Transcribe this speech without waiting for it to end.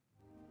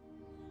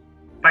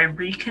By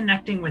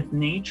reconnecting with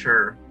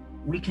nature,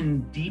 we can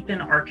deepen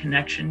our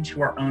connection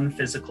to our own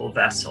physical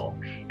vessel.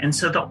 And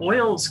so the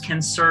oils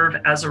can serve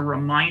as a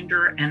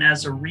reminder and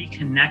as a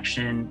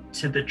reconnection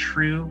to the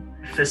true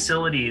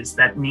facilities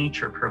that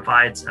nature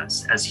provides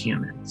us as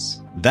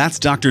humans. That's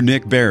Dr.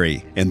 Nick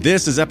Berry, and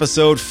this is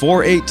episode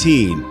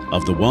 418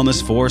 of the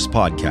Wellness Force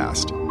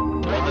podcast.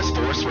 Wellness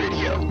Force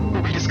Radio,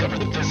 where we discover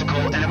the physical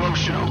and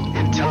emotional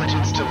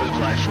intelligence to live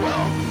life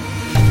well.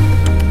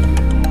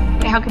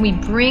 How can we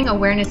bring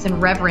awareness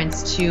and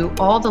reverence to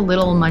all the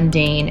little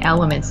mundane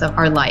elements of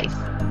our life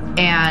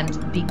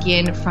and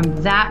begin from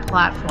that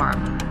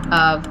platform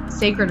of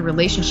sacred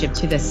relationship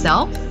to the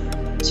self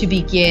to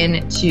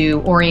begin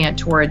to orient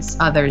towards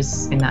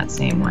others in that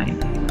same way?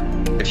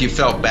 If you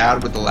felt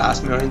bad with the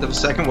last millionth of a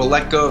second, well,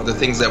 let go of the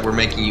things that were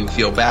making you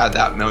feel bad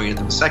that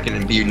millionth of a second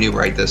and be new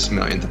right this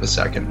millionth of a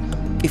second.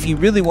 If you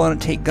really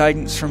want to take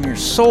guidance from your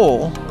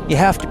soul, you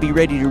have to be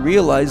ready to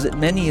realize that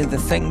many of the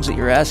things that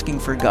you're asking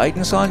for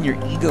guidance on, your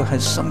ego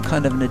has some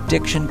kind of an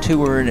addiction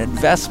to or an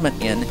investment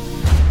in.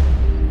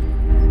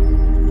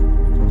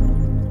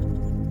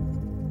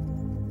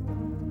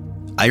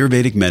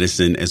 Ayurvedic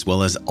medicine, as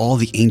well as all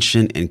the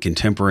ancient and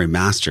contemporary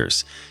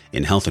masters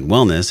in health and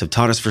wellness, have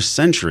taught us for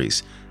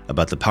centuries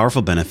about the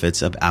powerful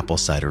benefits of apple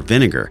cider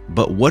vinegar.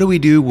 But what do we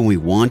do when we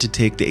want to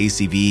take the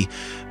ACV,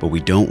 but we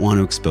don't want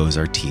to expose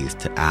our teeth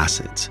to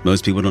acids?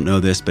 Most people don't know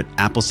this, but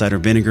apple cider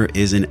vinegar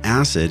is an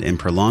acid, and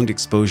prolonged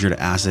exposure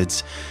to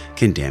acids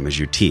can damage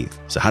your teeth.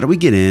 So how do we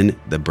get in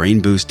the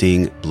brain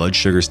boosting, blood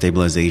sugar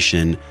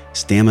stabilization,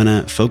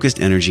 stamina,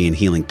 focused energy, and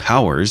healing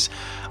powers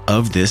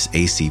of this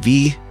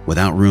ACV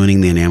without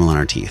ruining the enamel on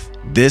our teeth?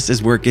 This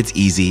is where it gets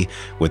easy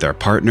with our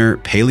partner,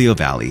 Paleo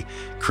Valley,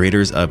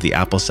 creators of the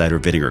apple cider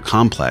vinegar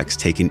complex,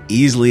 taken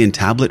easily in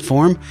tablet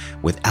form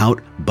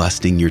without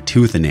busting your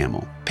tooth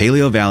enamel.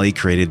 Paleo Valley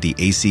created the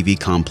ACV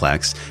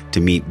complex to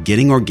meet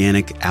getting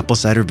organic apple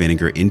cider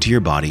vinegar into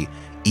your body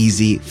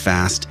easy,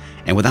 fast,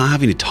 and without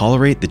having to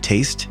tolerate the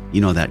taste.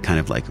 You know, that kind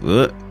of like,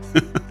 ugh.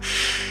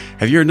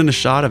 Have you ever done a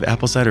shot of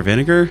apple cider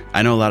vinegar?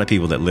 I know a lot of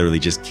people that literally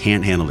just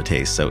can't handle the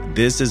taste. So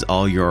this is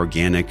all your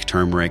organic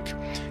turmeric,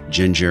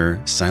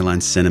 ginger,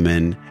 Ceylon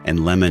cinnamon,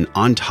 and lemon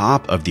on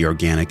top of the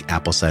organic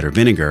apple cider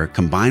vinegar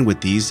combined with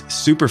these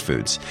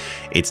superfoods.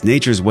 It's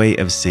nature's way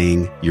of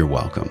saying you're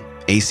welcome.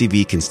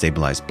 ACV can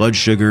stabilize blood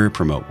sugar,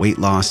 promote weight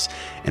loss,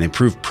 and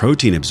improve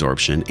protein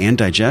absorption and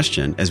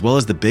digestion, as well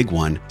as the big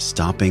one,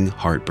 stopping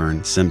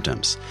heartburn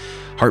symptoms.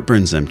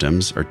 Heartburn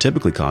symptoms are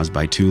typically caused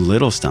by too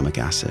little stomach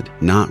acid,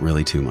 not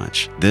really too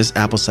much. This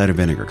apple cider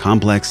vinegar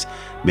complex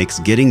makes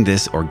getting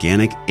this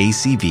organic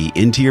ACV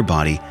into your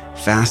body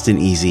fast and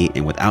easy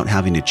and without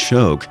having to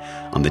choke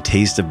on the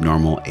taste of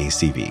normal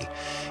ACV.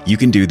 You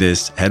can do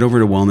this. Head over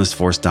to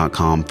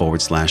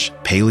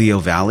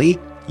wellnessforce.com/Paleo Valley.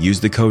 Use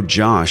the code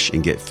JOSH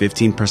and get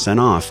 15%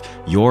 off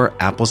your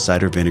apple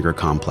cider vinegar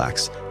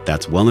complex.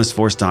 That's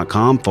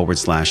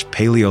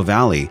wellnessforce.com/Paleo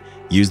Valley.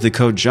 Use the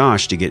code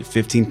JOSH to get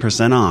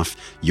 15% off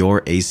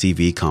your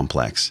ACV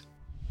complex.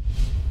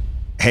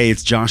 Hey,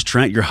 it's Josh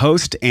Trent, your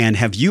host. And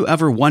have you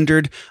ever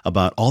wondered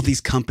about all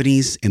these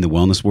companies in the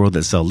wellness world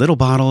that sell little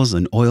bottles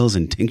and oils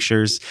and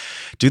tinctures?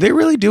 Do they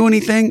really do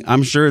anything?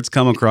 I'm sure it's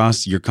come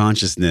across your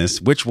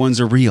consciousness. Which ones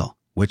are real?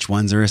 Which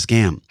ones are a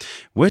scam?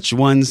 Which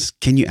ones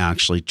can you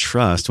actually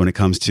trust when it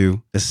comes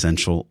to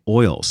essential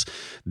oils?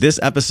 This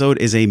episode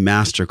is a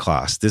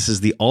masterclass. This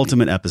is the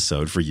ultimate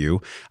episode for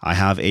you. I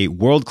have a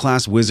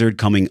world-class wizard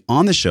coming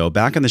on the show,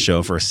 back on the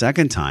show for a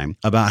second time,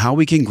 about how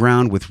we can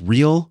ground with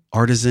real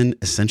artisan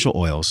essential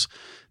oils,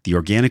 the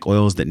organic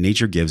oils that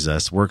nature gives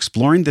us. We're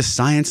exploring the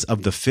science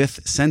of the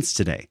fifth sense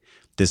today,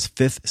 this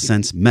fifth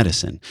sense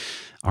medicine,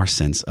 our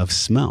sense of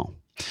smell.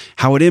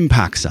 How it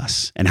impacts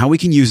us, and how we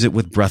can use it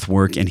with breath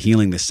work and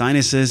healing the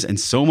sinuses and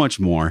so much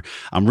more.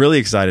 I'm really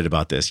excited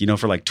about this. You know,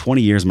 for like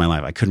 20 years of my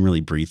life, I couldn't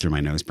really breathe through my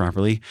nose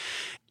properly,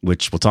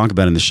 which we'll talk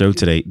about in the show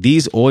today.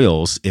 These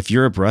oils, if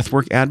you're a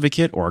breathwork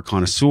advocate or a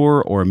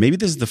connoisseur, or maybe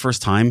this is the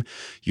first time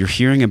you're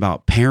hearing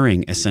about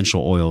pairing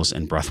essential oils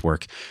and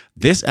breathwork,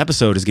 this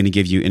episode is going to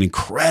give you an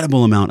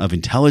incredible amount of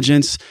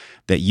intelligence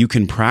that you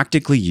can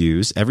practically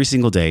use every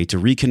single day to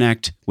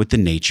reconnect with the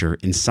nature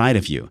inside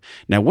of you.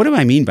 Now, what do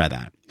I mean by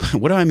that?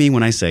 What do I mean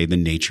when I say the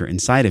nature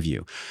inside of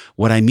you?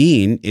 What I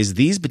mean is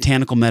these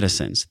botanical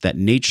medicines that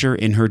nature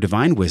in her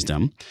divine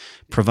wisdom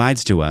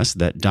provides to us,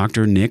 that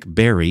Dr. Nick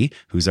Berry,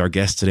 who's our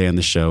guest today on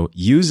the show,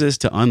 uses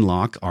to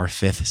unlock our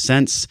fifth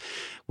sense,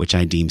 which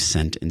I deem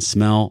scent and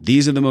smell.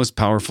 These are the most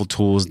powerful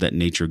tools that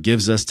nature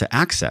gives us to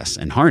access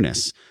and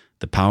harness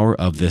the power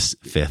of this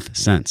fifth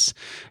sense.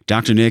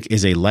 Dr. Nick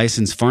is a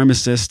licensed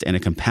pharmacist and a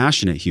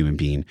compassionate human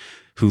being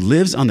who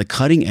lives on the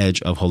cutting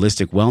edge of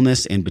holistic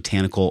wellness and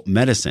botanical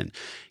medicine.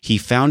 He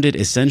founded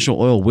Essential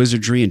Oil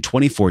Wizardry in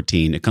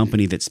 2014, a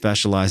company that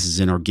specializes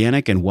in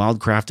organic and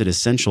wildcrafted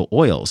essential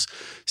oils,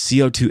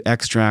 CO2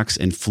 extracts,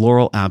 and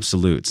floral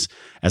absolutes.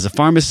 As a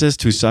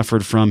pharmacist who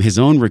suffered from his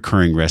own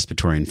recurring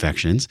respiratory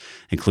infections,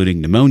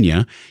 including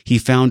pneumonia, he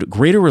found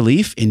greater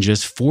relief in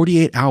just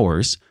 48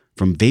 hours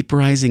from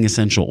vaporizing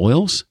essential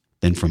oils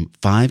than from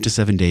 5 to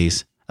 7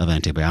 days of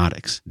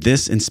antibiotics.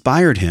 This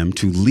inspired him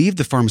to leave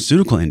the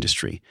pharmaceutical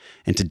industry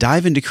and to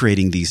dive into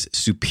creating these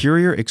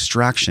superior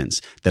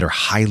extractions that are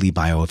highly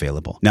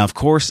bioavailable. Now, of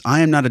course,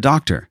 I am not a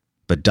doctor,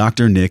 but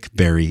Dr. Nick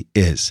Berry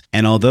is.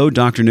 And although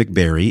Dr. Nick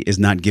Berry is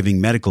not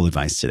giving medical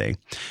advice today,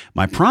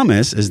 my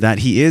promise is that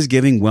he is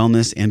giving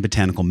wellness and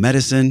botanical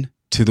medicine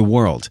to the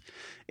world.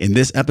 In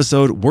this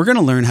episode, we're going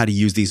to learn how to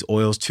use these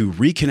oils to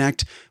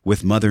reconnect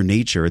with Mother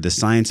Nature, the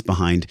science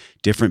behind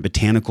different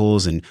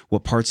botanicals and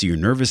what parts of your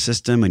nervous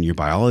system and your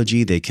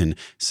biology they can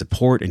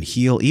support and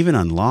heal, even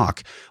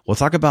unlock. We'll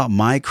talk about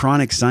my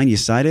chronic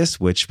sinusitis,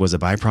 which was a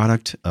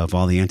byproduct of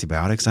all the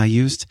antibiotics I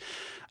used.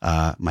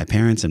 My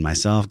parents and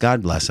myself,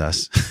 God bless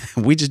us.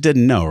 We just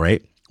didn't know,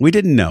 right? We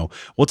didn't know.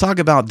 We'll talk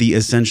about the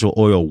essential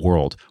oil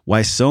world,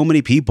 why so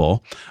many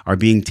people are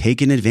being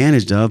taken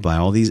advantage of by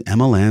all these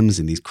MLMs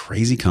and these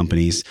crazy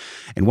companies,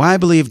 and why I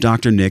believe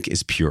Dr. Nick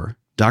is pure.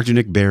 Dr.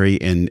 Nick Berry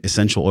in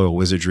Essential Oil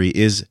Wizardry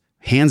is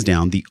hands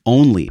down the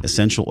only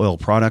essential oil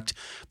product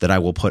that I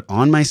will put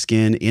on my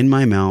skin, in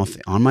my mouth,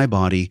 on my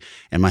body,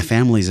 and my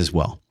family's as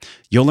well.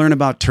 You'll learn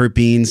about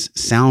terpenes,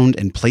 sound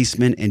and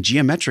placement, and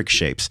geometric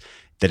shapes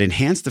that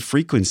enhance the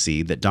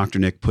frequency that Dr.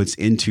 Nick puts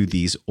into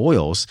these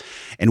oils,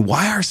 and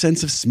why our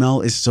sense of smell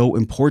is so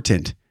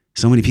important.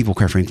 So many people,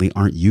 quite frankly,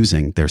 aren't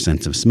using their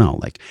sense of smell.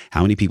 Like,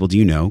 how many people do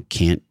you know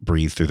can't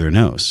breathe through their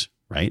nose,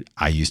 right?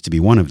 I used to be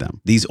one of them.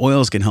 These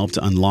oils can help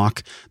to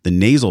unlock the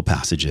nasal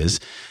passages.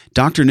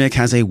 Dr. Nick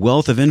has a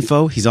wealth of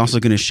info. He's also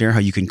going to share how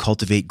you can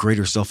cultivate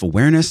greater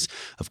self-awareness.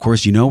 Of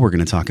course, you know we're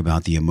going to talk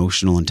about the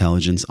emotional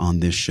intelligence on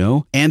this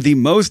show. And the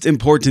most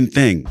important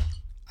thing,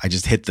 I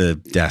just hit the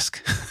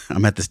desk.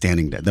 I'm at the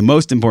standing desk. The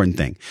most important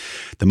thing,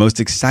 the most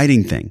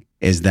exciting thing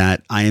is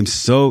that I am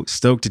so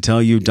stoked to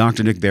tell you,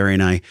 Dr. Nick Berry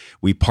and I,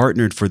 we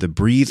partnered for the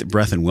Breathe,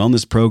 Breath, and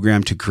Wellness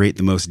program to create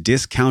the most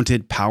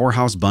discounted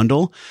powerhouse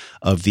bundle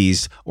of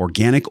these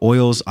organic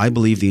oils I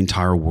believe the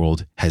entire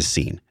world has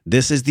seen.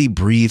 This is the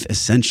Breathe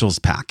Essentials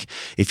Pack.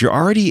 If you're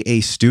already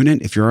a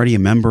student, if you're already a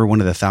member,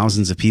 one of the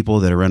thousands of people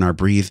that are in our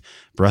Breathe,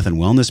 Breath, and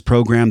Wellness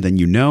program, then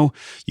you know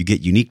you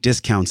get unique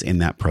discounts in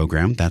that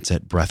program. That's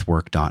at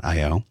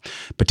breathwork.io.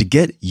 But to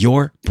get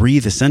your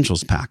Breathe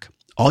Essentials Pack,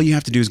 all you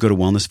have to do is go to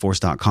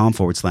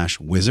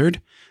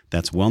wellnessforce.com/wizard.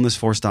 That's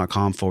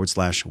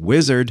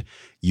wellnessforce.com/wizard.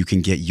 You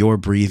can get your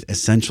Breathe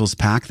Essentials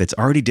Pack that's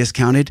already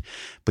discounted,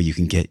 but you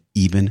can get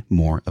even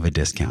more of a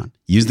discount.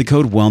 Use the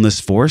code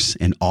WellnessForce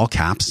in all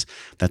caps.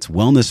 That's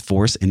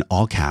WellnessForce in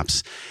all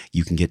caps.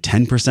 You can get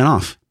 10%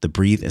 off the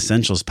Breathe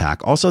Essentials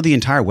Pack. Also, the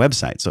entire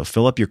website. So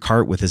fill up your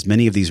cart with as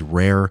many of these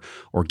rare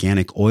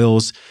organic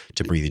oils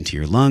to breathe into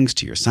your lungs,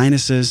 to your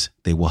sinuses.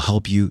 They will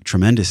help you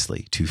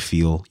tremendously to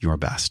feel your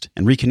best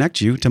and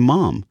reconnect you to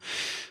mom,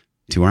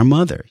 to our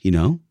mother, you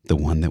know, the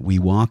one that we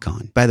walk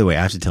on. By the way,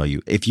 I have to tell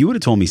you, if you would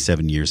have told me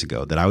 7 years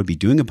ago that I would be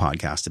doing a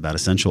podcast about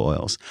essential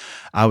oils,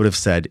 I would have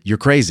said, you're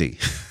crazy.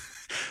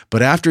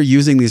 But after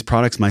using these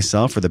products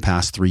myself for the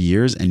past 3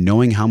 years and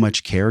knowing how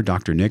much care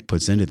Dr. Nick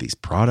puts into these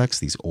products,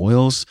 these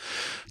oils,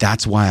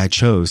 that's why I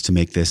chose to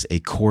make this a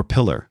core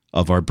pillar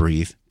of our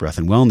Breathe, Breath,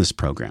 and Wellness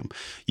program.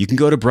 You can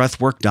go to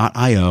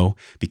breathwork.io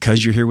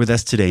because you're here with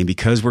us today, and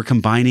because we're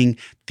combining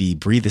the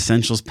Breathe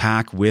Essentials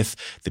Pack with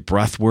the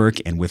Breathwork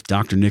and with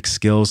Dr. Nick's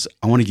skills.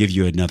 I want to give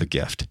you another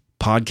gift.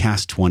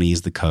 Podcast 20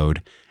 is the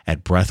code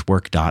at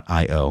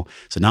breathwork.io.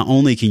 So not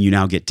only can you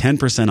now get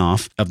 10%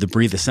 off of the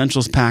Breathe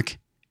Essentials Pack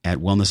at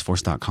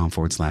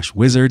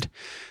wellnessforce.com/wizard,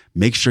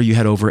 make sure you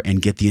head over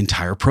and get the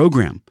entire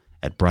program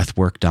at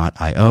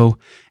breathwork.io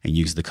and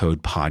use the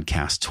code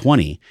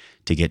podcast20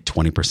 to get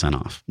 20%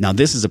 off. Now,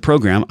 this is a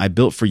program I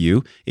built for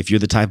you if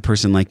you're the type of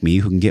person like me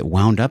who can get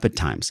wound up at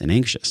times and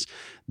anxious.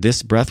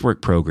 This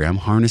Breathwork program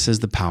harnesses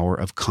the power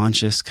of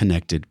conscious,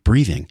 connected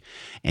breathing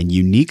and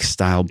unique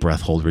style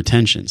breath hold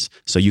retentions.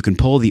 So you can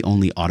pull the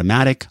only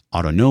automatic,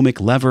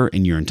 autonomic lever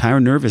in your entire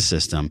nervous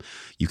system.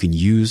 You can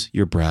use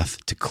your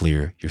breath to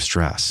clear your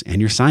stress and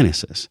your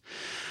sinuses.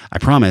 I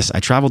promise, I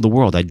traveled the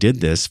world. I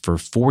did this for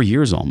 4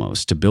 years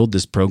almost to build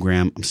this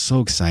program. I'm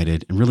so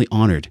excited and really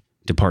honored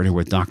to partner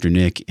with Dr.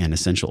 Nick and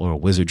Essential Oil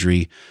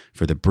Wizardry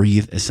for the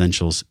Breathe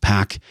Essentials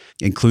Pack,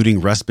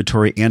 including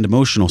respiratory and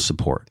emotional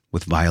support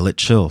with Violet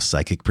Chill,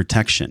 Psychic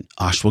Protection,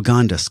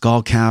 Ashwagandha,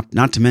 Skull Cap,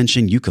 not to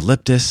mention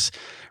eucalyptus,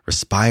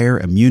 Respire,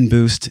 Immune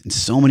Boost, and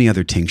so many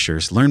other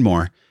tinctures. Learn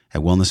more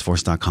at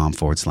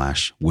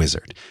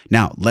wellnessforce.com/wizard.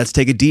 Now, let's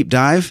take a deep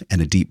dive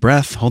and a deep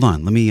breath. Hold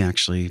on, let me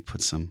actually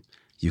put some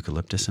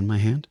eucalyptus in my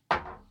hand.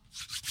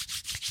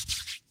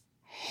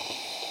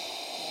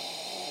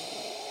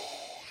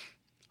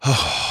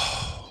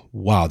 Oh,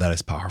 wow, that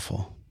is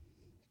powerful.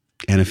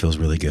 And it feels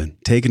really good.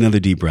 Take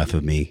another deep breath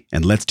with me,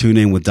 and let's tune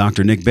in with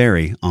Dr. Nick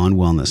Berry on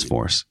Wellness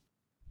Force.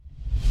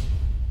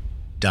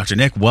 Dr.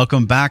 Nick,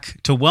 welcome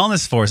back to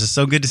Wellness Force. It's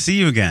so good to see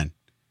you again.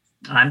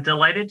 I'm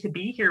delighted to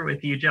be here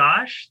with you,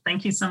 Josh.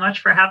 Thank you so much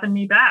for having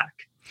me back.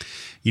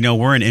 You know,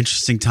 we're in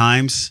interesting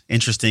times.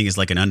 Interesting is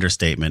like an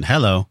understatement.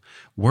 Hello.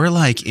 We're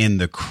like in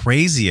the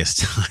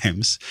craziest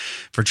times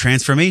for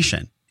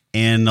transformation.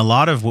 And a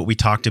lot of what we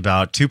talked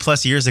about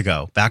 2+ years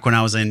ago, back when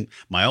I was in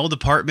my old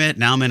apartment,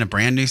 now I'm in a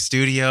brand new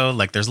studio.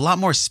 Like there's a lot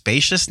more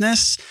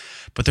spaciousness,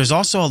 but there's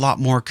also a lot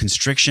more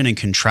constriction and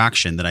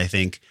contraction that I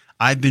think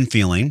I've been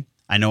feeling.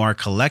 I know our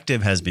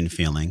collective has been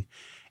feeling.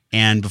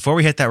 And before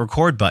we hit that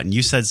record button,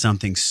 you said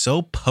something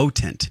so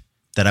potent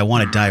that I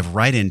want to dive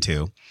right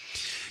into.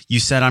 You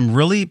said, I'm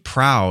really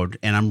proud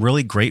and I'm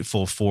really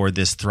grateful for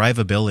this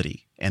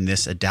thrivability and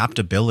this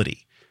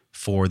adaptability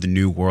for the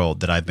new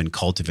world that I've been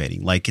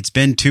cultivating. Like it's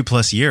been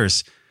 2+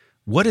 years.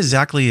 What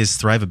exactly is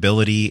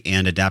thrivability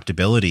and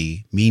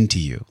adaptability mean to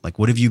you? Like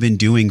what have you been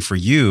doing for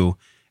you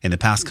in the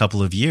past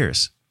couple of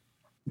years?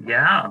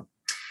 Yeah.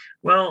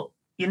 Well,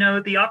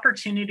 the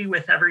opportunity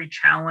with every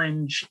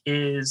challenge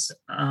is,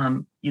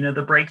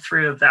 the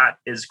breakthrough of that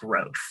is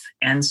growth.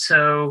 And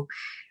so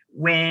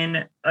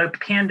when a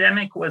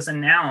pandemic was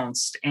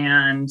announced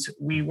and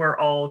we were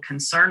all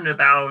concerned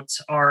about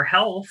our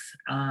health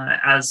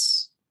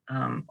as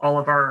all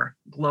of our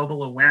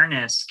global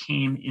awareness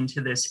came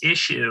into this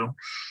issue,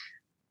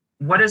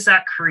 what does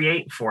that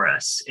create for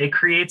us? It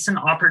creates an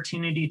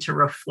opportunity to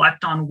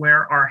reflect on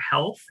where our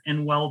health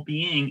and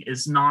well-being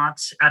is not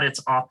at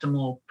its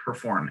optimal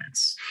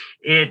performance.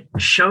 It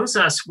shows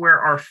us where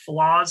our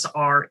flaws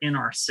are in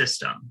our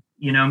system.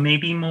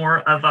 Maybe more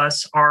of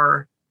us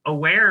are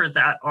aware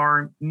that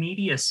our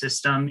media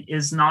system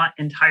is not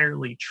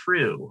entirely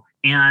true.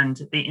 And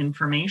the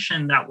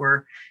information that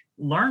we're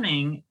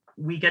learning,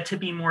 we get to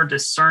be more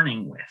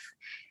discerning with.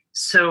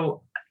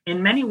 So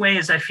in many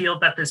ways, I feel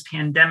that this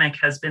pandemic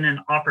has been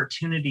an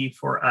opportunity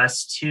for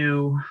us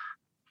to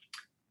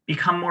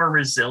become more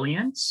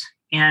resilient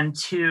and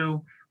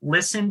to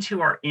listen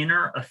to our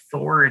inner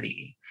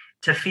authority,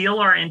 to feel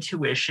our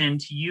intuition,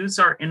 to use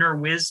our inner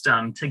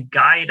wisdom to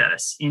guide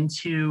us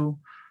into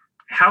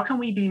how can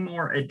we be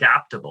more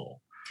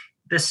adaptable.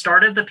 The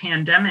start of the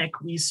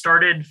pandemic, we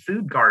started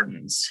food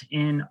gardens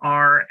in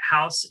our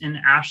house in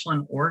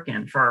Ashland,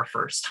 Oregon for our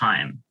first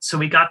time. So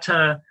we got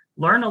to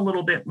learn a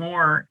little bit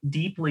more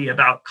deeply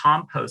about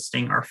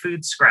composting our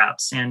food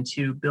scraps and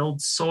to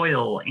build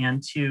soil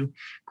and to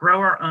grow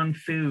our own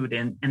food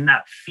and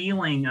that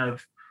feeling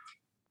of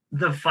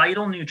the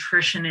vital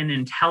nutrition and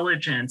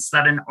intelligence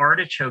that an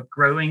artichoke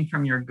growing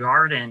from your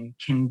garden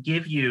can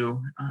give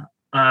you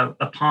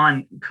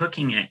upon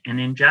cooking it and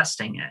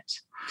ingesting it.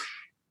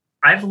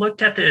 I've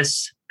looked at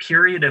this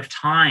period of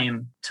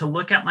time to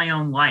look at my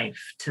own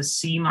life, to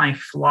see my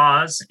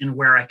flaws and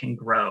where I can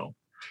grow.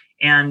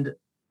 And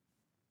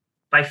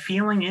by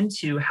feeling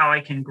into how I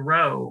can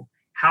grow,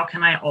 how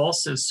can I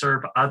also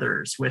serve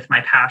others with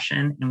my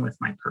passion and with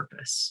my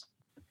purpose?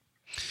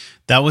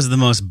 That was the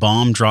most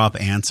bomb drop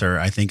answer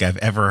I think I've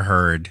ever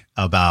heard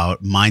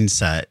about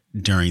mindset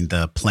during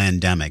the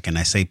plandemic. And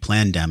I say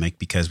plandemic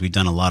because we've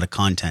done a lot of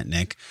content,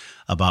 Nick,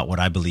 about what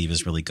I believe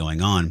is really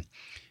going on.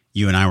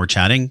 You and I were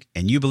chatting,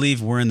 and you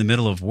believe we're in the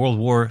middle of World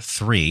War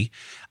III.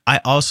 I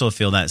also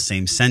feel that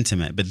same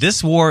sentiment, but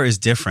this war is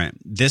different.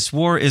 This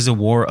war is a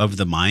war of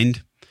the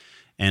mind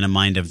and a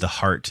mind of the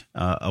heart,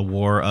 a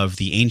war of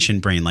the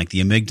ancient brain, like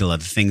the amygdala,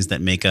 the things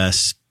that make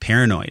us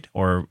paranoid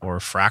or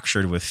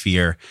fractured with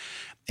fear.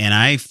 And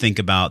I think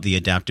about the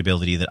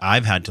adaptability that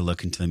I've had to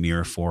look into the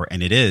mirror for,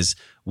 and it is,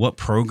 what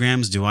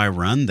programs do I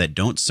run that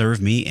don't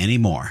serve me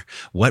anymore?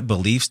 What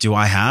beliefs do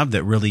I have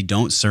that really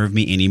don't serve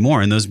me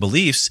anymore? And those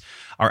beliefs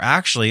are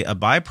actually a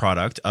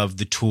byproduct of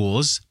the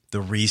tools,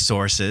 the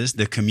resources,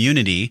 the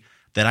community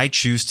that I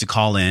choose to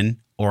call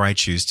in or I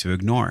choose to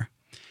ignore.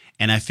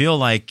 And I feel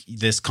like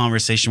this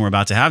conversation we're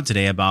about to have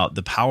today about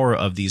the power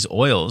of these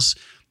oils,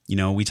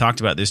 we talked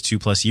about this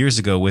 2+ years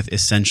ago with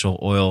essential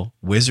oil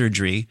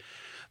wizardry.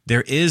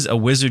 There is a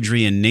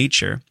wizardry in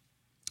nature.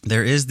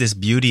 There is this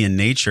beauty in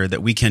nature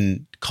that we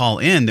can call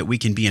in, that we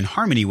can be in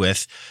harmony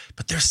with.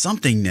 But there's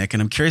something, Nick,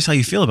 and I'm curious how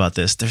you feel about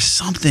this. There's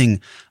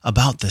something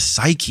about the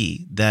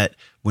psyche that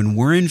when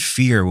we're in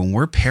fear, when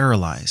we're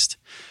paralyzed,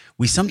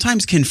 we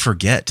sometimes can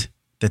forget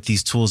that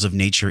these tools of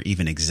nature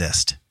even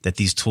exist, that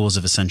these tools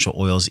of essential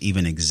oils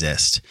even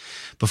exist.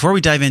 Before we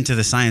dive into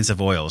the science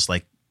of oils,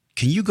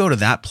 can you go to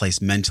that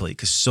place mentally?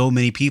 Because so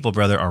many people,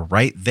 brother, are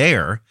right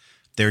there.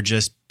 They're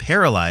just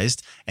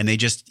paralyzed and they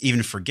just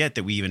even forget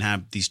that we even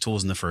have these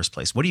tools in the first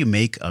place. What do you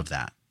make of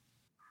that?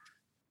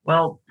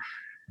 Well,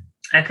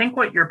 I think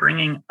what you're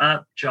bringing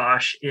up,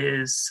 Josh,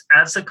 is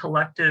as a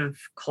collective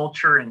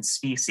culture and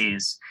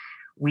species,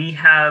 we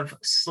have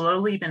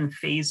slowly been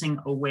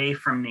phasing away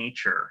from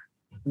nature,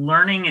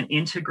 learning and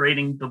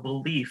integrating the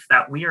belief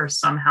that we are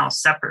somehow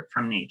separate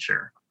from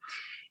nature.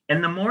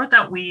 And the more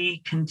that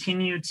we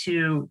continue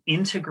to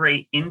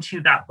integrate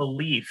into that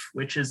belief,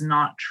 which is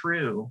not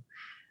true,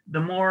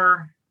 the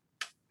more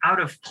out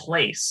of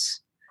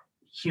place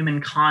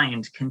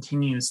humankind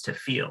continues to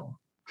feel.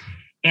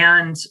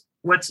 And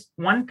what's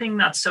one thing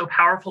that's so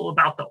powerful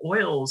about the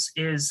oils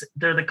is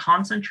they're the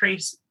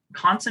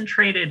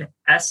concentrated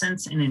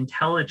essence and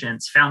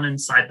intelligence found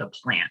inside the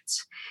plant.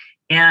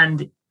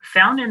 And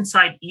found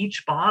inside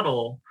each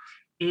bottle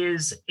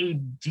is a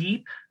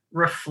deep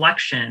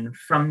reflection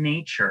from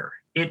nature.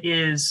 It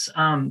is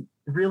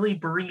really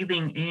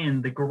breathing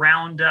in the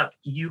ground up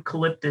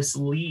eucalyptus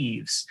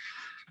leaves,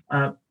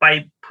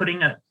 by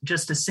putting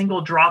just a single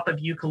drop of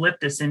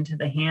eucalyptus into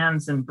the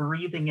hands and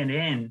breathing it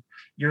in,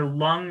 your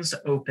lungs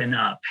open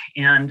up,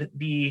 and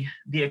the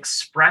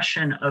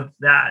expression of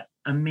that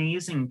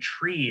amazing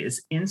tree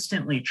is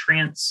instantly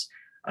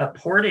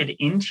transported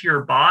into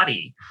your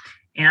body,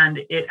 and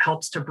it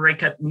helps to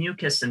break up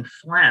mucus and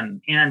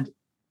phlegm. And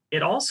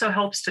it also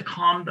helps to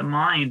calm the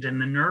mind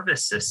and the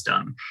nervous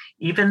system,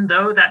 even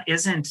though that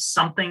isn't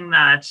something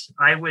that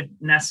I would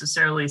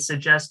necessarily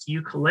suggest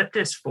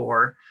eucalyptus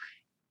for.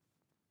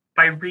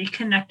 By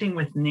reconnecting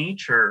with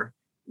nature,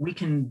 we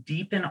can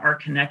deepen our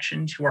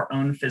connection to our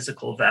own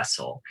physical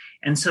vessel.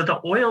 And so the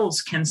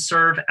oils can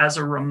serve as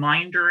a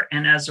reminder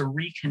and as a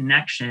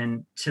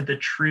reconnection to the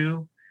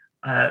true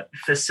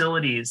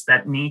facilities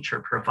that nature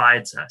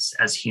provides us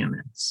as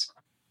humans.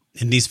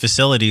 And these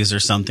facilities are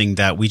something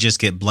that we just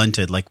get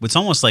blunted. Like, it's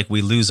almost like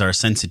we lose our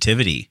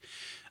sensitivity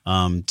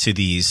to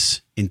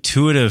these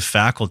intuitive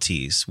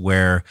faculties,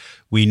 where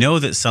we know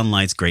that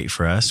sunlight's great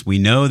for us. We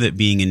know that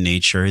being in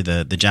nature,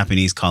 the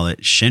Japanese call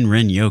it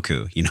Shinrin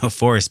Yoku,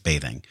 forest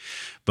bathing.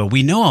 But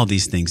we know all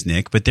these things,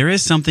 Nick, but there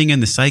is something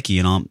in the psyche,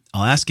 and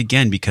I'll ask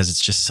again because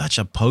it's just such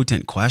a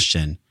potent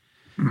question.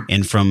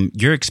 And from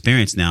your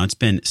experience now, it's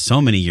been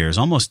so many years,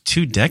 almost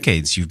 2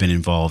 decades you've been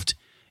involved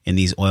in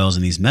these oils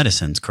and these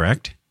medicines,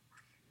 correct?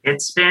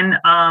 It's been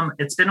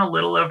a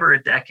little over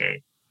a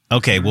decade.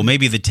 Okay, well,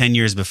 maybe the 10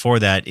 years before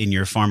that in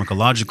your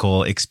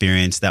pharmacological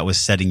experience, that was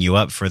setting you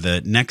up for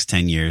the next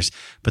 10 years.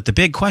 But the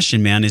big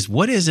question, man, is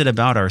what is it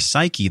about our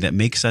psyche that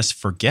makes us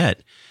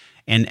forget?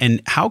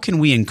 And how can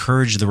we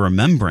encourage the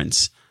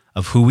remembrance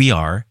of who we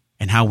are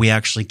and how we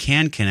actually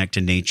can connect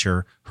to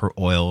nature, her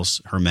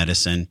oils, her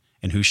medicine,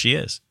 and who she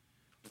is?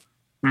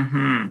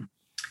 Mm-hmm.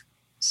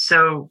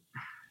 So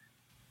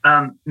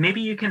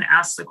maybe you can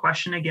ask the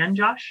question again,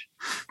 Josh.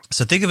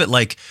 So think of it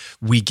like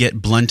we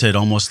get blunted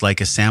almost like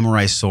a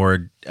samurai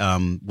sword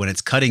when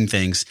it's cutting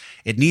things.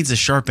 It needs a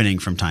sharpening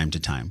from time to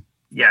time.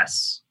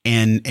 Yes.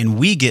 And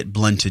we get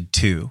blunted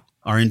too.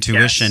 Our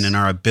intuition and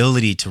our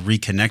ability to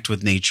reconnect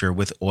with nature,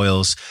 with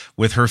oils,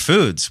 with her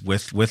foods,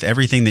 with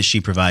everything that she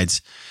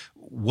provides.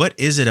 What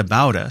is it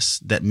about us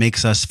that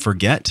makes us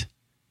forget?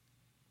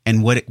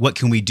 And what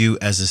can we do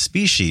as a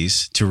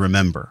species to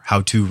remember,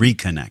 how to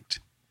reconnect?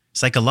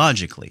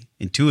 Psychologically,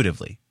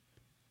 intuitively.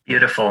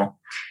 Beautiful.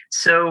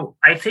 So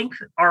I think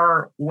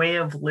our way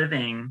of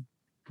living,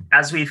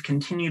 as we've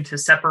continued to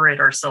separate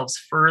ourselves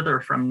further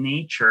from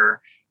nature,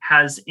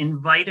 has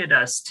invited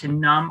us to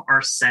numb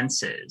our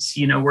senses.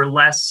 We're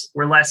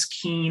less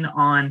keen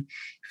on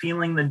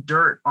feeling the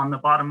dirt on the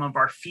bottom of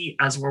our feet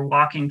as we're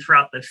walking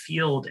throughout the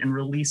field and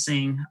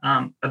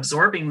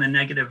absorbing the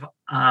negative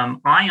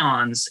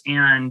ions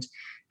and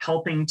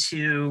helping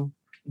to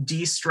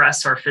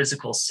de-stress our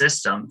physical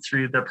system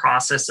through the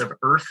process of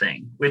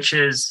earthing, which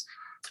has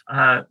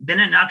been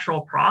a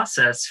natural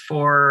process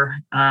for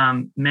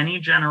many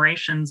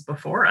generations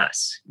before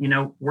us.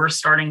 We're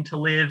starting to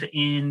live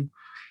in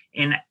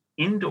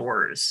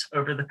indoors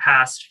over the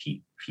past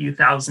few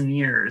thousand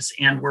years,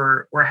 and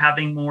we're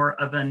having more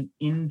of an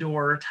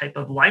indoor type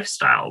of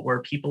lifestyle where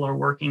people are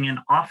working in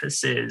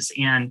offices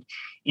and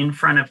in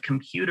front of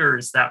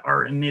computers that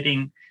are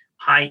emitting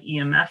high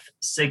EMF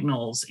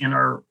signals and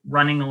are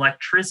running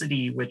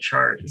electricity, which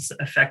is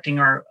affecting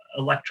our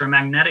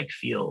electromagnetic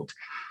field.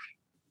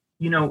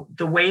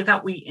 The way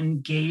that we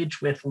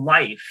engage with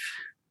life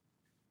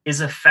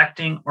is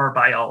affecting our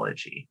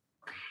biology,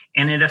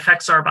 and it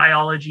affects our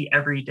biology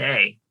every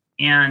day.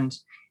 And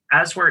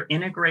as we're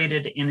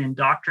integrated and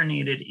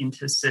indoctrinated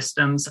into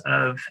systems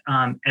of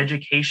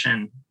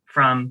education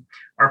from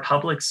our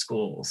public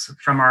schools,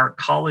 from our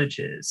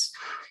colleges,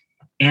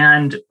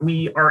 and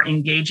we are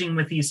engaging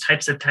with these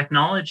types of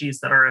technologies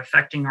that are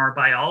affecting our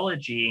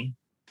biology,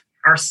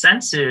 our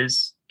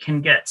senses can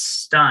get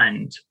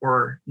stunned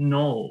or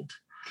nulled.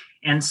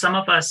 And some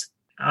of us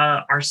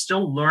are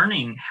still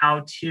learning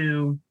how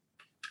to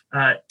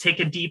take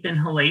a deep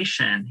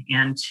inhalation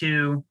and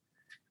to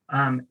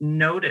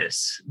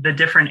notice the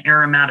different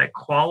aromatic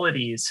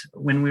qualities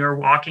when we are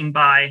walking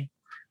by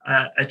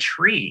a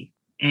tree.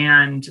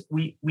 And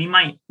we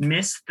might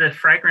miss the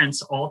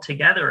fragrance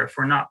altogether if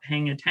we're not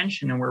paying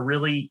attention and we're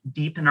really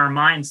deep in our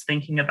minds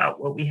thinking about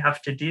what we have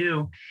to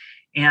do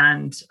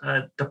and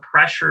the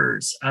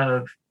pressures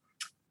of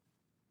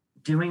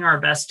doing our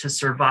best to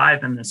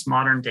survive in this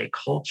modern day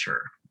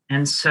culture.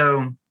 And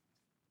so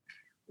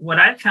what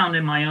I've found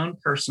in my own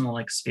personal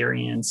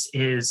experience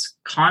is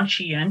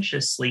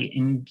conscientiously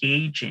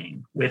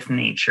engaging with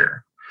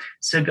nature.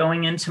 So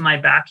going into my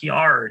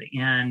backyard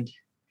and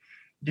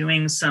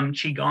doing some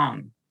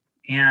Qigong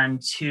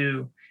and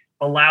to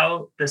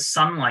allow the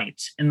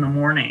sunlight in the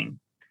morning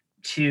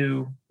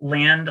to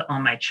land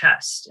on my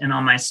chest and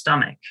on my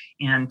stomach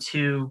and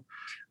to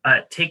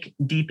take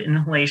deep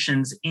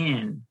inhalations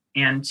in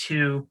and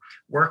to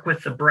work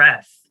with the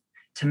breath,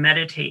 to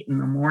meditate in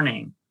the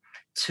morning,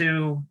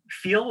 to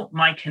feel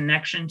my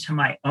connection to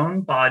my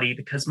own body,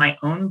 because my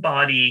own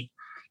body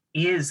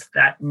is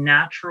that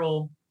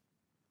natural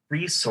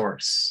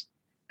resource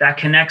that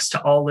connects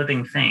to all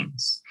living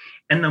things.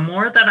 And the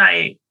more that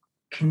I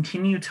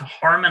continue to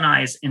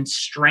harmonize and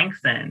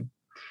strengthen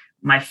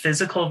my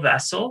physical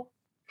vessel,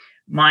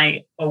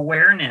 my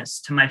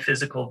awareness to my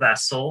physical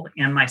vessel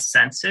and my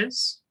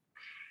senses,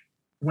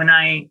 when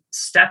I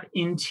step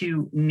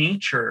into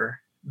nature,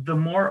 the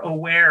more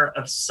aware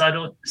of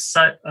subtle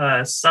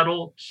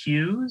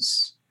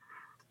cues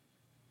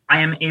I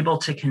am able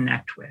to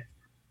connect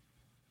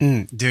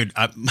with. Dude,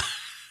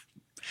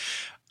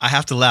 I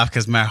have to laugh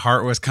because my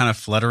heart was kind of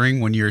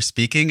fluttering when you were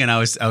speaking, and I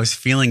was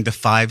feeling the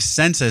five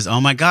senses.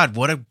 Oh my God,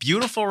 what a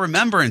beautiful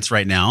remembrance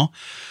right now.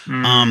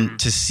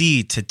 To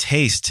see, to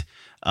taste,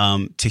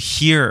 to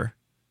hear,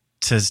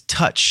 to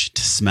touch,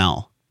 to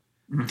smell.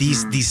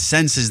 These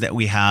senses that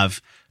we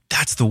have,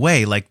 that's the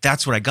way. Like,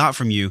 that's what I got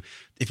from you.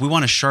 If we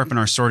want to sharpen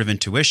our sword of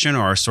intuition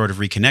or our sword of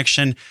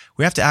reconnection,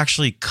 we have to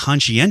actually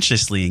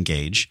conscientiously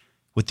engage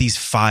with these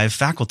five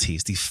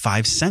faculties, these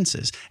five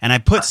senses. And I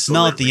put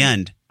smell at the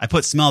end. I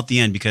put smell at the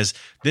end because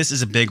this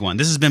is a big one.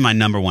 This has been my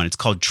number one. It's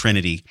called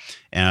Trinity.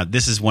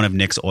 This is one of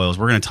Nick's oils.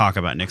 We're going to talk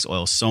about Nick's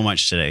oils so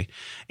much today.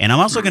 And I'm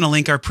also going to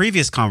link our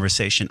previous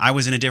conversation. I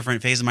was in a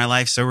different phase of my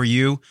life. So were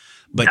you.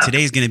 But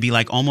today's going to be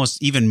like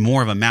almost even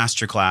more of a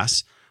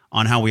masterclass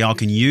on how we all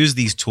can use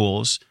these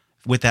tools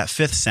with that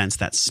fifth sense,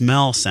 that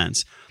smell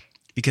sense.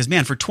 Because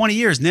man, for 20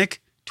 years,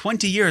 Nick,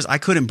 20 years, I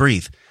couldn't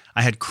breathe.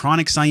 I had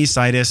chronic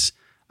sinusitis.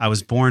 I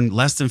was born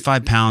less than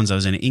 5 pounds. I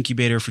was in an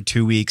incubator for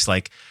 2 weeks.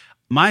 Like,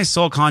 my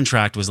soul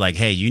contract was like,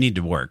 hey, you need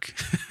to work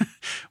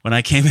when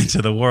I came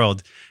into the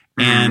world.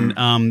 And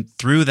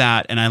through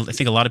that, and I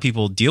think a lot of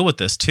people deal with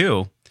this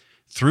too,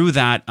 through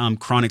that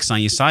chronic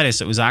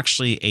sinusitis, it was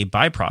actually a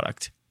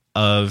byproduct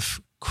of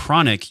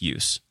chronic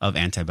use of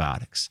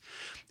antibiotics.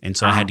 And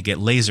so I had to get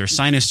laser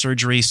sinus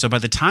surgery. So by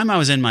the time I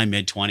was in my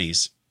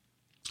mid-20s,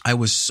 I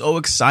was so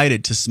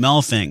excited to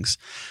smell things.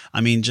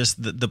 I mean,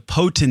 just the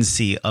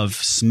potency of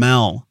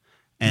smell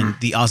and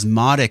the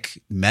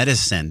osmotic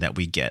medicine that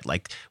we get.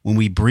 Like when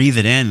we breathe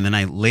it in, and then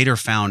I later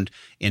found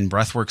in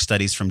breathwork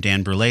studies from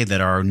Dan Brule that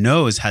our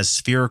nose has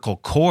spherical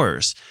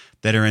cores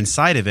that are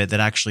inside of it that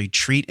actually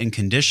treat and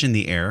condition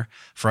the air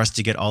for us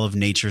to get all of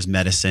nature's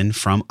medicine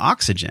from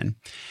oxygen.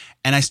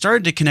 And I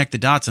started to connect the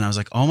dots, and I was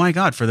like, oh my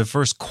God, for the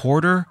first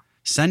quarter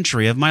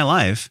century of my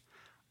life,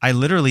 I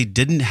literally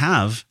didn't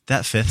have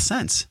that fifth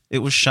sense. It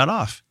was shut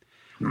off.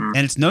 And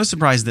it's no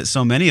surprise that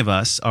so many of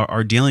us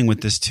are dealing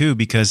with this too,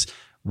 because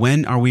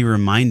when are we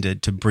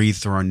reminded to breathe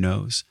through our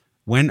nose?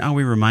 When are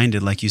we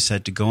reminded, like you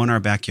said, to go in our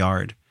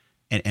backyard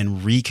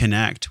and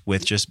reconnect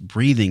with just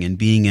breathing and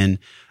being in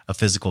a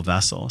physical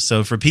vessel?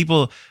 So for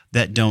people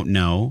that don't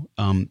know,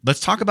 let's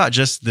talk about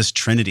just this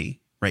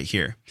Trinity right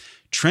here.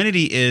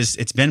 Trinity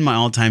it's been my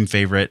all-time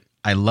favorite.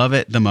 I love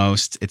it the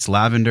most. It's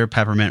lavender,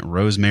 peppermint,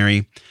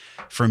 rosemary.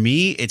 For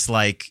me, it's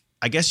like,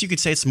 I guess you could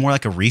say it's more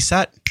like a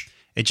reset.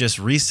 It just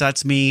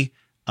resets me.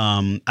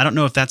 I don't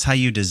know if that's how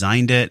you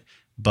designed it,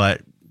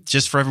 but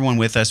just for everyone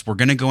with us, we're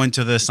going to go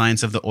into the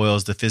science of the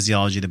oils, the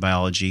physiology, the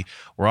biology.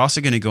 We're also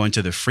going to go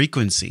into the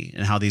frequency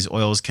and how these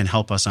oils can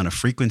help us on a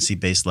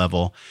frequency-based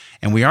level.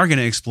 And we are going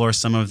to explore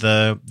some of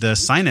the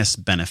sinus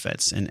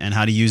benefits and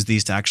how to use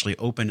these to actually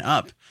open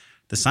up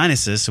the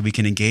sinuses so we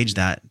can engage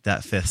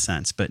that fifth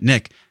sense. But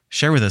Nick,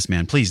 share with us,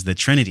 man, please, the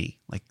Trinity.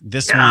 Like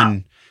this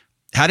one,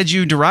 how did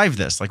you derive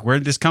this? Like, where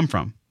did this come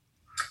from?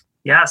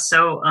 Yeah,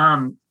 so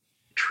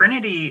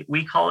Trinity,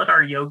 we call it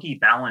our Yogi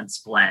Balance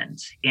Blend,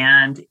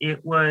 and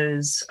it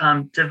was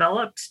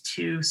developed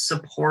to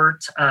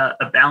support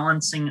a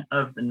balancing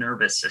of the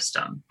nervous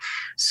system.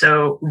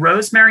 So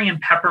rosemary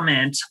and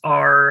peppermint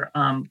are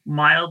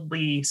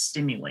mildly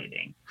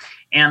stimulating,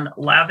 and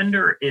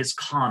lavender is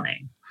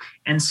calming.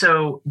 And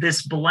so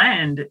this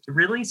blend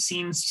really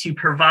seems to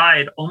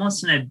provide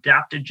almost an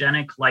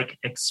adaptogenic-like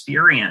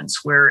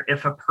experience where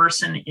if a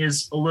person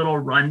is a little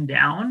run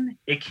down,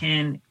 it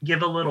can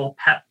give a little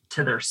pep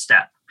to their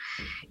step.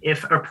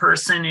 If a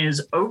person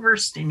is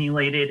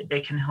overstimulated,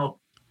 it can help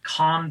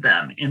calm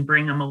them and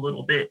bring them a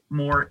little bit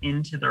more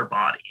into their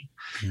body.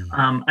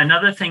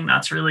 Another thing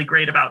that's really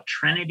great about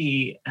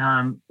Trinity,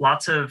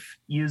 lots of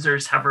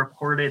users have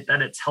reported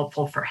that it's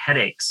helpful for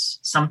headaches.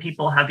 Some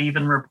people have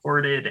even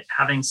reported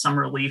having some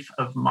relief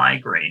of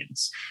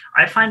migraines.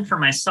 I find for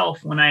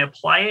myself, when I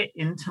apply it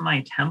into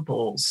my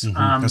temples,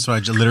 that's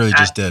what I literally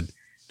just did.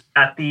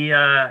 At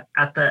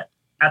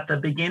the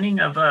beginning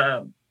of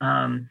a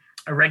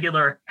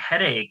regular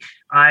headache,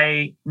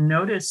 I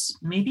notice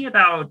maybe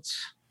about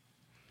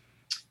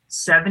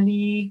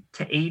 70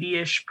 to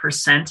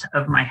 80%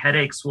 of my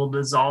headaches will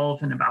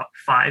dissolve in about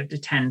 5 to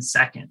 10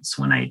 seconds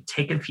when I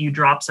take a few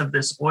drops of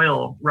this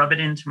oil, rub it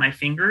into my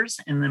fingers,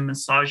 and then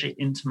massage it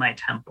into my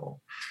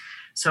temple.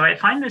 So I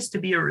find this to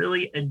be a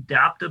really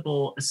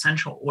adaptable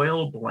essential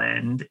oil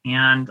blend,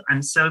 and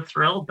I'm so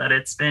thrilled that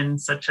it's been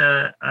such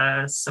a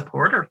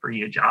supporter for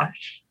you,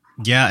 Josh.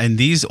 Yeah, and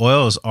these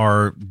oils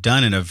are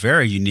done in a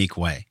very unique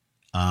way.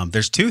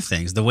 There's two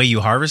things: the way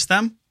you harvest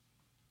them,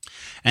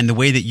 and the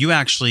way that you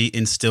actually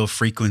instill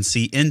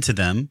frequency into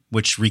them,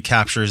 which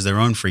recaptures their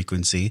own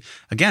frequency.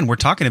 Again, we're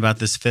talking about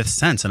this fifth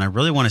sense, and I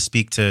really want to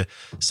speak to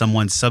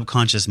someone's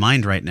subconscious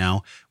mind right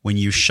now. When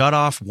you shut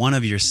off one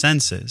of your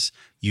senses,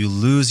 you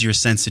lose your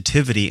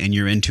sensitivity and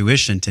your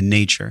intuition to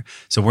nature.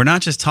 So we're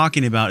not just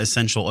talking about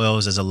essential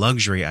oils as a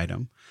luxury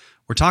item.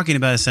 We're talking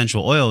about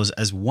essential oils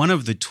as one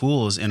of the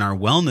tools in our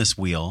wellness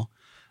wheel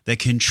that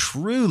can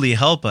truly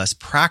help us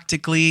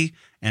practically,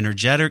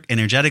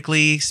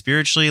 energetically,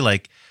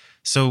 spiritually.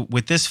 So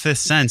with this fifth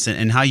sense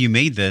and how you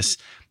made this,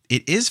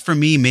 it is for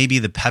me maybe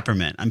the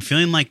peppermint. I'm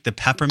feeling like the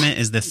peppermint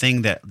is the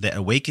thing that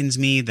awakens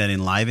me, that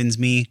enlivens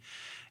me.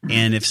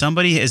 And if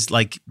somebody has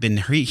been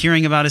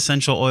hearing about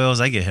essential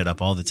oils, I get hit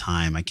up all the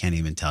time. I can't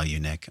even tell you,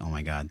 Nick. Oh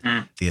my God,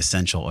 the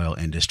essential oil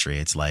industry.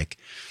 It's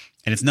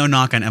and it's no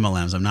knock on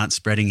MLMs. I'm not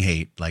spreading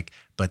hate,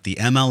 but the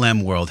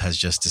MLM world has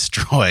just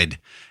destroyed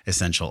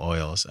essential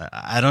oils.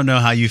 I don't know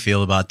how you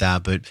feel about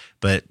that,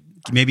 but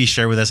maybe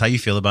share with us how you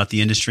feel about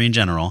the industry in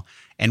general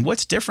and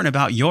what's different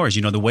about yours.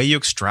 The way you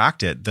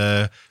extract it,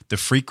 the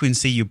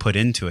frequency you put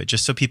into it,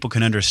 just so people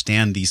can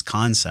understand these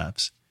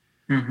concepts.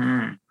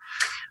 Mm-hmm.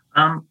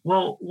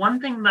 Well,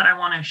 one thing that I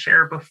want to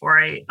share before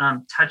I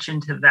touch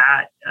into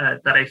that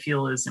I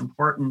feel is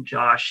important,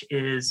 Josh,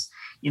 is,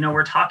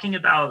 we're talking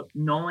about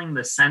nulling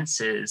the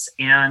senses.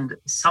 And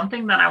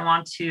something that I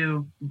want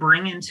to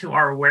bring into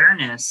our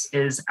awareness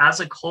is, as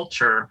a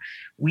culture,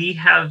 we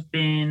have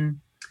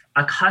been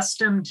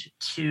accustomed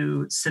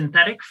to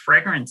synthetic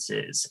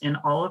fragrances in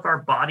all of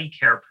our body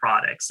care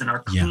products and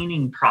our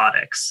cleaning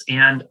products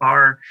and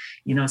our,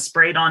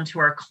 sprayed onto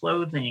our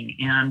clothing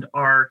and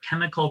our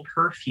chemical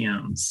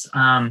perfumes.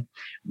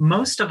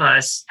 Most of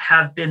us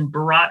have been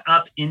brought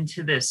up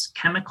into this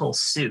chemical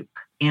soup,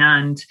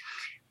 and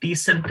the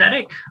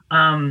synthetic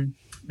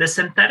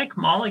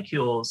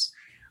molecules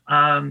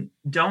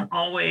don't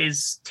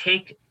always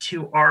take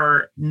to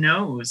our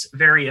nose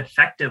very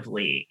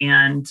effectively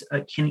and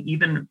can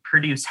even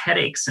produce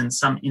headaches in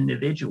some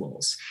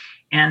individuals.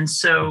 And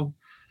so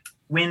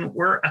when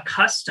we're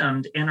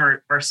accustomed and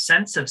our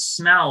sense of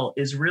smell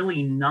is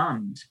really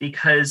numbed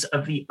because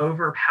of the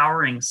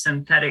overpowering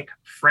synthetic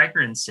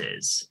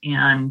fragrances.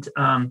 And,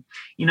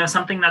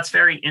 something that's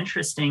very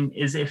interesting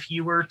is if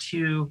you were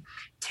to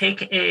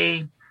take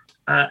a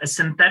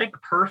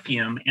synthetic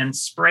perfume and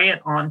spray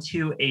it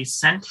onto a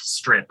scent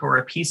strip or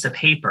a piece of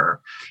paper.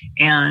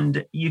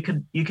 And you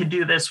could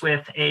do this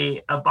with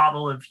a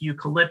bottle of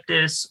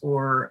eucalyptus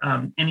or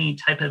any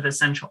type of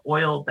essential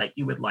oil that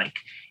you would like.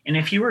 And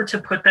if you were to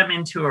put them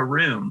into a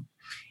room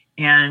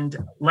and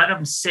let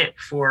them sit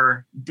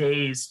for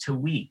days to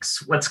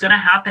weeks, what's going to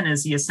happen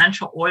is the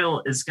essential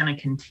oil is going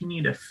to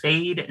continue to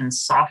fade and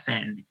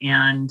soften.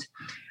 And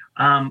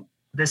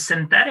the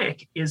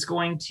synthetic is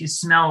going to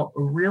smell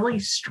really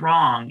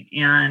strong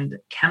and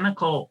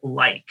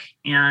chemical-like.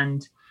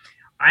 And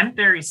I'm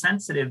very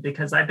sensitive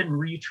because I've been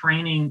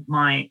retraining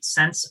my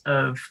sense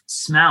of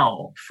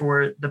smell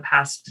for the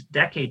past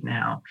decade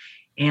now.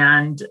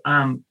 And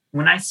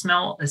when I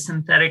smell a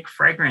synthetic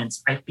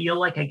fragrance, I feel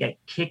like I get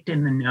kicked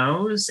in the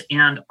nose,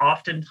 and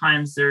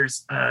oftentimes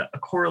there's a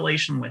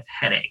correlation with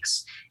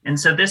headaches. And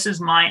so this is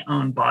my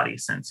own body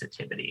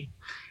sensitivity.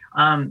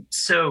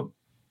 So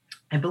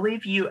I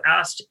believe you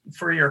asked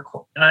the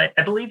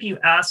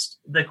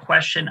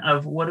question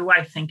of what do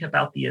I think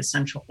about the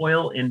essential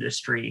oil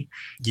industry?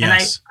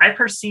 Yes. And I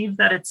perceive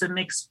that it's a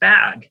mixed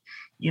bag.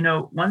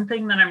 One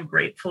thing that I'm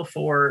grateful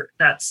for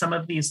that some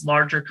of these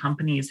larger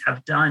companies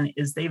have done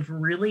is they've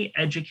really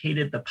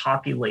educated the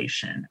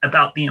population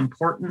about the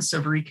importance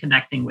of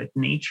reconnecting with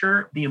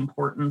nature, the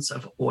importance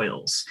of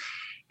oils.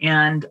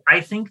 And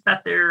I think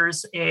that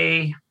there's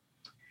a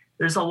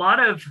lot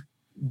of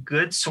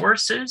good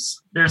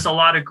sources, there's a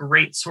lot of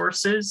great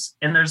sources,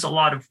 and there's a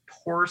lot of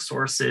poor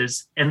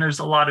sources, and there's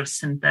a lot of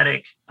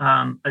synthetic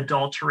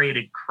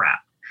adulterated crap.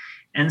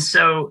 And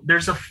so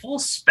there's a full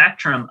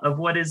spectrum of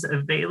what is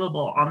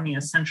available on the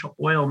essential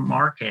oil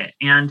market.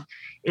 And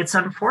it's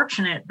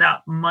unfortunate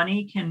that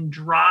money can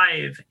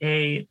drive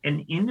an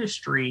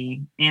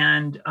industry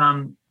and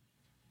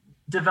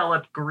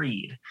develop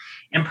greed.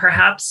 And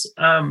perhaps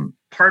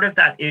part of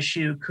that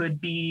issue could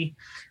be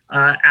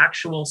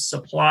actual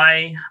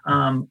supply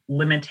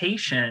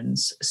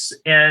limitations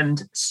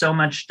and so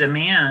much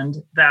demand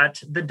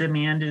that the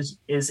demand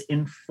is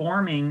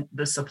informing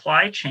the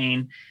supply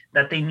chain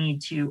that they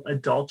need to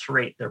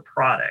adulterate their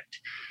product.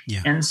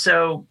 Yeah. And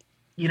so,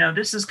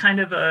 this is kind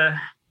of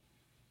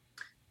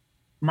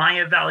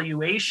my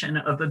evaluation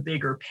of a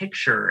bigger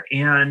picture.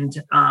 And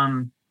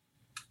I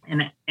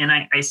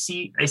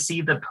see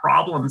the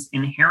problems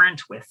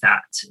inherent with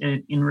that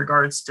in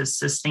regards to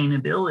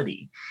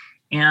sustainability.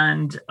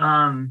 And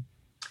I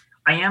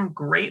am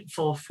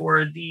grateful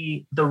for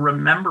the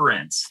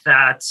remembrance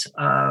that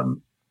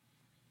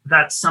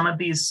that some of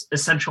these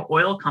essential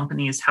oil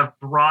companies have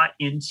brought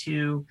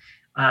into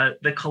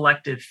the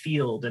collective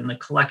field and the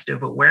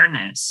collective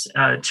awareness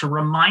to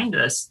remind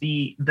us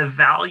the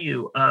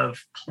value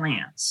of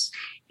plants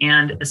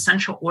And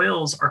essential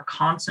oils are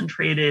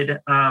concentrated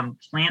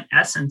plant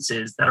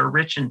essences that are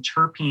rich in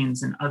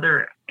terpenes and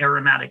other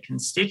aromatic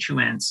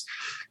constituents,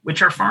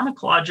 which are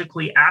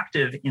pharmacologically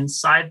active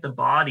inside the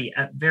body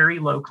at very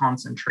low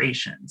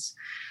concentrations.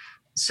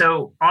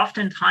 So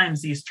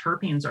oftentimes these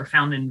terpenes are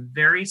found in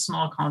very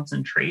small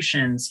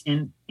concentrations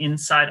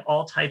inside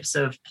all types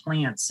of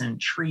plants and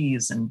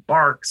trees and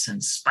barks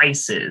and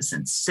spices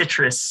and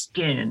citrus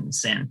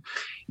skins. And,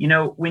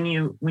 when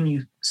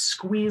you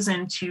squeeze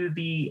into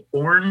the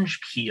orange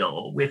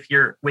peel with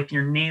your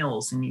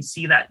nails and you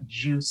see that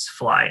juice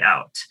fly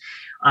out,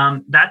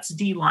 that's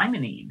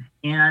D-limonene,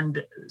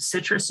 and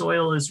citrus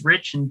oil is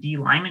rich in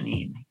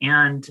D-limonene.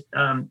 And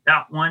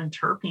that one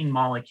terpene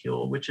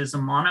molecule, which is a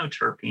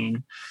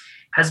monoterpene,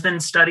 has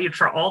been studied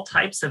for all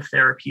types of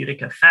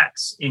therapeutic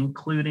effects,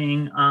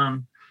 including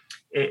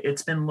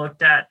it's been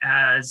looked at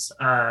as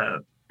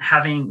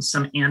having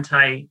some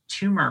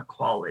anti-tumor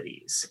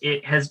qualities.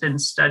 It has been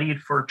studied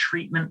for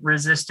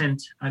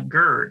treatment-resistant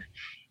GERD.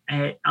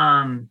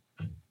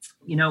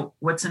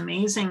 What's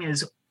amazing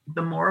is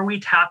the more we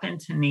tap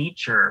into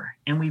nature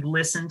and we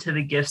listen to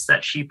the gifts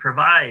that she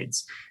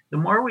provides, the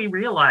more we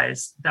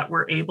realize that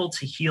we're able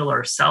to heal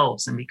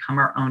ourselves and become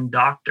our own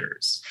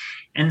doctors.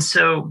 And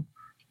so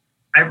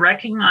I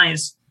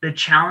recognize the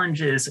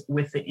challenges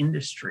with the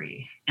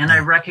industry, and I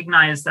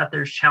recognize that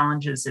there's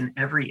challenges in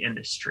every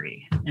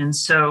industry. And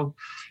so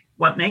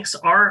what makes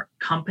our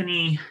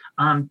company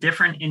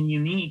different and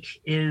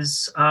unique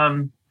is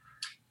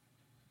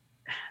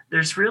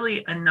there's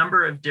really a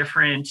number of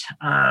different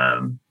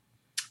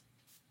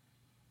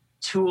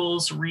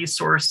tools,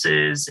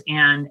 resources,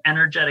 and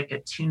energetic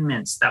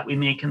attunements that we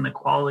make in the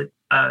quality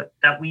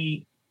that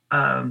we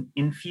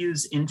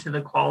infuse into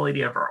the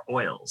quality of our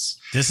oils.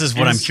 This is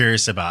what I'm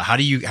curious about. How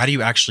do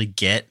you actually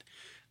get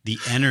the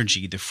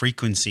energy, the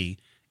frequency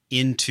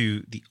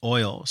into the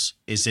oils?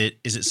 Is it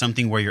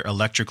something where you're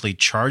electrically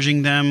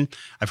charging them?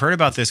 I've heard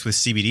about this with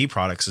CBD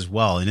products as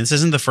well. And this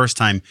isn't the first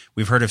time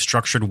we've heard of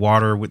structured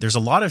water. There's a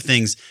lot of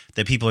things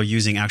that people are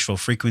using actual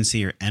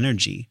frequency or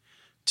energy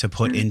to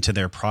put into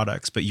their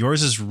products, but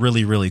yours is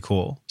really, really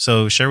cool.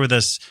 So share with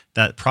us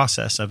that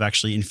process of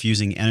actually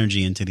infusing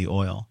energy into the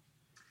oil.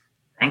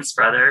 Thanks,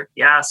 brother.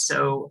 Yeah.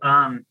 So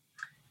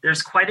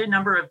there's quite a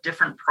number of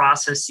different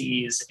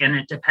processes, and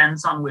it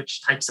depends on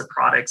which types of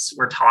products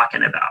we're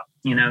talking about.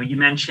 You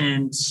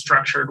mentioned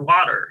structured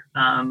water.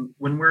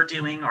 When we're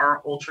doing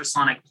our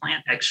ultrasonic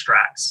plant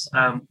extracts,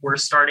 we're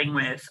starting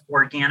with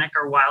organic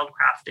or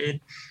wildcrafted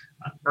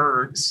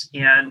herbs,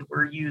 and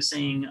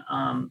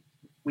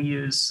we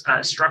use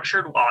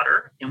structured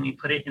water, and we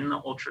put it in the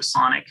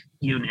ultrasonic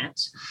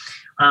unit.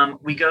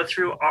 We go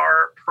through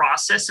our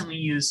process, and we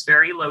use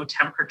very low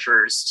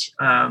temperatures,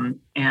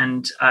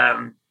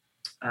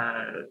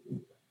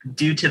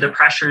 due to the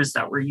pressures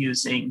that we're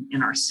using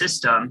in our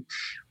system,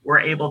 we're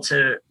able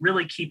to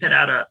really keep it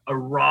at a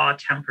raw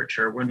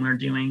temperature when we're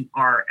doing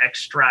our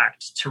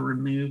extract to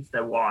remove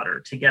the water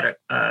to get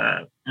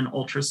an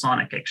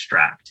ultrasonic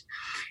extract.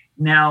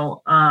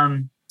 Now,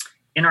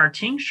 in our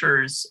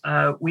tinctures,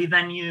 we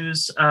then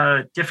use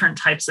different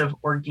types of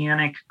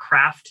organic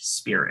craft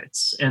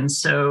spirits. And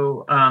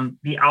so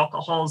the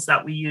alcohols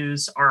that we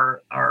use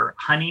are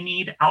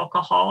honeymead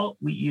alcohol.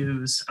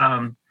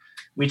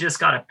 We just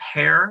got a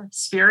pear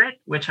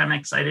spirit, which I'm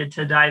excited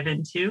to dive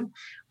into,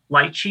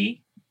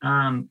 lychee,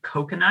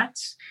 coconut,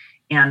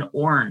 and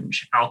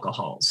orange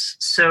alcohols.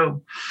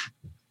 So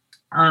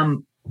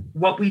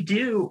what we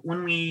do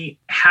when we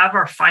have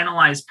our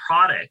finalized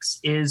products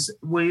is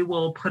we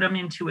will put them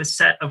into a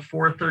set of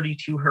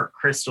 432 Hz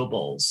crystal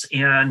bowls.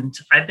 And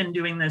I've been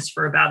doing this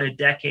for about a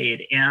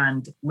decade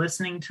and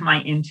listening to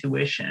my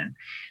intuition.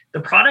 The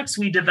products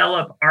we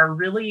develop are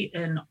really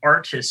an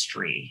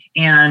artistry.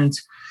 And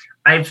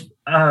I've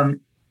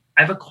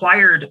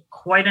acquired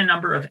quite a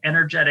number of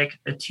energetic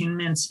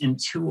attunements and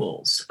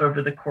tools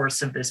over the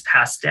course of this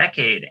past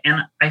decade.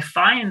 And I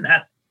find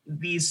that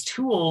these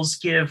tools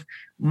give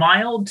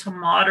mild to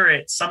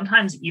moderate,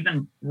 sometimes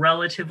even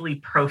relatively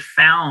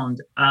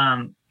profound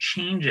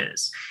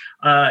changes,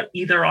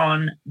 either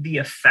on the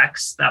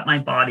effects that my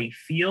body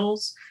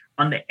feels,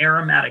 on the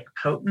aromatic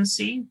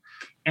potency.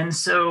 And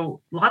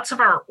so lots of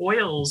our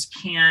oils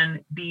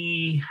can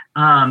be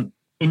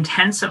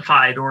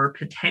intensified or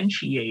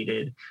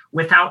potentiated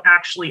without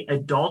actually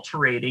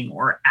adulterating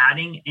or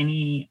adding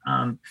any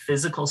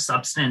physical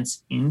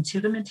substance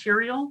into the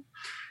material.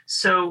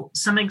 So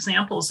some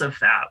examples of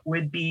that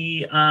would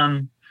be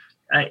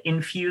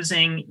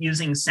infusing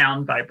using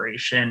sound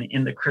vibration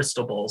in the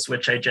crystal bowls,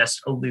 which I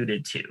just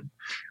alluded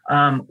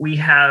to. We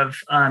have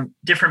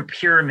different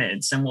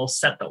pyramids, and we'll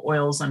set the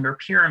oils under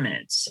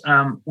pyramids.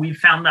 We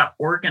found that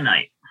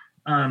orgonite,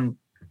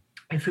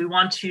 if we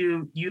want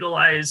to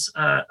utilize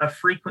a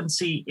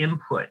frequency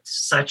input,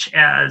 such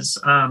as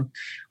a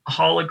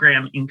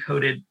hologram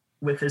encoded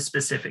with a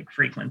specific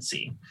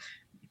frequency,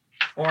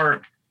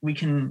 or we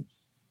can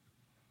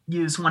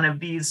use one of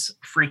these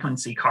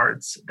frequency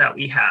cards that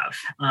we have.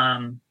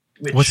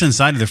 What's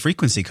inside of the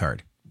frequency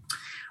card?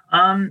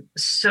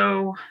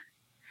 So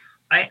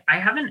I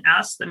haven't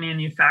asked the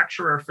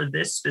manufacturer for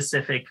this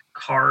specific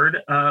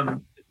card.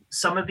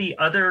 Some of the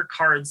other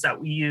cards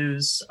that we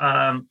use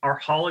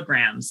are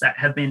holograms that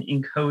have been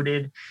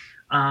encoded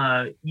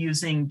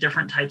using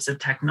different types of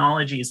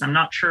technologies. I'm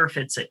not sure if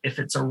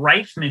it's a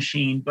Rife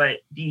machine, but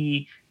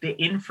the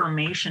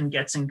information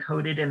gets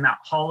encoded in that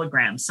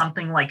hologram,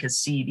 something like a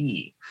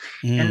CD.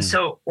 And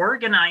so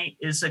orgonite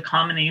is a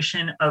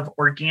combination of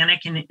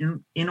organic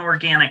and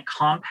inorganic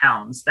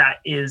compounds that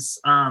is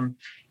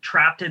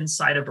trapped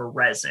inside of a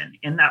resin.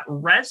 And that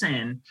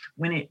resin,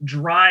 when it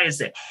dries,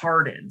 it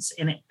hardens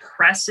and it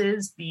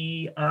presses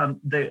the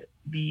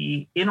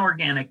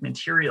inorganic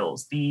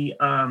materials, the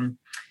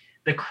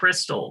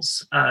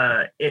crystals.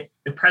 It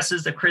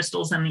presses the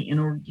crystals and the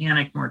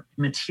inorganic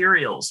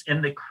materials.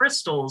 And the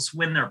crystals,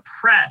 when they're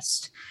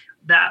pressed,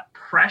 that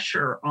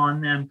pressure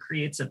on them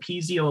creates a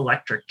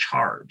piezoelectric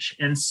charge.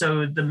 And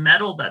so the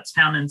metal that's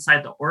found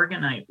inside the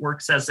orgonite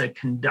works as a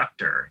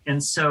conductor.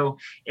 And so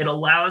it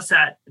allows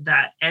that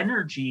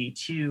energy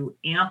to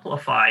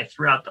amplify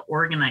throughout the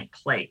orgonite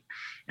plate.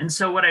 And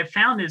so what I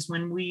found is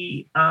when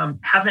we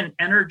have an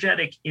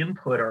energetic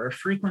input or a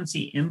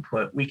frequency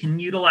input, we can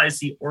utilize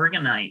the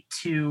orgonite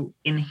to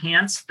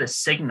enhance the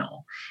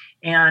signal.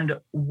 And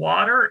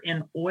water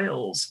and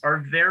oils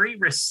are very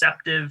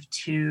receptive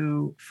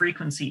to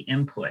frequency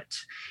input.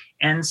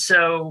 And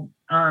so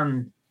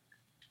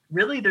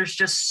really there's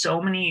just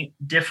so many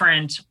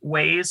different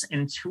ways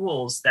and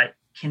tools that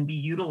can be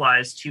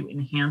utilized to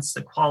enhance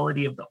the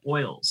quality of the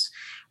oils.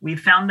 We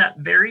found that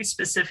very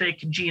specific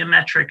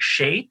geometric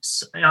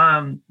shapes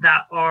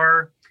that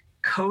are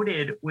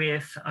coated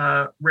with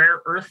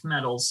rare earth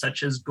metals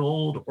such as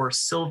gold or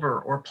silver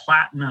or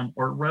platinum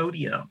or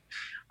rhodium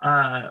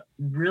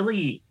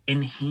really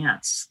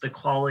enhance the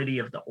quality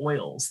of the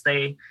oils.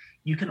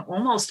 You can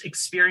almost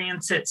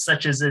experience it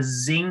such as a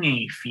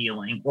zingy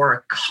feeling or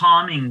a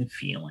calming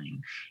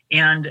feeling.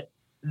 And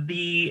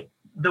the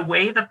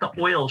way that the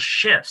oil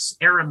shifts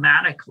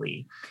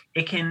aromatically,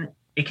 it can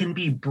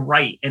be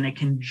bright and it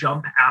can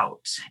jump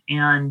out.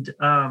 And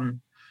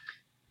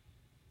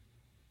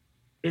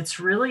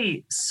it's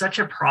really such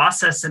a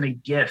process and a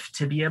gift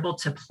to be able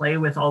to play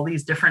with all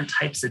these different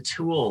types of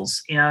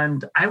tools.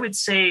 And I would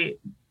say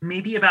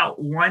maybe about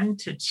 1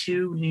 to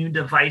 2 new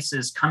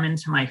devices come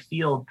into my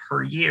field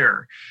per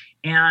year.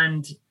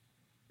 And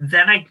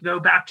then I go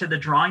back to the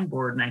drawing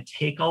board and I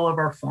take all of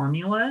our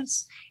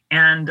formulas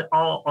and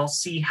I'll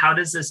see how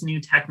does this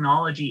new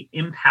technology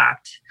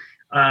impact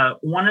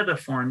one of the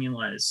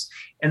formulas.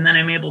 And then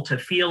I'm able to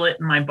feel it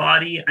in my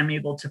body. I'm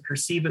able to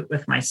perceive it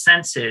with my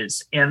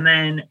senses. And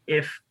then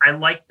if I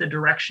like the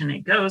direction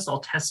it goes,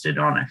 I'll test it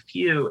on a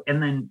few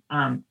and then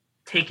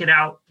take it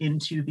out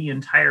into the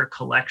entire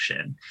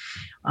collection.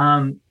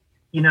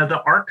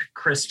 The Arc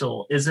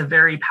Crystal is a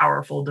very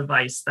powerful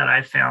device that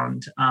I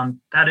found.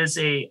 That is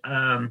a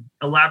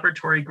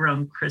laboratory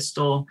grown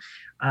crystal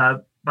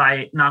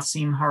by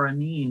Nassim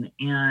Haramein,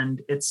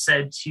 and it's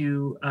said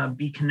to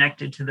be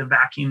connected to the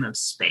vacuum of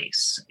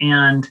space.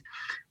 And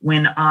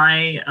when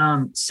I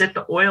sit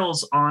the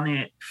oils on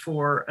it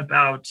for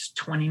about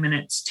 20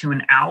 minutes to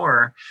an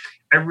hour,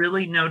 I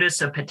really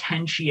notice a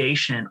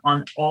potentiation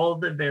on all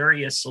the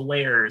various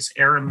layers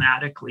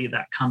aromatically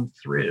that come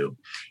through.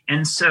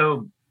 And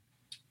so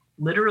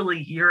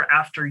literally year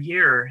after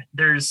year,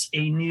 there's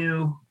a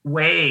new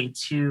way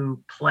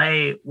to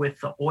play with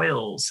the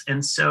oils.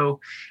 And so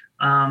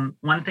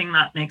one thing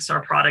that makes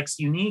our products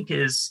unique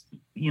is,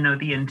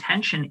 the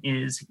intention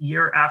is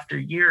year after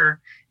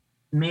year,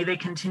 may they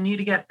continue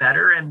to get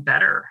better and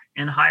better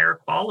and higher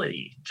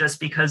quality just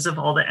because of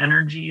all the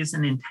energies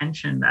and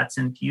intention that's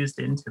infused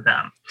into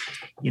them.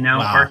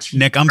 Wow.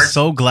 Nick, I'm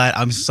so glad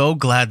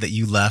that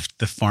you left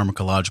the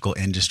pharmacological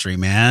industry,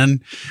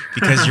 man,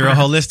 because you're a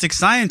holistic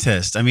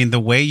scientist. I mean, the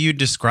way you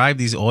describe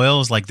these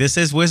oils, like this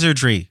is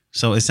wizardry.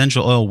 So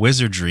Essential Oil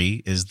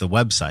Wizardry is the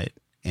website.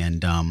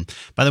 And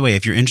by the way,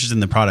 if you're interested in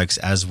the products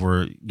as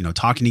we're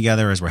talking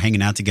together, as we're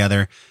hanging out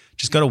together,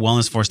 just go to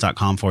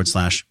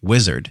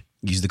wellnessforce.com/wizard.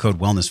 Use the code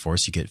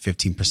WellnessForce. You get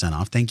 15%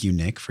 off. Thank you,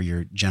 Nick, for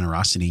your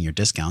generosity and your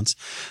discounts.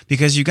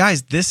 Because you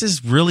guys, this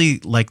is really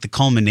like the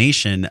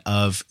culmination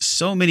of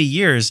so many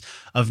years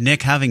of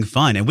Nick having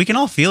fun. And we can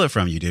all feel it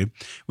from you, dude.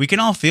 We can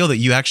all feel that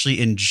you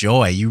actually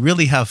enjoy. You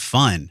really have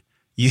fun.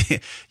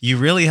 You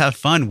really have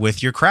fun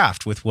with your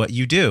craft, with what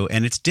you do.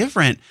 And it's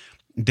different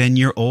than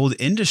your old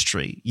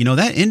industry.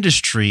 That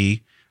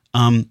industry,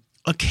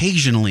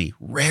 occasionally,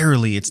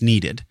 rarely it's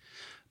needed.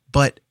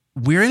 But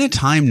we're in a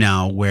time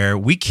now where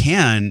we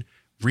can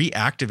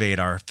reactivate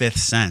our fifth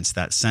sense,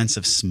 that sense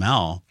of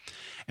smell.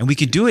 And we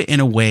can do it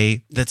in a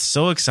way that's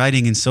so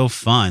exciting and so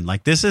fun.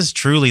 Like this is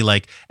truly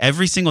like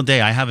every single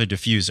day I have a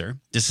diffuser.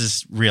 This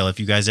is real. If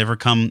you guys ever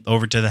come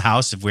over to the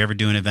house, if we ever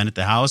do an event at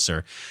the house,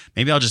 or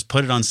maybe I'll just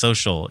put it on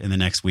social in the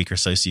next week or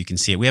so you can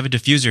see it. We have a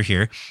diffuser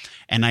here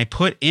and I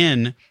put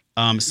in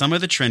some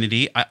of the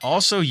Trinity. I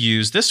also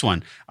use this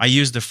one. I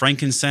use the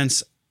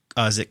frankincense.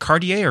 Is it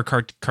Cartier or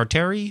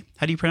Carteri?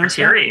 How do you pronounce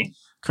Carteri.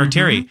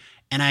 Carteri. Mm-hmm.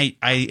 And I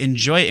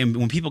enjoy it. And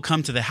when people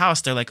come to the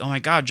house, they're like, oh my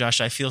God, Josh,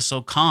 I feel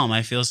so calm.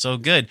 I feel so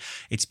good.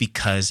 It's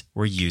because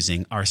we're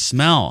using our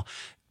smell.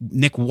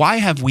 Nick, why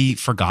have we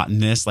forgotten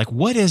this? Like,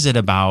 what is it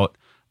about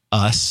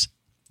us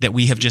that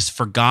we have just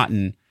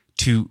forgotten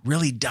to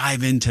really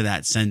dive into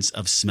that sense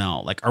of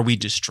smell? Like, are we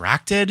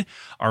distracted?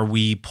 Are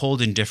we pulled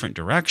in different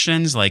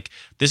directions? Like,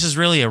 this is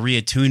really a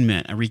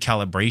reattunement, a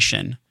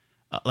recalibration,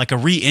 like a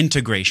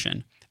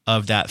reintegration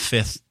of that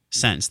fifth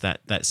sense,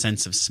 that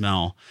sense of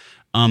smell.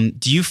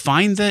 Do you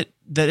find that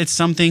it's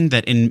something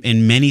that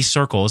in many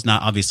circles,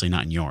 not obviously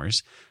not in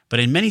yours, but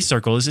in many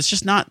circles, it's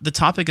just not the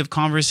topic of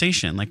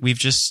conversation? Like,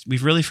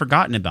 we've really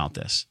forgotten about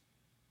this.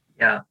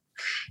 Yeah.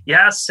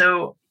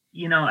 So,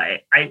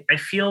 I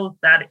feel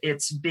that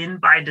it's been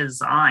by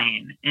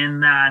design, in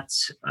that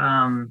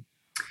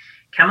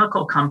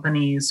chemical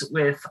companies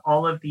with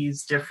all of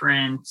these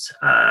different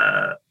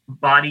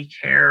body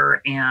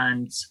care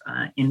and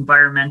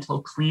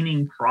environmental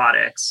cleaning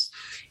products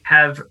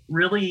have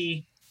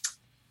really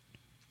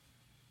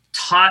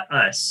taught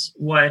us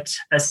what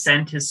a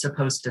scent is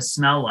supposed to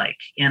smell like.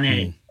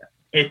 And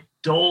it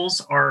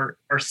dulls our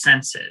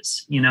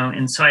senses,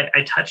 and so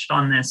I touched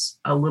on this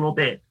a little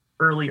bit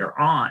earlier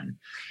on.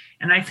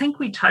 And I think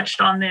we touched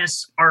on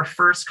this our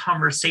first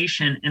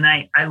conversation, and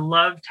I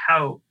loved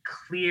how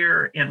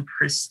clear and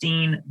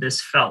pristine this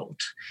felt.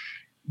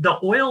 The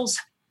oils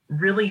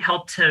really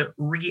help to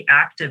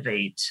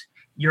reactivate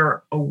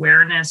your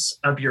awareness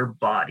of your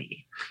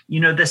body.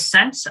 The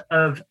sense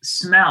of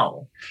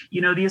smell,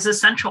 these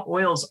essential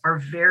oils are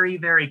very,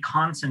 very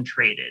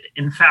concentrated.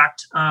 In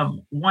fact,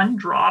 1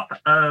 drop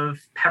of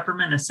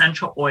peppermint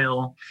essential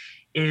oil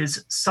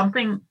is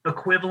something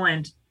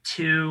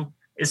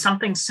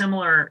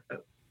similarly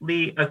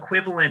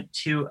equivalent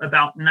to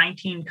about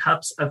 19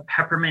 cups of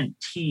peppermint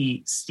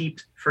tea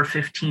steeped for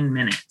 15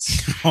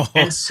 minutes.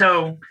 And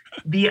so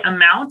the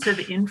amount of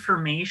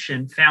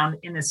information found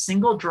in a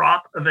single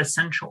drop of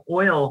essential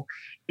oil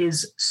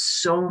is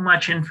so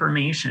much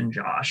information,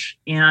 Josh.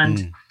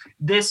 And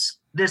this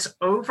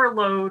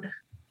overload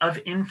of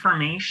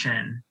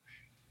information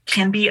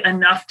can be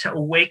enough to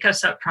wake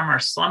us up from our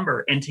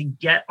slumber and to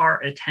get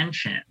our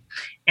attention.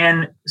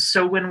 And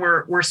so when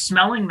we're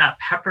smelling that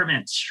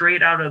peppermint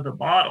straight out of the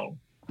bottle,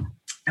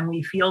 and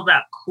we feel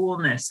that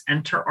coolness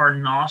enter our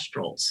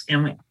nostrils,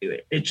 and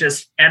it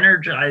just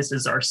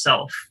energizes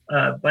ourselves,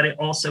 but it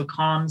also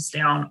calms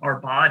down our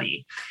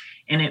body,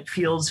 and it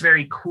feels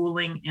very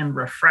cooling and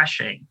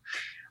refreshing.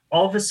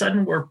 All of a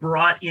sudden, we're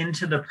brought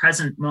into the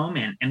present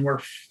moment, and we're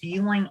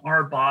feeling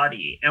our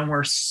body, and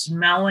we're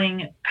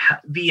smelling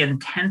the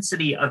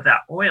intensity of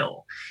that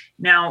oil.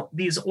 Now,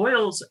 these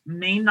oils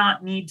may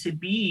not need to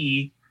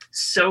be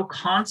so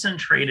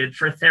concentrated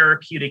for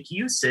therapeutic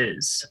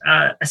uses,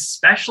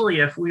 especially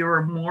if we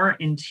were more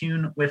in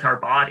tune with our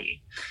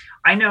body.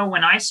 I know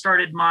when I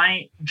started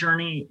my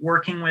journey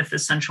working with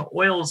essential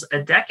oils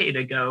a decade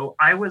ago,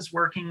 I was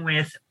working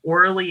with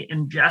orally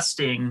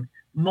ingesting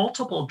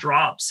multiple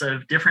drops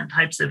of different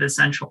types of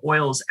essential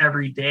oils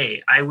every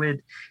day. I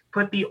would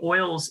put the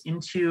oils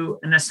into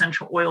an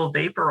essential oil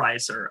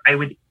vaporizer. I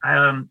would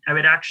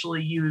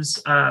actually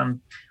use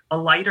a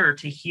lighter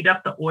to heat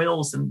up the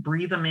oils and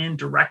breathe them in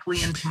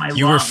directly into my lungs.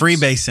 You were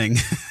freebasing.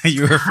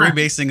 You were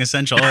freebasing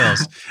essential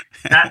oils.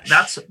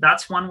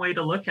 That's one way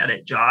to look at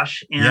it,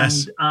 Josh. And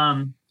yes.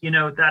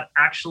 That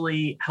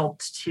actually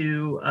helped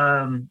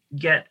to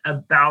get a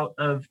bout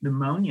of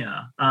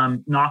pneumonia,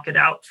 knock it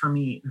out for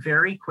me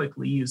very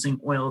quickly using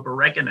oil of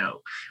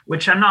oregano,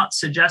 which I'm not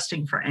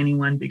suggesting for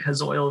anyone,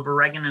 because oil of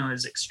oregano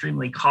is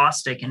extremely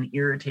caustic and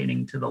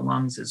irritating to the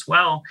lungs as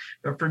well.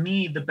 But for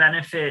me, the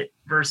benefit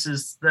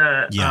versus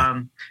the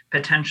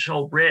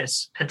potential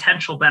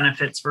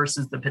benefits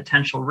versus the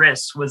potential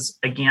risks was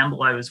a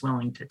gamble I was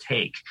willing to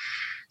take.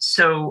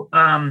 So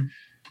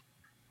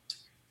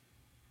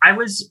I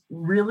was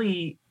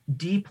really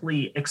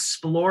deeply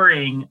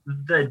exploring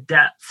the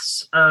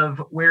depths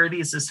of where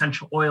these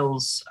essential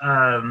oils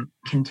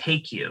can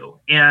take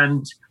you.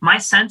 And my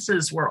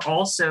senses were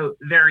also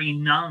very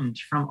numbed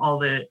from all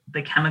the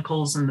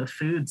chemicals and the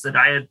foods that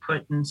I had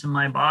put into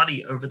my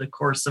body over the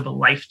course of a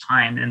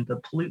lifetime, and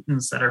the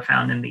pollutants that are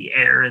found in the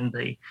air, and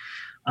the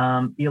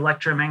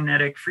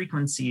electromagnetic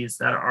frequencies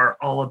that are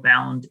all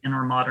abound in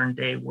our modern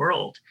day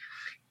world.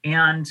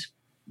 And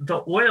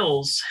the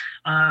oils,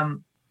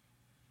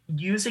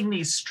 using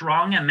these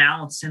strong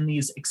amounts in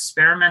these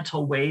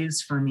experimental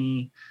ways for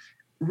me,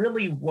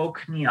 really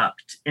woke me up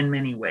in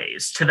many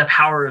ways to the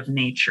power of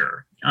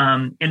nature.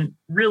 And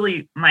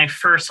really my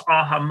first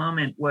aha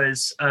moment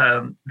was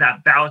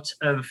that bout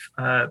of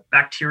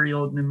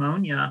bacterial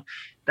pneumonia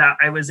that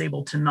I was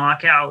able to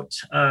knock out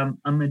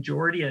a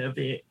majority of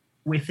it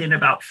within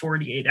about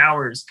 48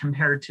 hours,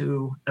 compared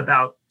to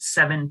about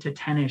 7 to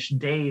 10-ish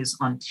days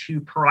on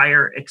 2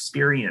 prior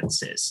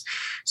experiences.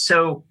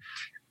 So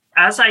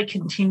as I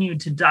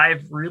continued to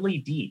dive really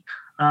deep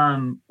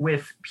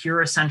with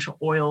pure essential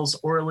oils,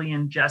 orally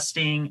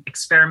ingesting,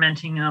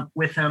 experimenting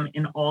with them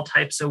in all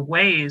types of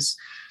ways,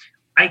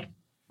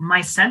 my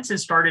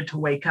senses started to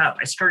wake up.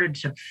 I started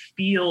to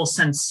feel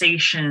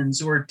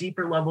sensations or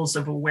deeper levels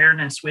of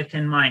awareness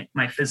within my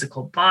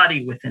physical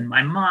body, within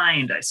my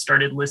mind. I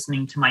started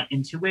listening to my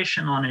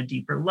intuition on a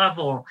deeper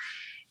level.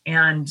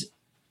 And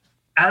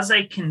as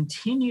I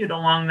continued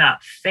along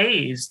that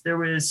phase, there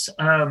was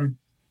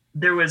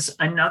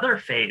another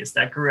phase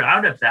that grew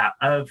out of that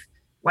of,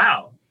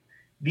 wow,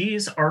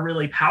 these are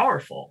really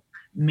powerful.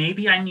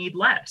 Maybe I need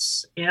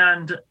less.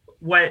 And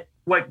what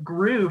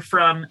grew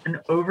from an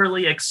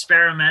overly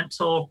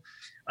experimental,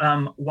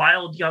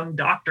 wild young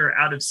doctor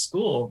out of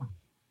school,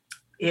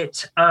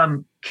 it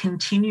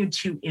continued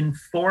to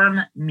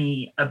inform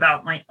me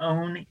about my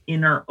own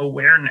inner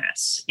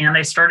awareness. And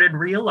I started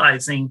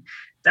realizing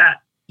that,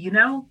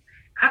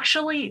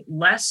 actually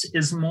less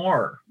is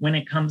more when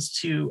it comes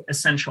to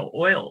essential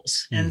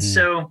oils. Mm-hmm. And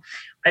so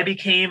I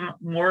became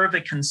more of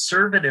a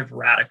conservative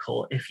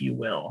radical, if you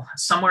will,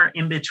 somewhere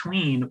in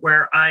between,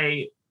 where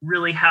I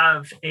really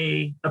have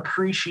a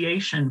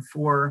appreciation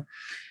for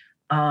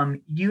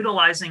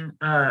utilizing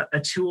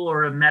a tool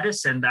or a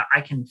medicine that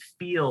I can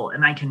feel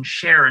and I can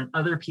share, and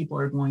other people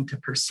are going to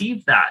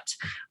perceive that.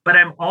 But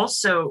I'm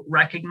also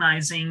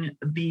recognizing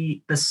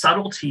the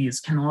subtleties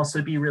can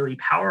also be really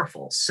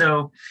powerful.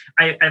 So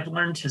I've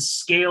learned to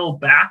scale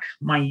back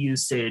my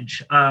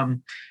usage,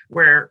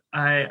 where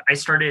I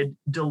started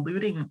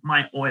diluting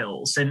my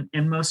oils, and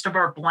most of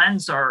our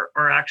blends are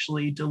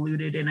actually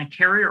diluted in a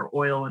carrier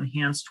oil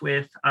enhanced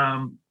with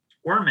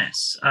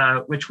ormus,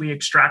 which we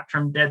extract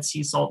from Dead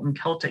Sea salt and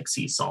Celtic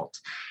sea salt.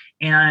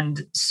 And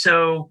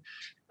so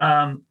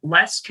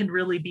less can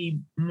really be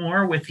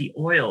more with the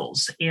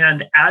oils.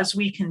 And as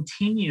we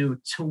continue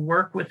to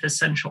work with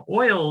essential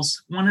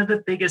oils, one of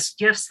the biggest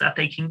gifts that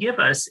they can give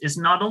us is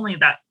not only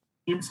that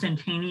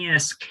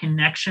instantaneous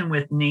connection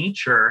with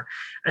nature,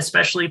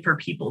 especially for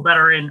people that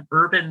are in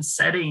urban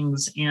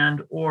settings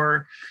and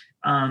or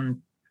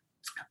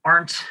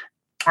aren't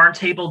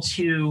able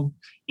to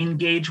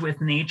engage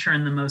with nature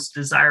in the most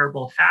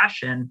desirable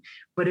fashion.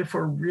 But if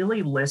we're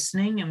really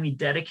listening and we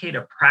dedicate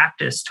a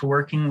practice to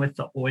working with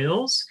the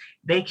oils,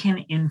 they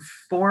can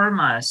inform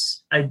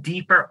us a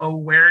deeper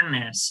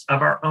awareness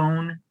of our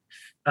own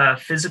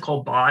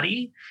physical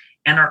body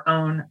and our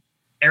own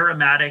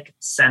aromatic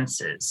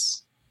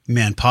senses.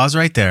 Man, pause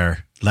right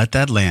there. Let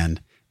that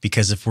land.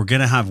 Because if we're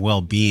going to have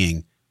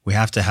well-being, we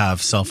have to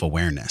have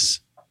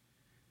self-awareness.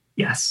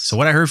 Yes. So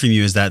what I heard from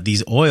you is that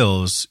these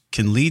oils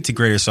can lead to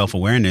greater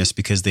self-awareness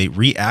because they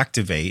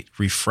reactivate,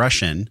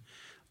 refreshen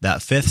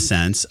that fifth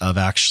sense of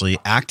actually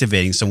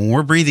activating. So when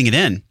we're breathing it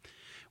in,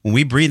 when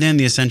we breathe in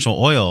the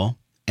essential oil,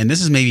 and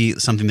this is maybe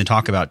something to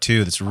talk about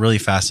too, that's really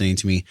fascinating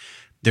to me.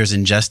 There's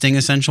ingesting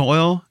essential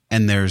oil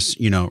and there's,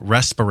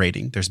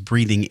 respirating. There's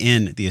breathing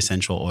in the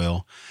essential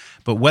oil.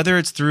 But whether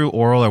it's through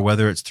oral or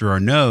whether it's through our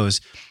nose,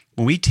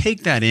 when we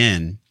take that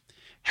in,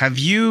 have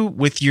you,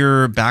 with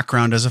your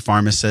background as a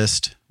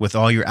pharmacist, with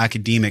all your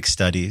academic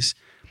studies,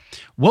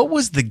 what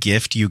was the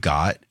gift you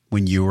got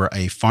when you were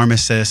a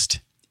pharmacist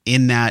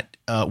in that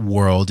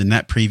world, in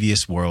that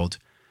previous world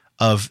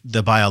of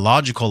the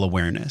biological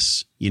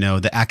awareness,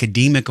 the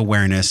academic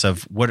awareness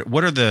of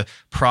what are the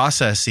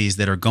processes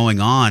that are going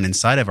on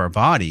inside of our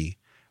body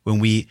when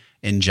we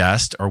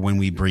ingest or when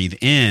we breathe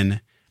in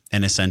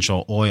an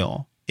essential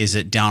oil? Is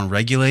it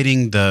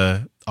down-regulating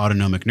the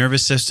autonomic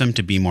nervous system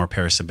to be more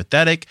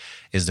parasympathetic?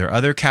 Is there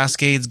other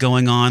cascades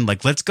going on?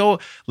 Like, let's go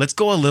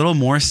a little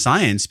more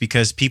science,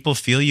 because people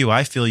feel you.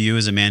 I feel you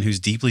as a man who's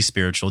deeply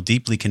spiritual,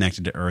 deeply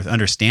connected to earth,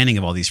 understanding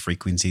of all these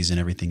frequencies and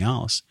everything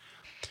else.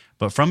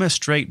 But from a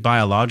straight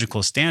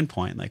biological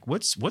standpoint, like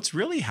what's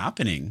really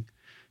happening,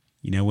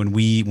 when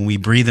we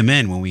breathe them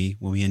in, when we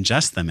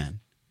ingest them in?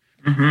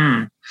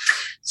 Mm-hmm.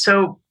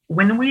 So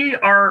when we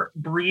are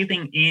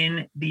breathing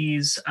in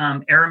these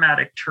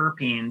aromatic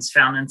terpenes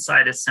found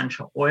inside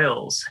essential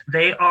oils,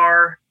 they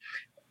are,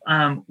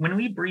 when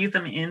we breathe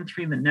them in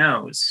through the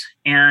nose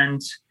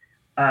and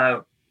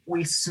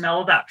we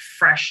smell that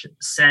fresh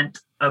scent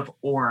of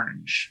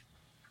orange,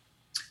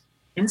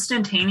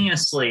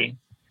 instantaneously,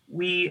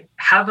 we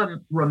have a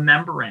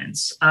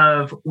remembrance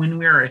of when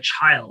we were a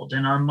child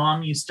and our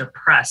mom used to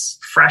press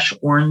fresh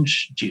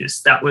orange juice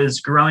that was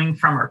growing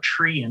from our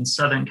tree in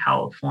Southern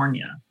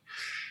California.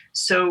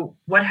 So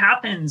what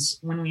happens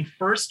when we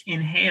first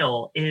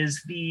inhale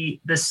is the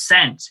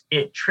scent.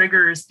 It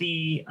triggers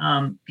the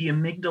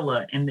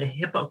amygdala and the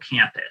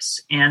hippocampus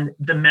and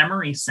the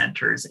memory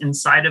centers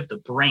inside of the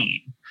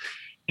brain.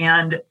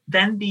 And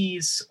then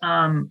these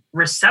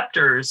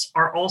receptors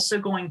are also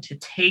going to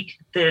take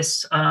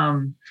these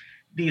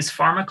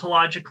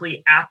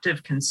pharmacologically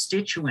active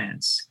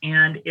constituents,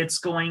 and it's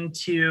going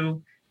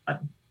to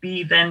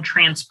be then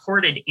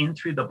transported in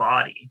through the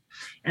body.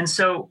 And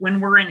so when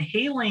we're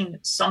inhaling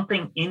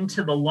something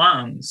into the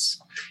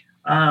lungs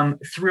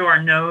through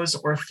our nose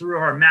or through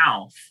our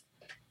mouth,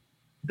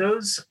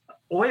 those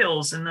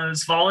oils and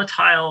those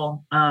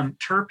volatile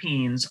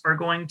terpenes are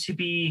going to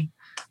be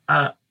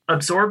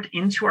absorbed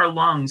into our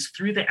lungs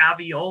through the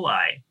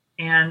alveoli,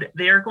 and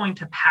they're going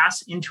to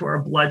pass into our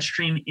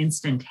bloodstream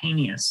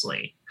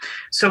instantaneously.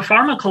 So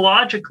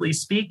pharmacologically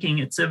speaking,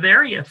 it's a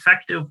very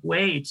effective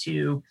way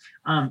to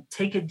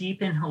take a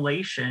deep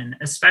inhalation,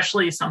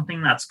 especially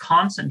something that's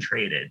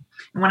concentrated.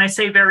 And when I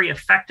say very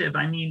effective,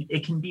 I mean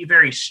it can be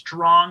very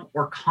strong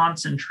or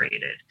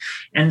concentrated.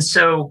 And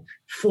so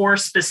for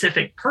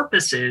specific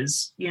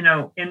purposes,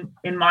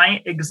 in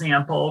my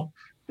example,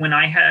 when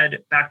I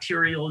had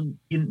bacterial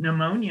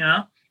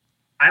pneumonia,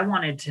 I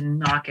wanted to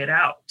knock it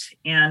out.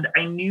 And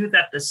I knew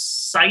that the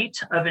site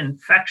of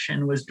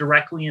infection was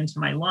directly into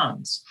my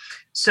lungs.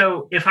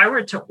 So if I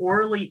were to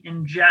orally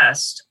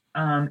ingest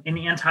an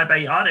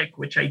antibiotic,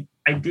 which I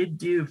did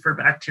do for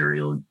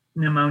bacterial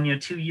pneumonia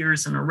 2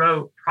 years in a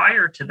row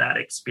prior to that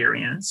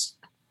experience,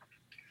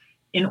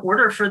 in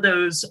order for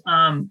those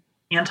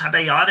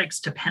antibiotics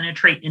to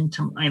penetrate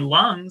into my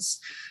lungs,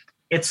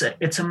 it's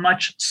a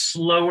much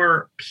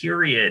slower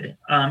period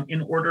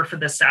in order for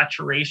the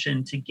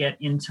saturation to get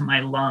into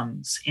my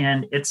lungs.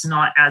 And it's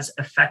not as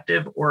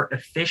effective or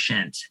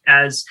efficient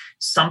as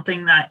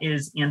something that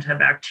is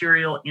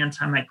antibacterial,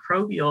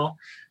 antimicrobial,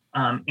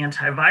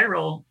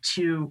 antiviral,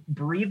 to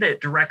breathe it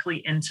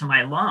directly into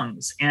my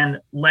lungs and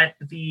let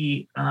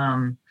the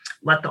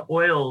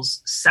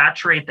oils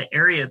saturate the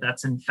area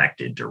that's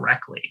infected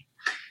directly.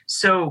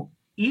 So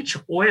each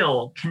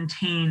oil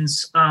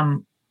contains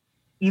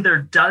either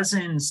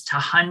dozens to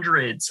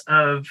hundreds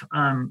of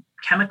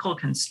chemical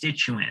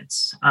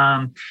constituents.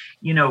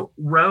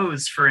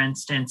 Rose, for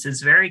instance,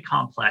 is very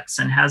complex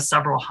and has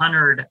several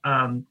hundred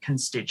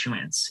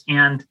constituents.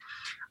 And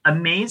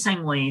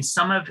amazingly,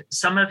 some of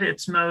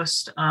its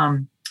most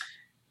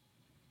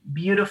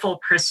beautiful,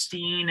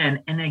 pristine,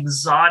 and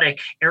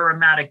exotic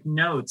aromatic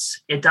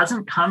notes, it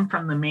doesn't come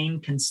from the main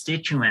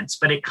constituents,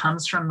 but it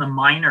comes from the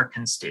minor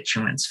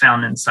constituents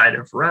found inside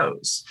of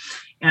rose.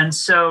 And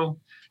so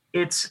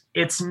it's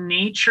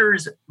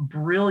nature's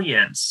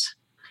brilliance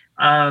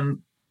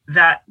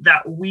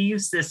that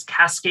weaves this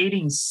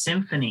cascading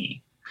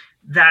symphony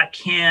that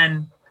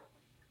can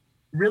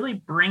really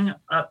bring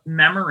up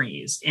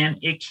memories, and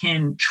it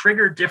can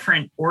trigger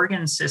different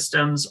organ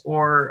systems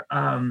or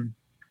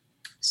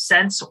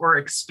sense or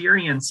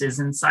experiences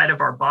inside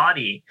of our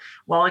body,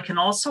 while it can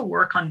also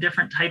work on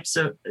different types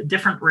of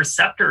different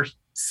receptor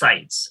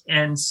sites.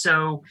 And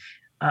so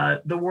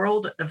the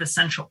world of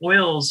essential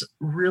oils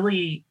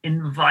really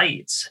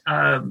invites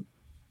a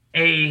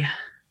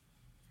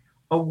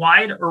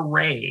wide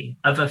array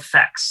of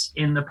effects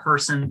in the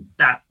person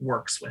that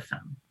works with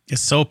them.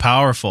 It's so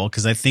powerful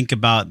because I think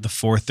about the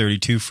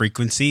 432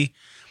 frequency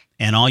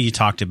and all you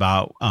talked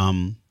about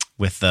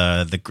with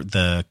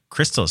the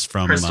crystals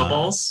from crystal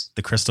bowls.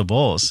 The crystal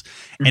bowls.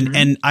 Mm-hmm.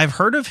 And I've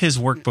heard of his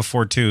work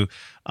before too.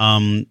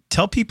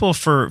 Tell people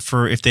for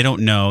if they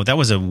don't know, that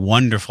was a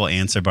wonderful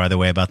answer, by the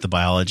way, about the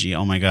biology.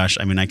 Oh my gosh.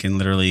 I mean, I can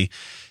literally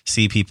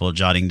see people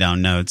jotting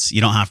down notes.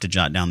 You don't have to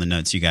jot down the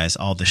notes, you guys.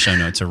 All the show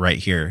notes are right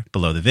here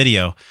below the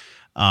video.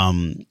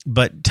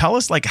 But tell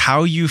us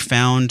how you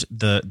found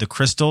the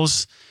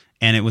crystals,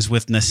 and it was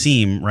with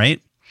Nassim,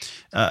 right?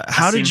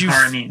 How did you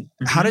find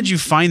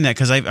that?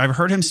 Because I've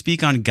heard him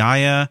speak on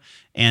Gaia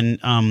and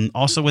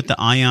also with the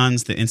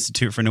IONS, the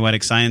Institute for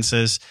Noetic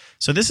Sciences.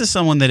 So this is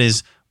someone that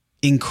is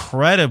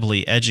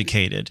incredibly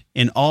educated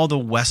in all the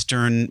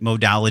Western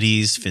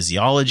modalities,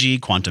 physiology,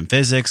 quantum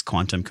physics,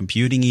 quantum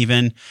computing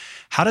even.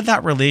 How did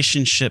that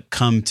relationship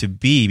come to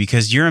be?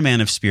 Because you're a man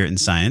of spirit and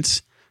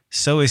science.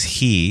 So is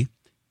he.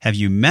 Have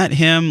you met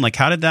him?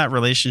 How did that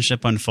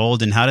relationship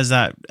unfold, and how does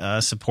that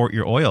support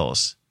your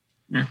oils?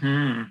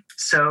 Mm-hmm.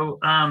 So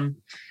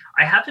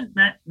I haven't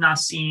met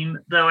Nassim,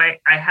 though I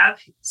have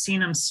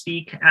seen him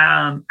speak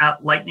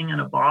at Lightning in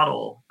a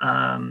Bottle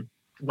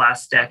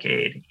last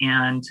decade.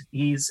 And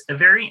he's a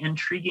very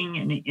intriguing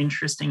and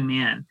interesting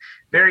man,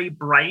 very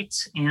bright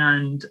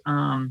and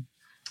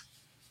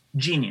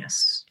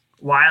genius.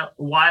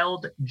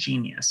 Wild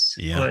genius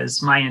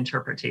was my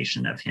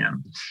interpretation of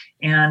him.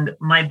 And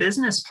my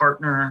business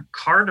partner,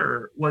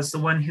 Carter, was the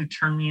one who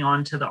turned me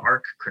on to the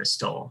Arc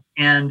Crystal.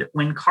 And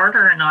when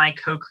Carter and I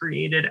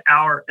co-created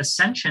our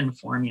Ascension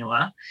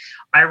formula,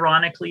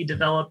 ironically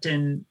developed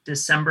in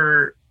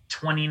December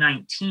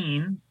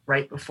 2019,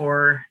 right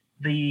before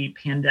the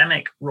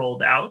pandemic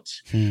rolled out,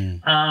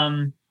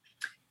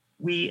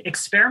 we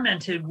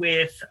experimented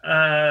with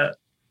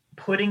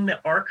putting the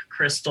Arc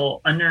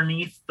Crystal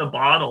underneath the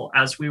bottle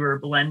as we were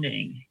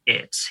blending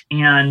it.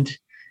 And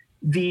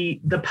the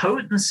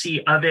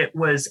potency of it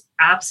was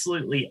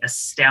absolutely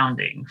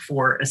astounding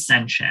for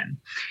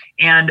Ascension.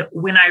 And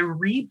when I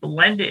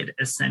reblended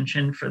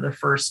Ascension for the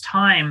first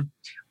time,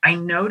 I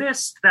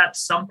noticed that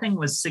something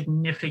was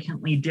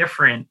significantly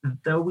different,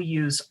 though we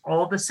use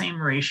all the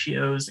same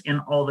ratios and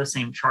all the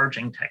same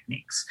charging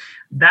techniques.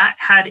 That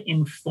had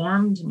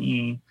informed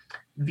me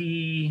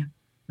the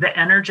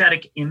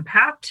energetic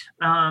impact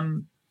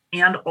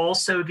and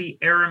also the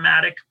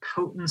aromatic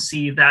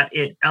potency that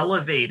it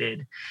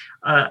elevated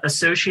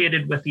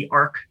associated with the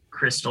Arc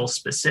Crystal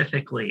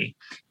specifically.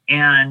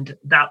 And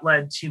that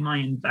led to my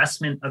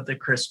investment of the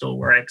crystal,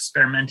 where I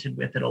experimented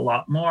with it a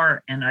lot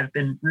more. And I've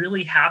been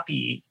really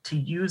happy to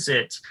use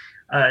it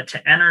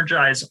to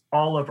energize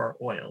all of our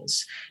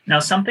oils. Now,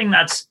 something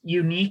that's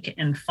unique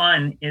and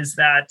fun is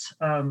that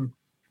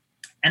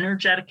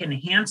energetic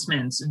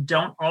enhancements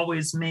don't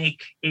always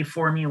make a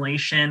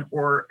formulation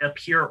or a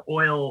pure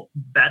oil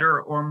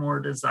better or more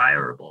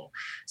desirable.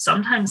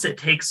 Sometimes it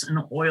takes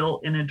an oil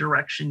in a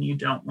direction you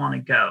don't want to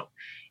go.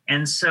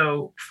 And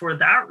so for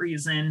that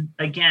reason,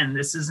 again,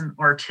 this is an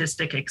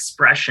artistic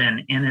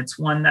expression, and it's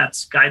one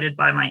that's guided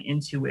by my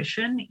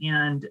intuition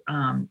and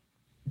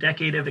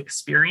decade of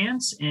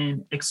experience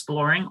in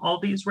exploring all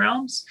these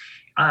realms.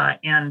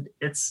 And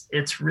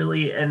it's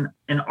really an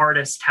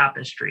artist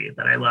tapestry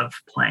that I love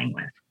playing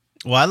with.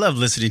 Well, I love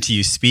listening to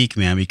you speak,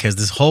 man, because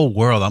this whole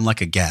world, I'm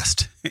like a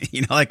guest.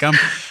 Like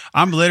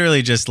I'm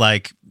literally just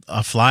like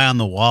a fly on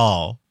the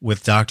wall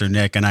with Dr.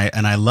 Nick, and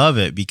I love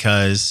it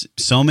because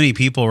so many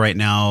people right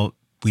now,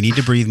 we need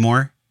to breathe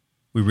more.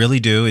 We really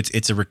do.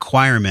 It's a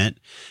requirement,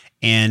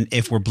 and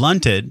if we're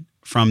blunted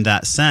from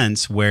that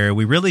sense where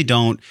we really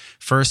don't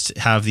first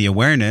have the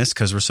awareness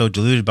because we're so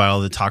diluted by all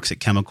the toxic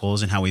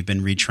chemicals and how we've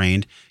been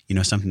retrained,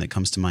 something that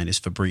comes to mind is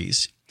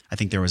Febreze. I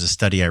think there was a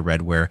study I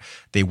read where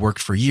they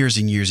worked for years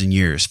and years and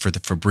years for the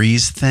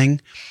Febreze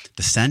thing,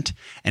 the scent,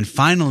 and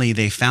finally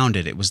they found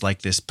it. It was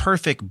like this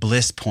perfect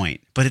bliss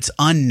point, but it's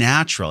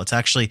unnatural. It's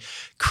actually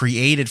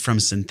created from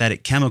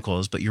synthetic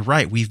chemicals. But you're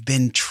right. We've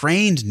been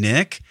trained,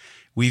 Nick.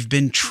 We've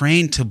been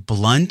trained to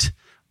blunt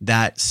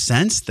that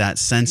sense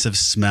of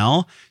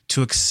smell,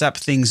 to accept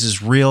things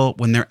as real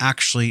when they're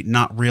actually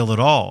not real at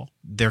all.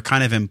 They're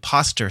kind of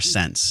imposter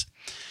sense.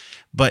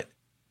 But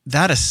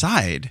that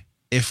aside,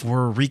 if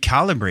we're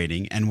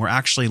recalibrating and we're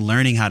actually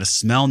learning how to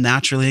smell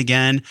naturally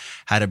again,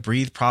 how to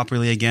breathe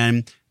properly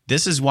again,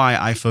 this is why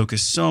I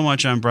focus so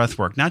much on breath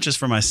work, not just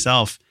for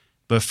myself,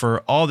 but for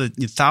all the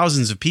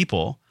thousands of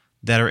people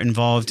that are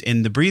involved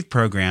in the Breathe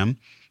program.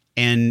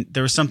 And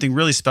there was something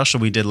really special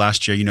we did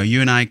last year.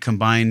 You and I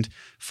combined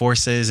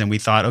forces and we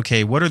thought,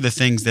 okay, what are the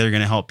things that are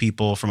going to help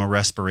people from a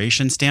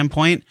respiration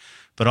standpoint,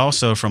 but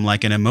also from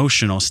like an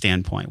emotional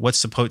standpoint? What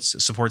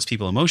supports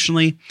people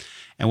emotionally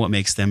and what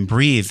makes them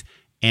breathe?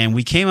 And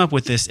we came up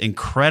with this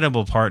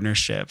incredible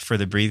partnership for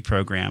the Breathe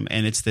program.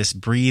 And it's this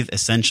Breathe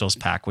Essentials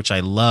pack, which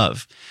I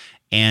love.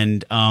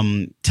 And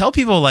tell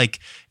people like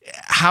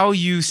how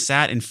you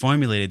sat and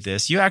formulated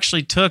this. You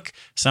actually took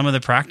some of the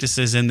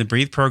practices in the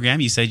Breathe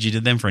program. You said you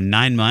did them for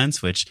 9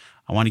 months, which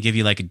I want to give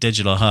you like a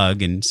digital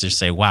hug and just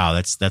say, wow,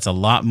 that's a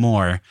lot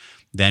more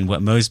than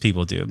what most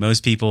people do.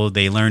 Most people,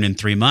 they learn in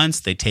 3 months.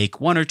 They take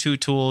 1 or 2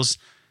 tools.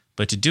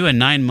 But to do a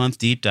 9-month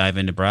deep dive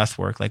into breath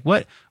work, like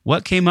what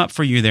came up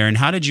for you there, and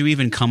how did you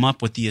even come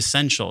up with the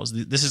essentials?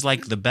 This is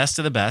like the best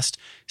of the best,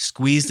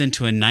 squeezed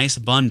into a nice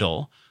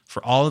bundle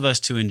for all of us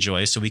to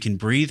enjoy so we can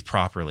breathe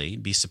properly,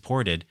 be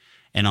supported,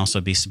 and also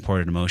be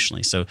supported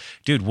emotionally. So,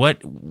 dude,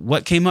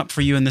 what came up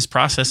for you in this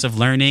process of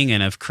learning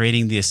and of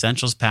creating the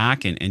essentials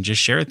pack and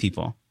just share with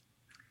people?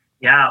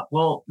 Yeah,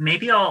 well,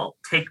 maybe I'll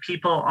take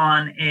people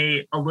on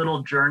a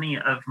little journey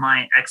of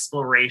my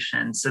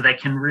exploration so they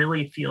can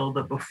really feel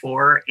the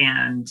before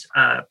and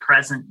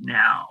present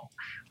now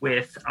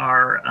with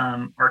our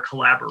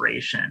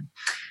collaboration.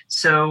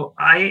 So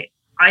I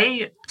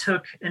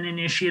took an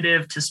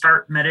initiative to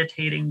start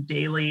meditating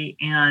daily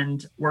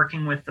and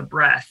working with the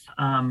breath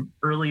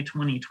early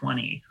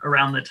 2020,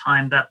 around the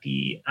time that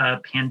the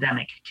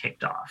pandemic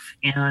kicked off.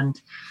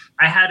 And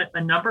I had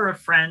a number of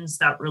friends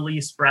that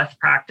released breath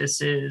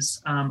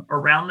practices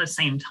around the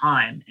same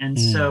time. And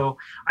so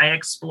I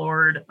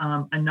explored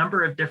a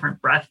number of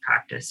different breath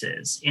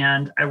practices,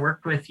 and I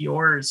worked with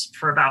yours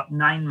for about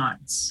 9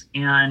 months.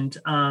 And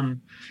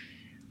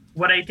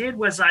what I did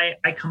was I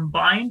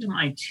combined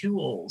my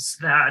tools,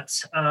 that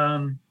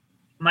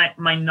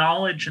my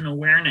knowledge and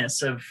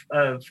awareness of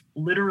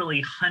literally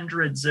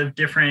hundreds of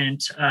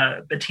different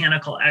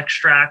botanical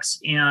extracts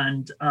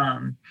and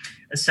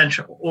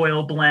essential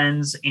oil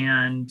blends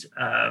and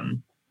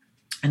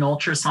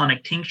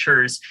ultrasonic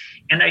tinctures.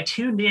 And I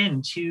tuned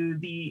in to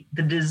the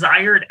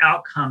desired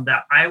outcome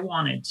that I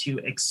wanted to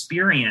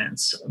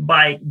experience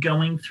by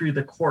going through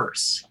the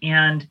course.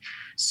 And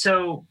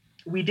so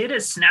we did a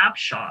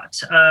snapshot.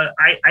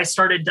 I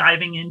started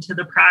diving into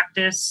the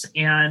practice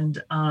and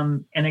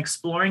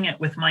exploring it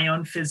with my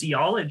own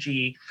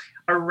physiology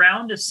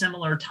around a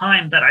similar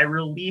time that I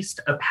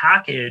released a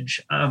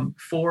package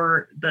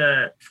for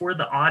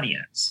the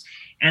audience.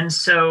 And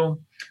so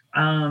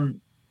I'm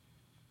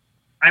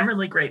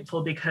really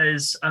grateful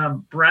because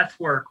breath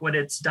work, what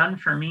it's done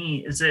for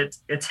me is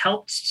it's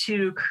helped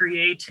to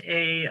create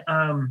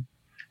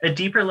a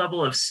deeper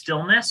level of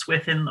stillness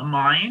within the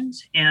mind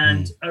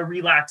and a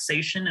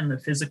relaxation in the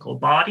physical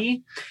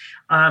body.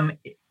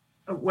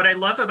 What I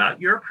love about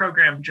your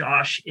program,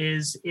 Josh,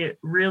 is it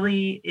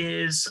really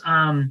is,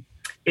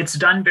 it's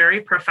done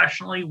very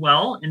professionally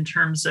well in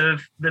terms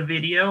of the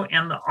video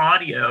and the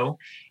audio,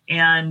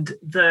 and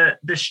the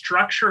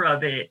structure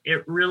of it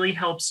really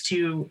helps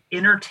to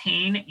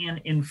entertain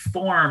and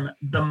inform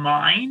the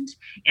mind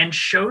and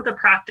show the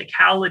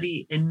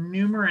practicality in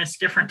numerous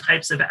different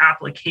types of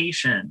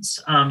applications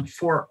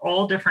for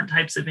all different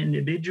types of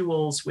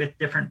individuals with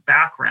different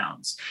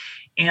backgrounds.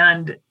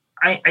 And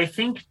I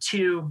think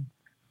to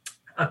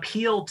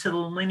appeal to the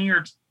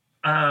linear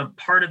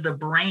part of the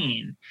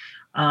brain,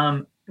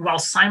 while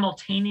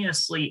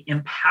simultaneously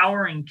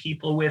empowering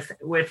people with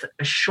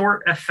a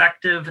short,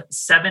 effective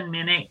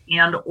 7-minute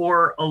and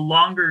or a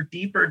longer,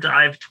 deeper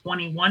dive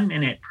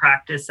 21-minute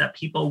practice that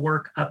people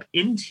work up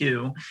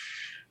into,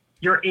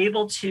 you're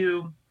able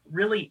to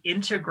really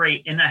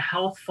integrate in a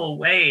healthful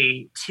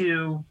way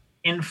to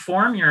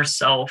inform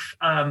yourself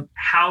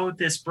how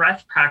this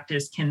breath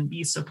practice can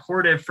be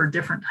supportive for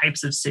different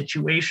types of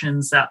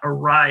situations that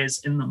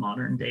arise in the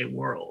modern day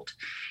world.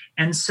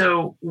 And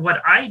so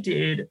what I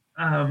did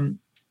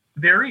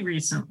very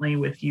recently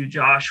with you,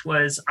 Josh,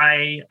 was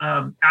I,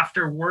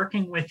 after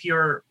working with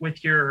your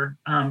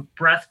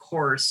breath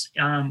course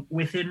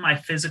within my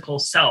physical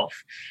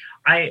self,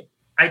 I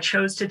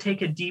chose to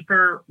take a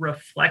deeper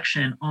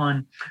reflection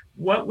on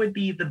what would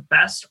be the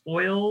best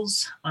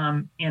oils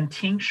and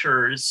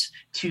tinctures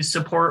to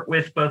support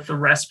with both the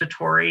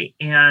respiratory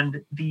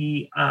and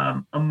the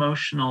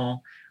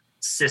emotional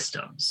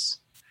systems.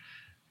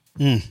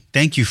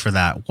 Thank you for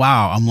that.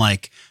 Wow.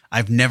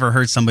 I've never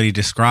heard somebody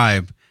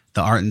describe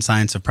the art and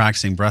science of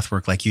practicing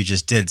breathwork like you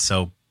just did.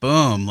 So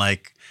boom,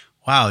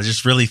 wow,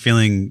 just really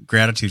feeling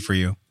gratitude for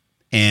you.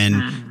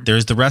 And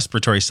there's the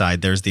respiratory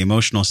side, there's the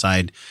emotional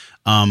side.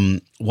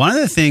 One of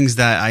the things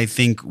that I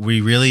think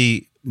we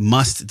really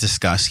must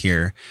discuss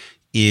here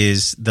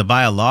is the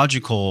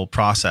biological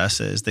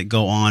processes that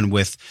go on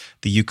with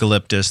the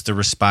eucalyptus, the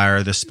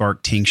Respire, the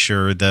Spark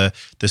tincture, the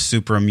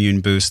super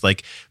immune boost.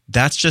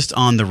 That's just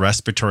on the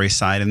respiratory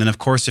side. And then of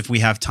course, if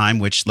we have time,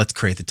 which let's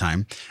create the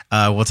time,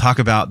 we'll talk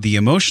about the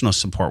emotional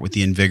support with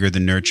the Invigor,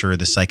 the Nurture,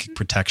 the Psychic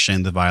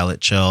Protection, the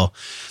Violet Chill.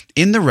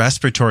 In the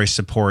respiratory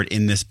support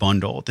in this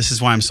bundle, this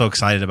is why I'm so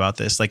excited about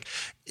this.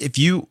 If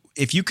you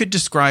could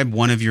describe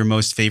one of your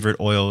most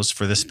favorite oils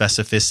for the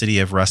specificity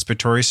of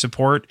respiratory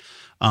support,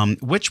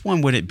 which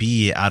one would it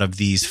be out of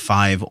these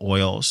 5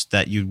 oils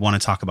that you'd want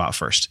to talk about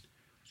first?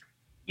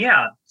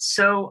 Yeah.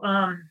 So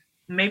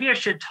maybe I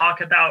should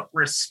talk about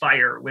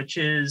Respire, which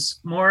is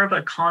more of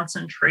a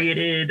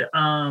concentrated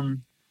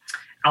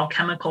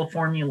alchemical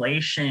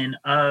formulation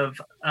of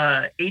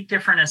 8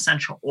 different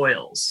essential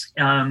oils.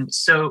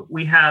 So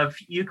we have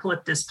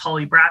Eucalyptus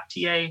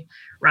polybracteae,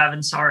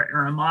 Ravensara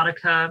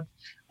aromatica.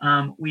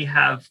 We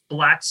have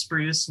Black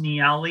Spruce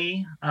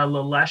Niali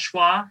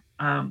Laleshwa,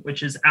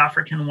 which is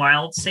African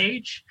wild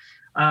sage.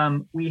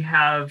 We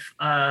have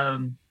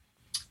thyme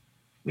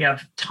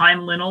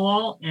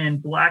linalool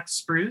and black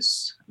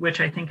spruce, which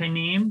I think I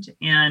named,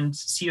 and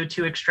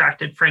CO2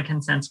 extracted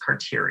frankincense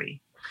cartieri.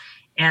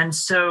 And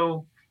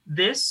so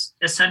this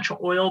essential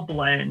oil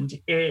blend,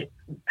 it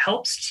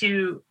helps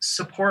to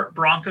support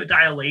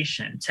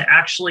bronchodilation, to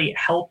actually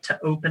help to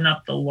open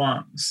up the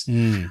lungs.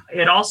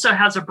 It also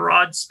has a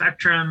broad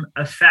spectrum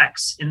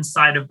effects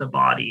inside of the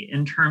body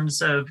in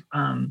terms of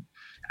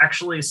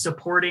actually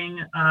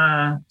supporting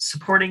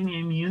the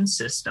immune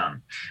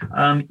system.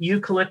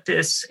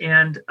 Eucalyptus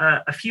and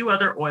a few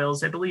other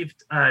oils, I believe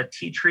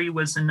tea tree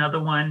was another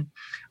one,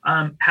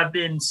 have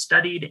been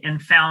studied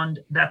and found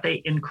that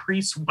they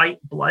increase white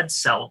blood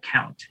cell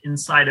count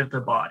inside of the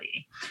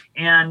body.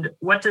 And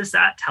what does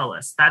that tell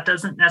us? That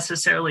doesn't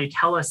necessarily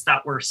tell us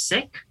that we're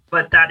sick,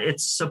 but that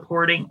it's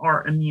supporting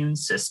our immune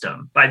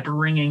system by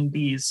bringing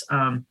these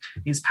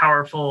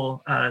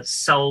powerful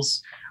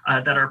cells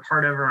that are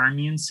part of our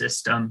immune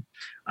system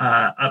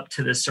up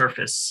to the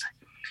surface.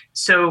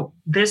 So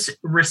this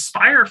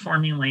Respire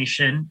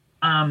formulation,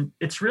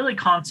 it's really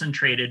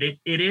concentrated.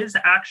 It is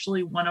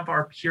actually one of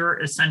our pure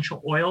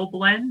essential oil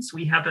blends.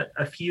 We have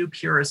a few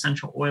pure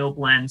essential oil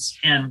blends.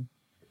 And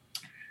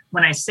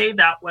when I say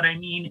that, what I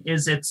mean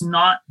is it's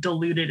not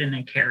diluted in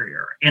a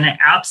carrier, and it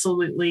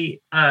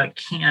absolutely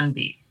can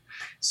be.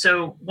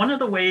 So one of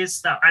the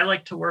ways that I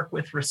like to work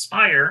with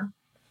Respire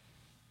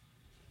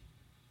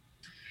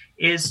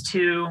is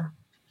to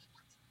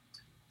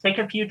take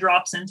a few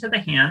drops into the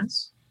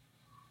hands.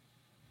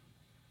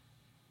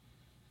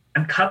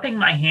 I'm cupping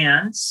my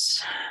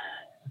hands.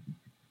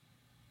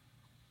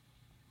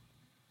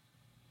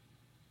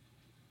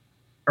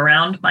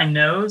 Around my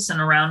nose and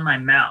around my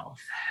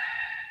mouth.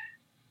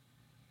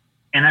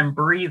 And I'm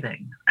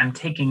breathing. I'm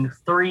taking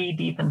 3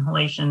 deep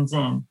inhalations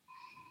in.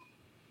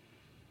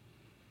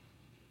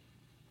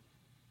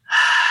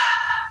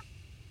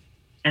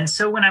 And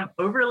so when I'm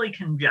overly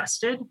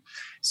congested,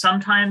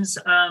 sometimes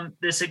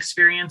this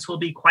experience will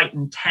be quite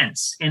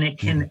intense, and it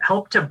can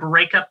help to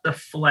break up the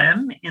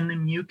phlegm in the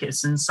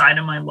mucus inside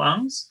of my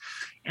lungs.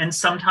 And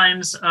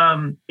sometimes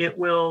it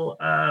will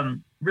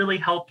really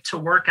help to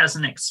work as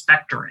an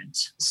expectorant.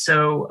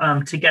 So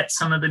to get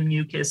some of the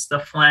mucus, the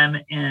phlegm,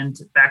 and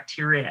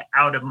bacteria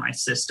out of my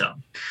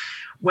system.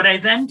 What I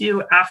then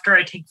do after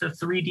I take the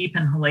 3 deep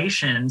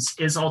inhalations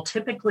is I'll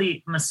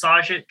typically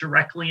massage it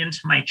directly into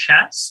my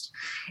chest.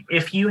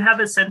 If you have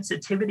a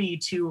sensitivity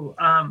to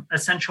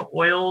essential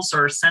oils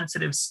or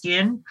sensitive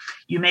skin,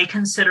 you may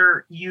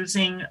consider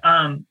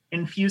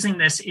infusing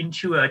this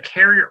into a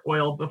carrier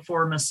oil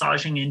before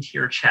massaging into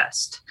your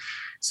chest.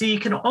 So you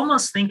can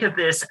almost think of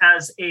this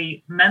as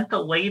a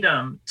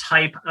mentholatum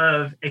type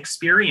of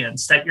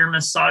experience that you're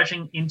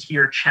massaging into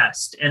your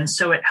chest. And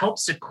so it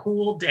helps to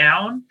cool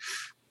down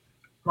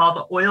while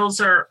the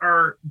oils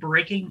are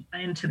breaking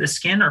into the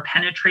skin or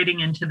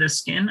penetrating into the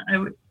skin, I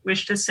would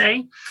wish to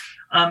say.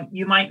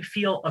 You might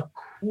feel a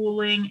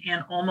cooling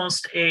and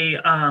almost a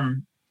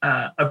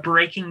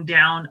breaking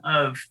down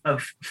of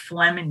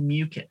phlegm and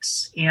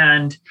mucus,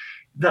 and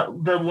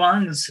the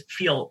lungs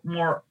feel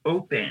more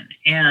open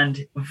and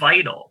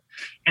vital.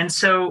 And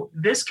so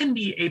this can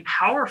be a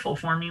powerful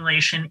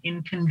formulation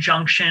in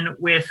conjunction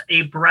with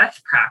a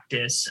breath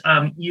practice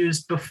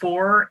used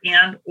before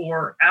and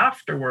or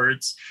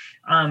afterwards.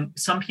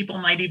 Some people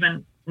might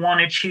even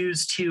want to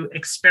choose to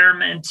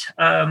experiment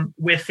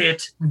with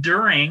it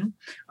during,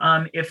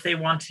 if they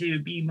want to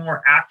be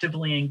more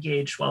actively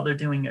engaged while they're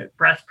doing a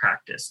breath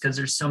practice, because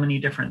there's so many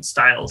different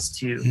styles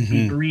to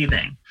be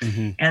breathing.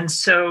 And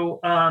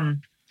so,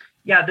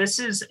 this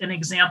is an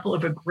example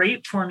of a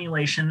great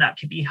formulation that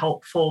could be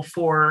helpful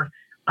for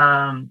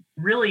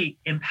really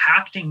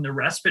impacting the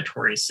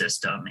respiratory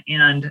system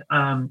and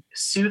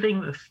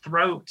soothing the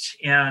throat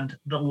and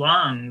the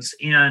lungs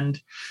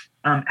and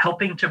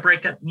helping to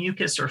break up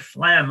mucus or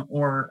phlegm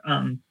or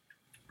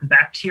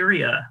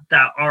bacteria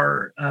that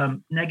are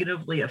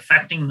negatively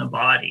affecting the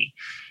body.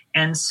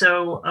 And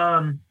so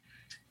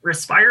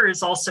Respire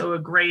is also a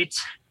great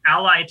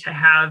ally to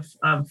have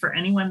for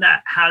anyone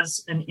that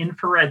has an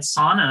infrared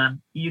sauna.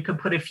 You could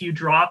put a few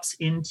drops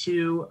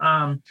into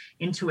a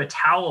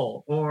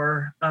towel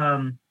or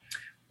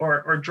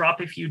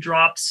drop a few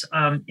drops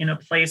in a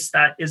place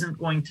that isn't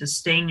going to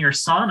stain your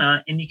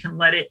sauna, and you can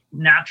let it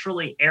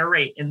naturally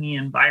aerate in the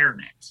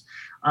environment.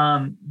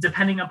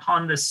 Depending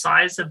upon the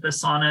size of the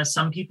sauna,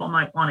 some people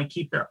might want to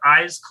keep their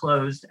eyes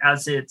closed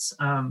as it's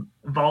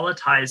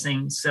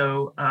volatilizing,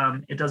 so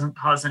it doesn't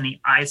cause any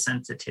eye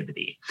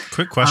sensitivity.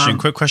 Quick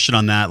question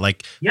on that.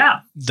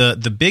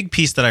 The big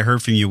piece that I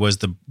heard from you was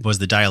the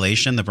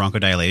dilation, the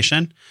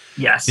bronchodilation.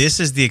 Yes. This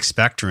is the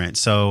expectorant.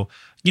 So,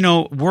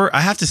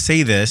 I have to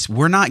say this,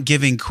 we're not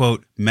giving,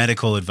 quote,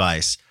 medical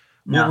advice.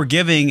 No. What we're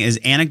giving is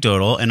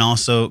anecdotal and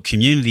also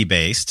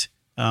community-based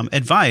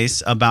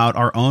advice about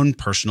our own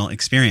personal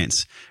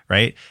experience,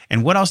 right?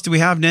 And what else do we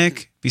have,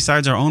 Nick,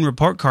 besides our own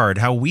report card?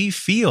 How we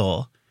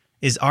feel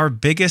is our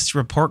biggest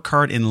report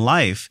card in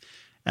life.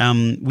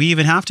 We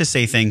even have to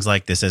say things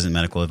like this isn't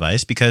medical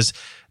advice, because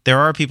there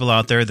are people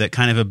out there that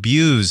kind of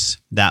abuse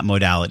that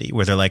modality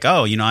where they're like,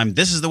 oh,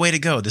 this is the way to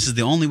go. This is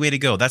the only way to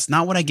go. That's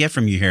not what I get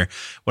from you here.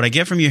 What I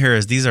get from you here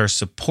is these are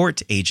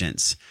support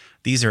agents.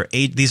 These are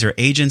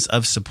agents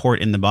of support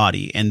in the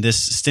body. And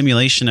this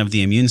stimulation of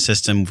the immune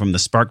system from the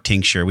Spark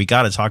tincture, we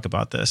got to talk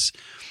about this.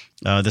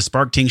 The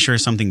Spark tincture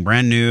is something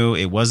brand new.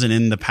 It wasn't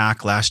in the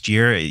pack last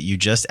year. You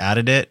just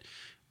added it.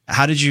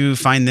 How did you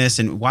find this?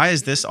 And why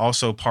is this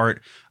also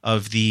part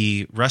of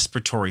the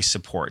respiratory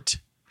support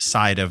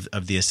side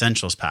of the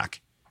Essentials pack?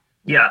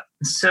 Yeah.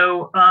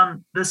 So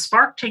the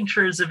Spark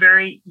tincture is a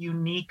very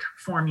unique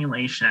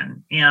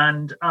formulation.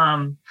 And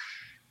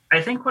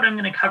I think what I'm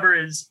going to cover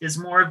is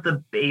more of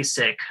the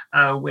basic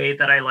way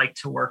that I like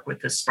to work with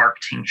the Spark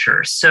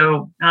tincture.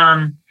 So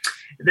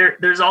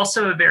there's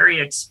also a very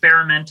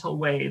experimental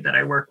way that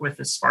I work with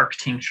the Spark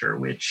tincture,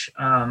 which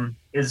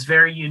is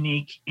very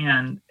unique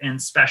and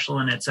special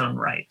in its own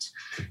right.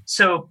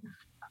 So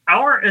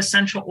our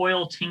essential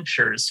oil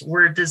tinctures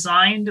were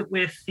designed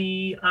with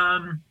the,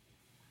 I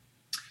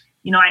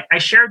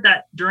shared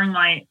that during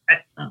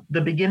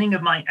the beginning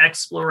of my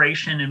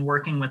exploration and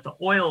working with the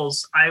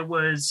oils, I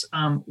was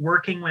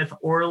working with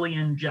orally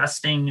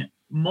ingesting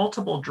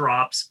multiple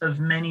drops of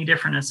many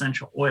different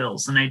essential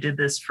oils. And I did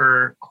this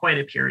for quite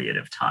a period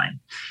of time.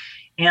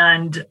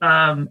 And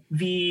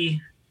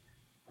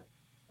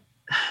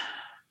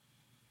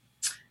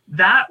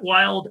that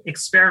wild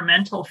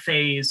experimental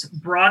phase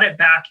brought it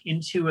back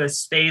into a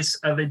space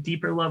of a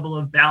deeper level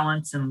of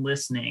balance and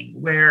listening,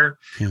 where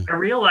I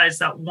realized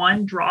that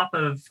one drop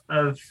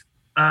of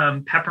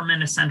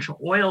peppermint essential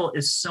oil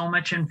is so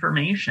much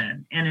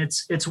information, and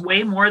it's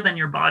way more than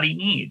your body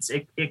needs.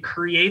 It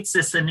creates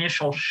this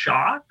initial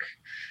shock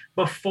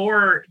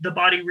before the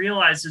body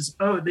realizes,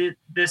 oh,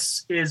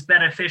 this is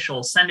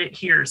beneficial. Send it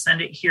here,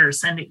 send it here,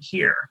 send it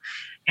here.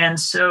 And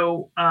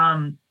so,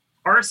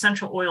 our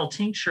essential oil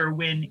tincture,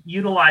 when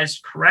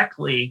utilized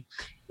correctly,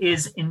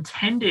 is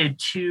intended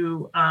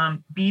to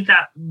be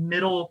that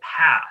middle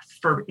path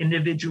for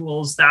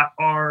individuals that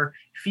are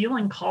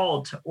feeling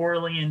called to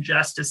orally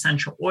ingest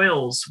essential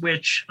oils,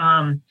 which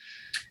I'm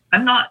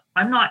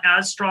not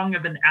as strong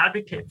of an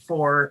advocate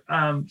for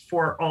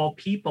all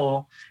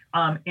people.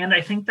 And I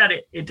think that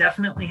it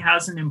definitely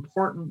has an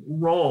important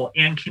role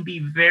and can be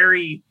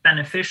very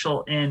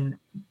beneficial in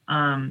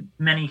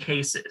many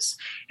cases.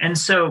 And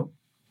so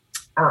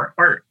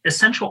our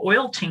essential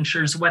oil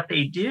tinctures, what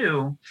they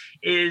do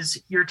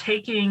is you're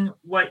taking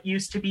what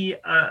used to be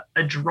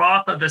a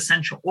drop of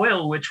essential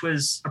oil, which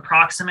was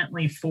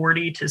approximately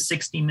 40 to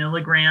 60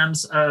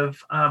 milligrams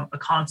of a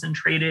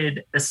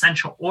concentrated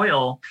essential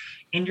oil,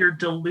 and you're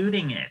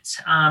diluting it.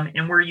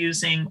 And we're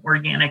using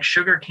organic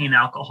sugarcane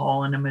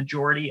alcohol in a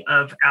majority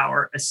of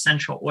our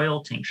essential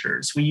oil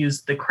tinctures. We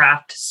use the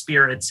craft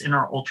spirits in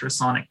our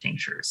ultrasonic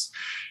tinctures.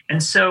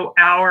 And so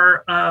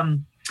our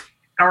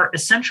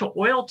essential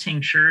oil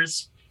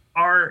tinctures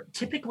are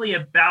typically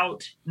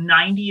about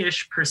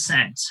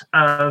 90-ish%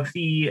 of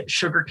the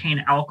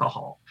sugarcane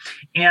alcohol.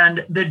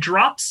 And the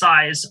drop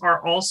size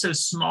are also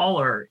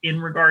smaller in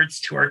regards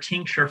to our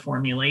tincture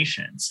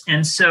formulations.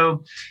 And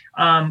so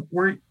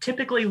we're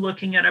typically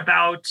looking at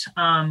about,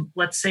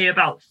 let's say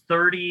about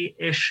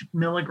 30-ish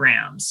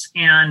milligrams.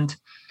 And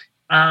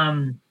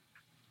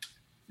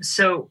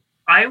so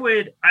I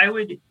would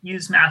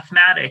use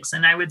mathematics,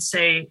 and I would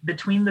say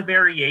between the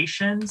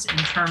variations in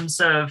terms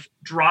of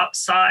drop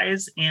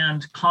size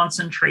and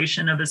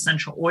concentration of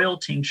essential oil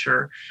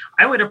tincture,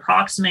 I would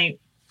approximate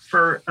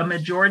for a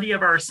majority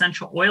of our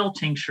essential oil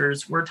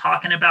tinctures, we're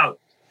talking about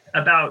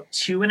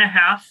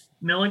 2.5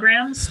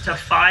 milligrams to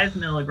 5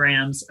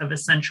 milligrams of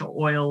essential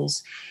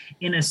oils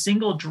in a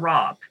single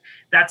drop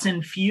that's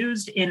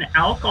infused in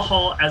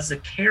alcohol as a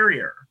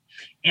carrier.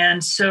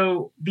 And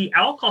so the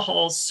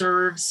alcohol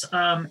serves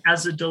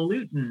as a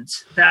diluent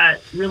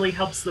that really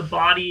helps the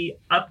body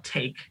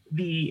uptake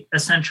the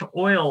essential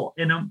oil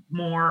in a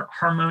more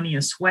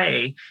harmonious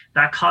way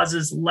that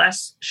causes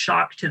less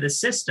shock to the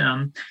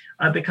system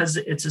because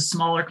it's a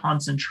smaller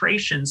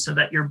concentration so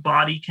that your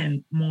body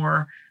can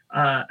more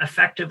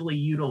effectively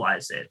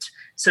utilize it.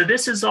 So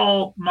this is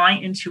all my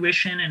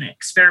intuition and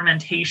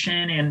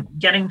experimentation and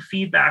getting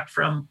feedback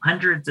from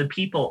hundreds of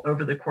people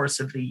over the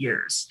course of the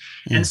years.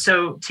 And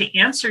so to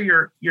answer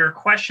your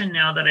question,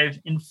 now that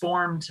I've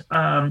informed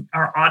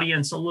our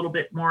audience a little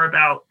bit more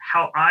about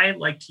how I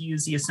like to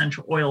use the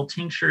essential oil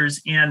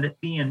tinctures and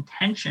the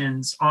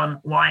intentions on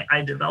why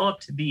I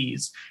developed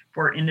these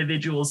for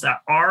individuals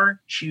that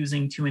are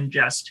choosing to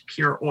ingest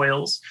pure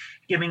oils,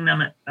 giving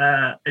them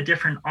a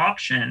different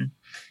option.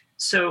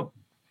 So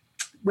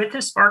with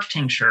this spark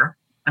tincture,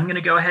 I'm going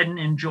to go ahead and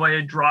enjoy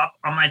a drop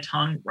on my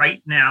tongue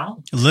right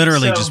now.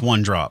 Literally just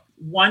one drop.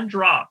 One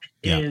drop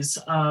is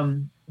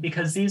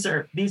because these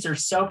are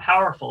so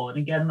powerful. And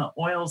again, the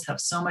oils have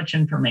so much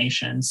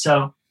information.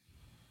 So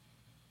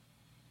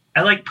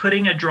I like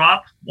putting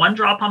one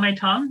drop on my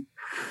tongue,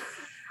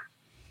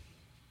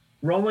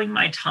 rolling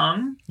my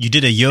tongue. You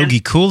did a yogi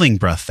cooling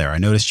breath there. I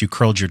noticed you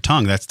curled your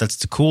tongue. That's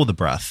to cool the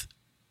breath.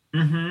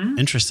 Mm-hmm.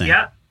 Interesting.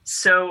 Yeah.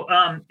 So,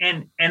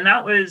 and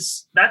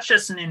that's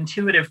just an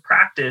intuitive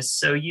practice.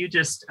 So you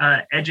just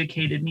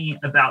educated me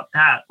about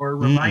that, or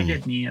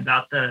reminded me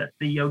about the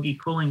yogi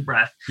cooling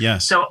breath.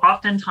 Yes. So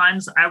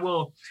oftentimes I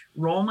will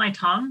roll my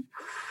tongue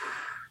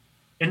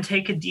and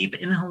take a deep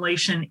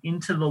inhalation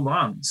into the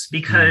lungs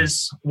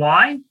because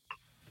why?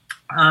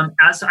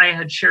 As I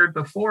had shared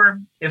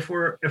before, if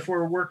we're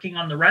working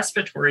on the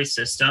respiratory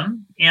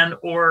system and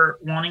or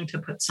wanting to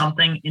put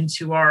something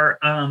into our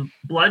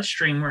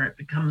bloodstream where it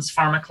becomes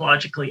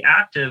pharmacologically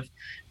active,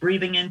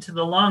 breathing into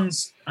the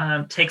lungs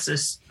takes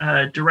us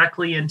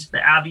directly into the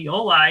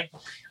alveoli,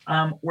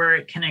 where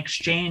it can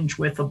exchange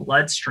with the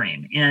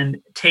bloodstream and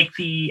take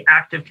the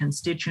active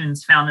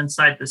constituents found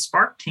inside the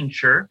spark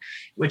tincture,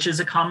 which is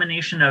a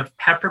combination of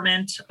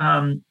peppermint,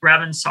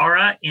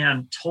 Ravensara,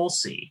 and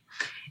Tulsi.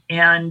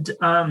 And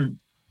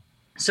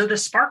so the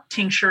spark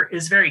tincture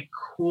is very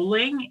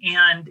cooling,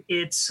 and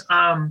it's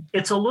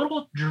a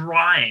little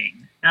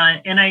drying.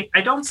 And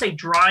I don't say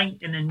drying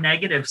in a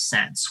negative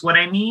sense. What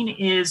I mean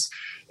is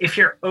if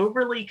you're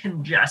overly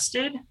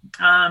congested,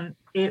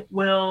 it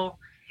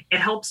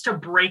helps to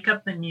break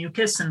up the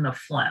mucus and the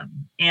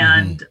phlegm.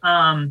 And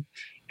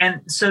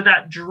so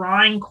that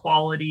drying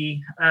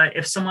quality,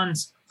 if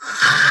someone's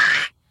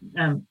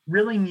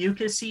really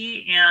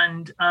mucusy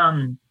and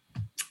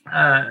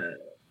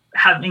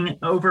having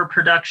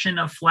overproduction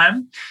of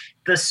phlegm,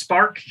 the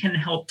spark can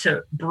help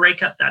to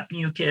break up that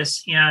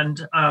mucus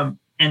and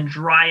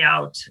dry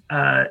out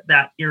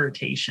that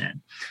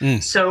irritation.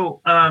 So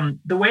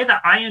the way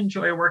that I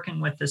enjoy working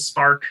with the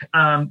spark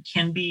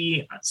can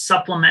be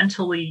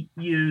supplementally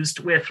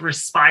used with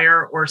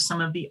Respire or some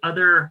of the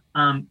other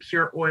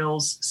pure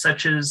oils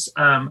such as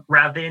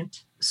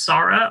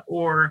Ravensara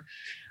or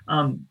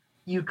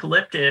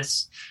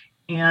eucalyptus.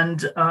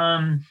 And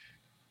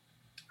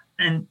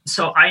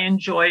so I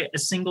enjoy a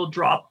single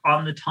drop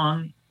on the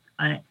tongue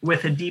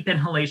with a deep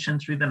inhalation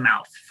through the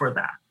mouth for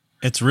that.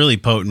 It's really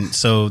potent.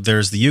 So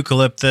there's the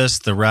eucalyptus,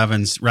 the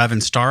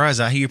Ravensara, is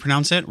that how you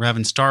pronounce it?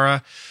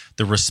 Ravensara,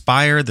 the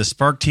Respire, the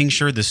spark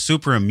tincture, the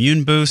super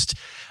immune boost.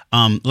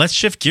 Let's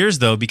shift gears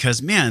though,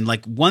 because man,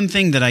 like one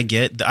thing that I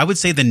get, I would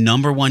say the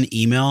number one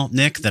email,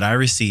 Nick, that I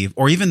receive,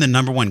 or even the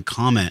number one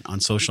comment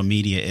on social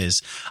media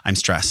is, I'm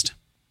stressed.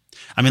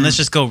 I mean, let's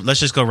just go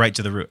right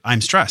to the root.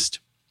 I'm stressed.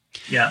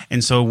 Yeah.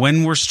 And so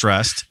when we're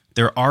stressed,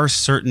 there are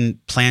certain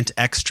plant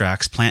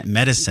extracts, plant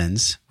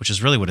medicines, which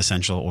is really what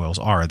essential oils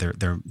are.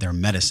 They're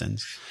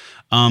medicines.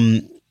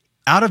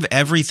 Out of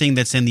everything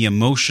that's in the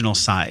emotional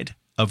side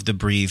of the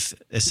Breathe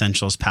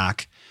Essentials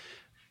pack,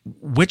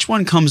 which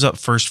one comes up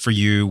first for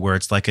you where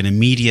it's like an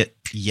immediate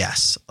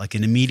yes, like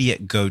an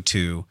immediate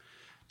go-to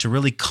to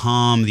really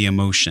calm the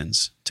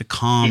emotions, to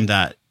calm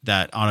that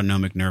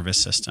autonomic nervous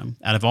system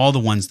out of all the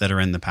ones that are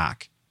in the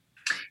pack?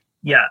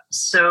 Yeah.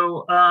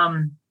 So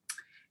I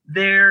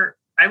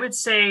would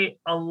say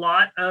a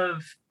lot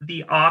of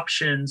the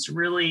options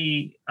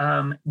really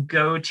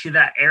go to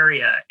that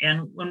area.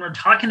 And when we're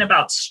talking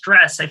about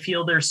stress, I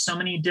feel there's so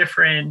many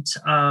different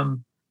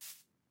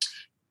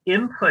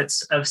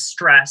inputs of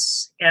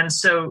stress. And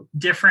so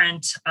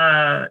different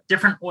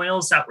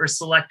oils that were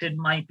selected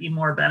might be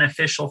more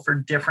beneficial for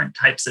different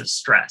types of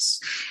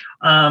stress.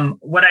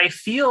 What I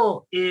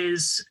feel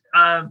is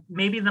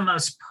maybe the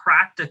most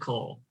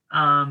practical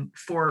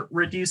for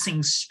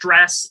reducing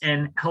stress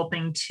and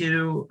helping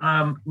to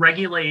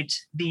regulate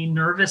the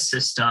nervous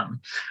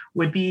system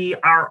would be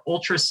our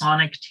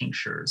ultrasonic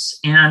tinctures.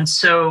 And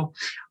so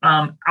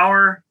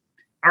our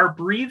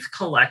Breathe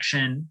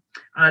collection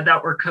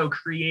that we're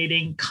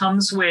co-creating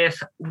comes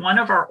with one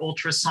of our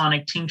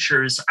ultrasonic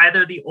tinctures,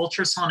 either the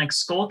ultrasonic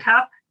skull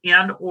cap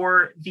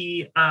or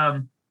the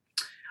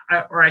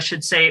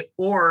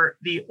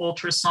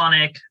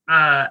ultrasonic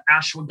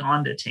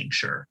ashwagandha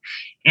tincture.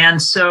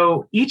 And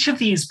so each of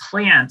these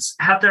plants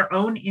have their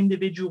own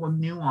individual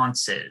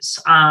nuances.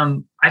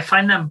 I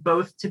find them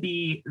both to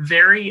be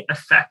very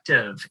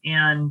effective.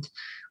 And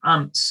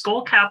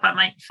skull cap I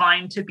might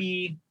find to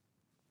be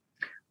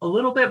a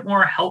little bit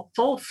more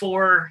helpful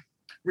for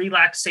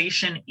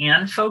relaxation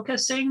and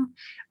focusing.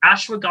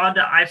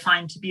 Ashwagandha I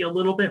find to be a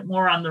little bit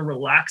more on the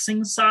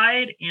relaxing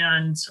side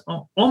and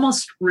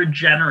almost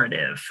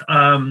regenerative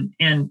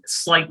and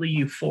slightly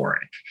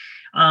euphoric.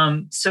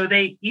 So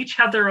they each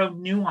have their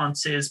own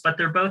nuances, but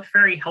they're both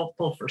very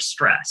helpful for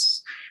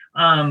stress.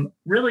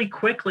 Really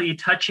quickly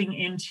touching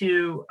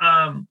into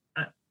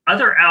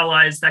other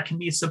allies that can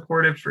be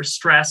supportive for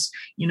stress,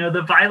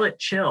 the violet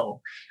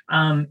chill.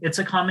 It's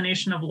a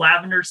combination of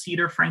lavender,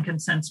 cedar,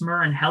 frankincense,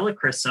 myrrh, and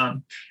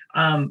helichrysum.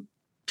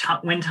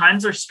 When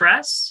times are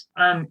stressed,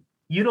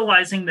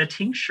 utilizing the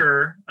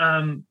tincture,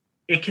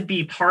 it could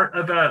be part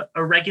of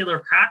a regular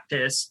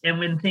practice. And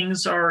when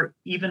things are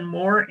even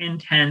more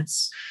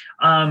intense,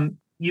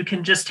 you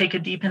can just take a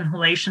deep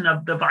inhalation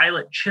of the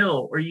violet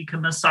chill, or you can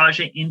massage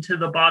it into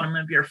the bottom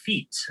of your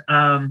feet,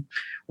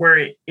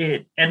 where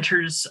it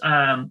enters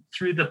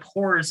through the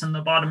pores in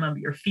the bottom of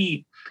your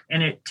feet.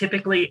 And it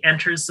typically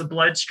enters the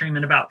bloodstream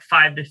in about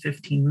 5 to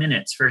 15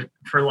 minutes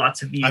for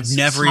lots of these. I've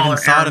never even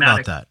thought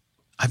about that.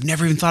 I've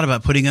never even thought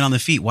about putting it on the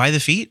feet. Why the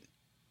feet?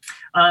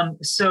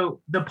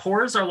 So the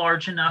pores are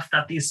large enough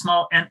that these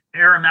small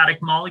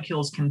aromatic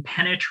molecules can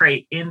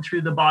penetrate in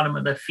through the bottom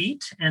of the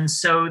feet. And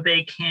so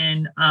they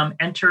can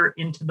enter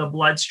into the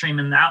bloodstream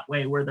in that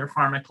way where they're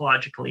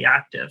pharmacologically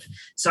active.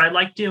 So I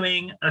like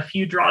doing a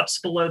few drops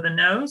below the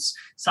nose.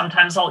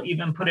 Sometimes I'll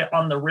even put it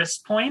on the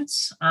wrist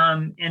points.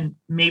 And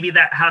maybe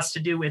that has to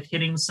do with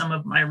hitting some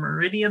of my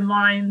meridian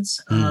lines.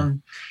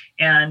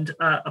 And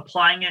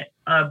applying it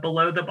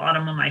below the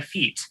bottom of my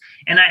feet.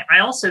 And I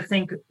also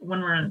think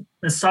when we're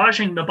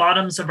massaging the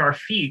bottoms of our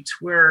feet,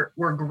 we're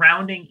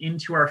grounding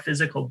into our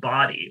physical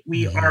body.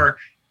 We are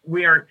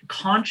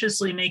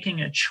consciously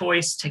making a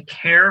choice to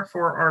care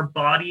for our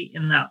body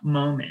in that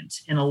moment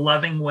in a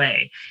loving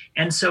way.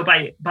 And so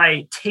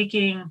by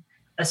taking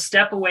a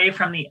step away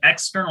from the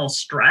external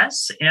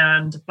stress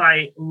and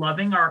by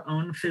loving our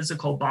own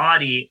physical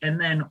body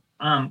and then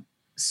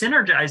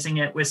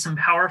synergizing it with some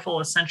powerful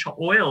essential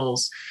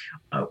oils,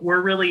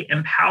 we're really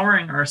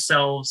empowering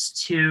ourselves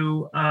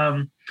to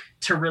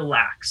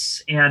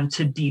relax and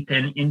to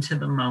deepen into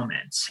the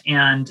moment.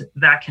 And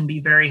that can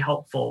be very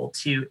helpful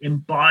to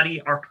embody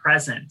our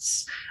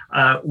presence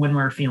when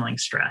we're feeling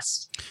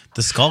stressed.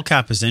 The skull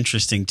cap is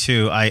interesting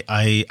too.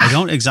 I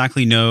don't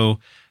exactly know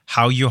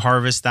how you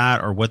harvest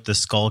that or what the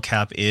skull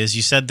cap is.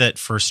 You said that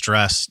for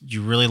stress,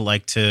 you really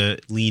like to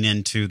lean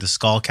into the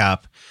skull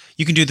cap.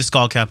 You can do the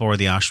skull cap or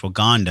the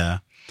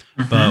ashwagandha,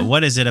 but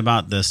what is it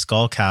about the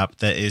skull cap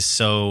that is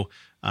so,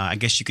 I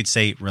guess you could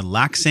say,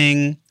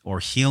 relaxing or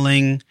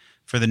healing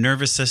for the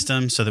nervous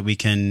system so that we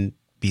can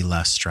be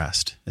less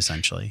stressed,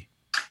 essentially?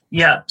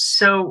 Yeah.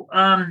 So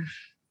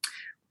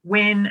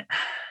when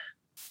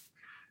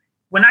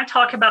I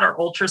talk about our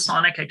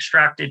ultrasonic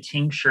extracted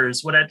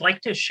tinctures, what I'd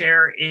like to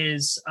share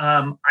is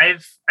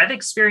I've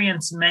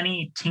experienced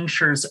many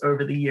tinctures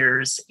over the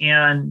years,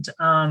 and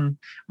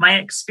my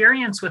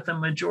experience with the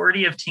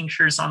majority of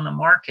tinctures on the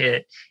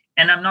market,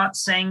 and I'm not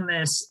saying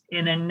this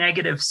in a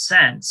negative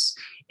sense,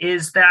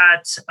 is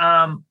that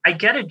I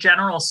get a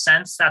general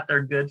sense that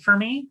they're good for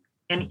me.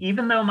 And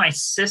even though my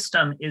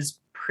system is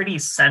pretty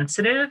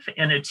sensitive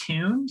and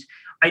attuned,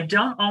 I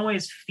don't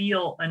always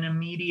feel an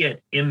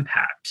immediate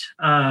impact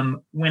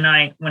when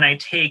I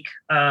take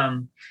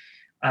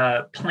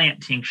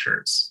plant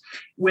tinctures.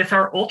 With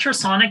our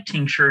ultrasonic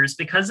tinctures,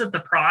 because of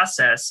the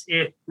process,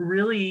 it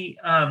really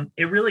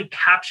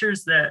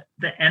captures the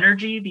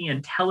energy, the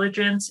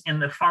intelligence,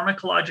 and the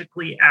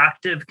pharmacologically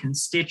active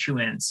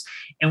constituents,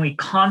 and we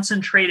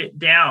concentrate it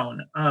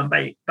down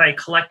by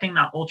collecting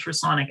that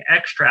ultrasonic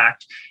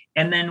extract.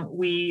 And then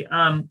we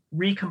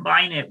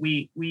recombine it,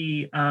 we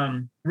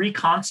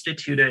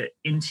reconstitute it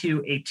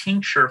into a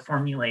tincture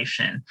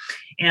formulation.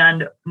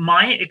 And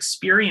my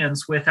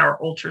experience with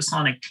our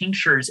ultrasonic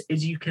tinctures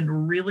is you can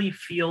really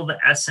feel the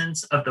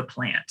essence of the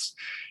plant.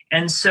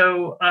 And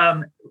so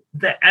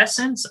the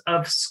essence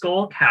of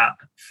skullcap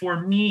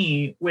for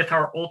me with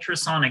our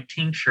ultrasonic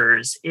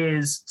tinctures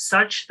is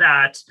such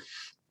that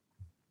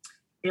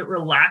it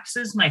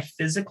relaxes my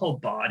physical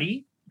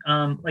body.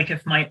 Like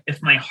if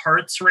my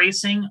heart's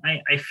racing,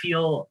 I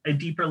feel a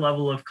deeper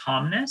level of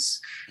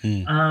calmness,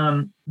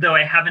 though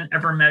I haven't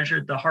ever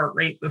measured the heart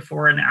rate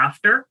before and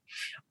after.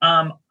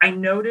 I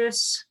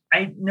notice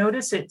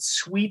it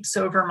sweeps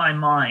over my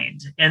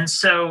mind. And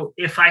so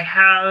if I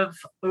have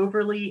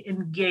overly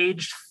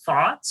engaged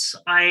thoughts,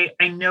 I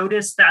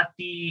notice that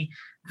the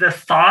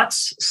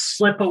thoughts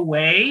slip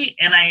away,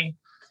 and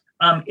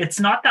it's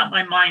not that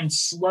my mind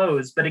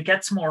slows, but it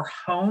gets more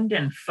honed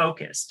and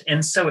focused.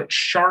 And so it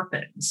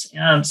sharpens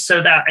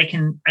so that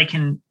I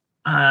can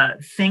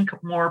think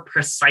more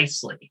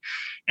precisely.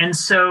 And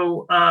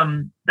so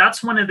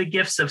that's one of the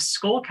gifts of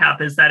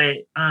skullcap, is that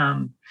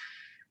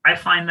I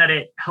find that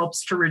it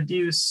helps to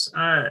reduce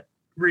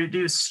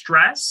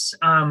stress,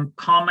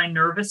 calm my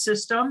nervous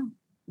system,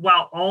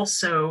 while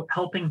also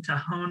helping to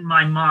hone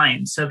my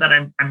mind so that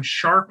I'm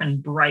sharp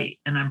and bright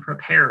and I'm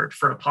prepared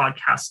for a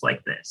podcast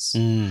like this.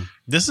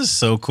 This is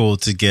so cool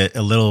to get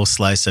a little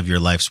slice of your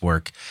life's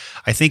work.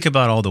 I think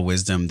about all the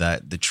wisdom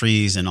that the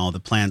trees and all the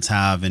plants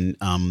have, and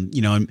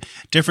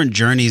different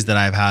journeys that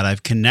I've had.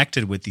 I've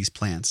connected with these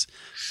plants,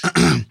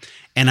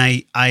 and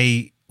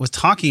I was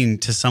talking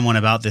to someone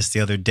about this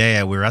the other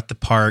day. We were at the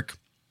park.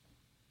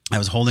 I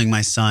was holding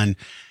my son.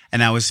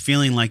 And I was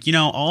feeling like,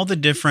 all the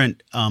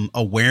different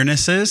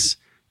awarenesses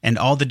and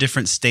all the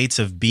different states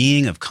of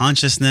being, of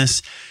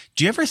consciousness.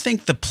 Do you ever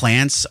think the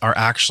plants are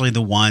actually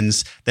the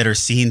ones that are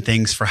seeing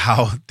things for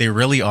how they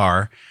really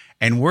are?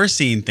 And we're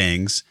seeing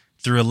things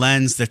through a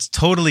lens that's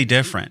totally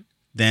different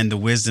than the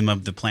wisdom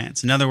of the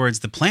plants. In other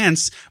words, the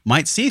plants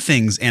might see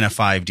things in a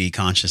 5D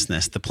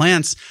consciousness. The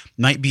plants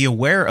might be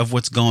aware of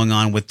what's going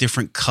on with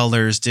different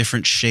colors,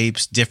 different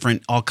shapes,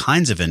 different all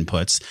kinds of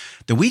inputs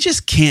that we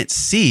just can't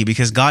see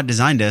because God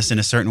designed us in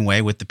a certain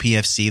way with the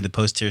PFC, the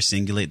posterior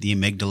cingulate, the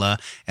amygdala,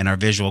 and our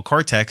visual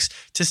cortex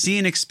to see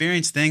and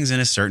experience things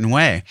in a certain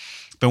way.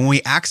 But when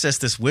we access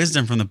this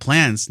wisdom from the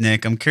plants,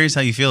 Nick, I'm curious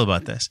how you feel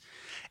about this.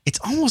 It's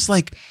almost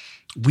like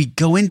we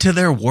go into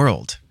their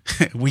world.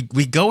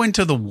 We go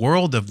into the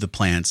world of the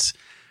plants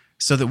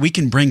so that we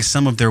can bring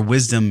some of their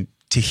wisdom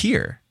to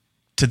here,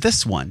 to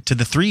this one, to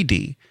the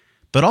 3D.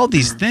 But all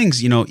these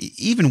things,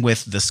 even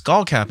with the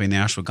skull capping, the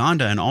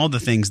ashwagandha, and all the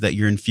things that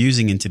you're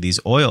infusing into these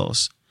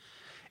oils,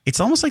 it's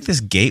almost like this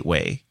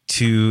gateway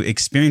to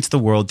experience the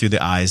world through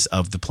the eyes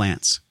of the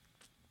plants.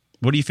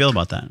 What do you feel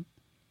about that?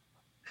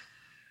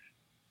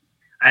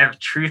 I have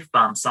truth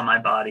bumps on my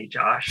body,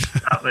 Josh.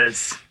 That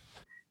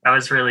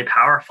was really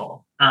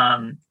powerful.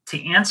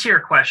 To answer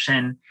your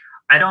question,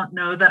 I don't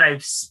know that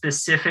I've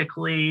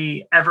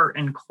specifically ever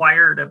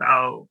inquired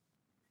about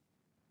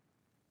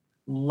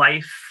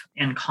life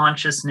and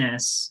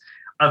consciousness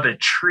of a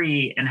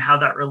tree and how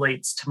that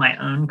relates to my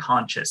own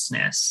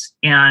consciousness.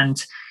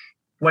 And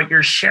what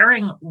you're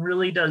sharing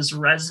really does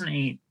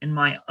resonate in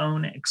my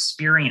own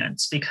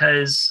experience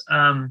because,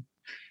 I'll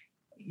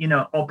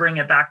bring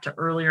it back to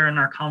earlier in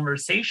our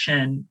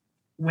conversation.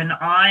 When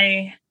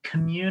I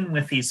commune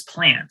with these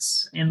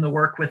plants in the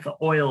work with the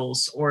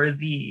oils or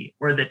the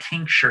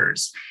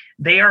tinctures,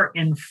 they are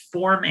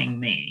informing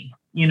me.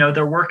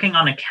 They're working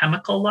on a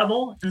chemical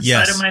level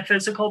inside of my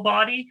physical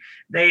body.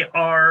 They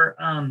are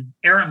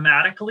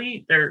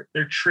aromatically, they're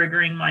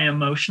triggering my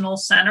emotional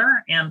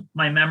center and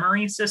my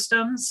memory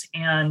systems,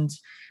 and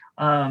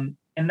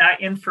that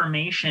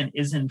information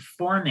is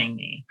informing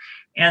me.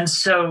 And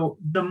so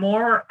the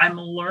more I'm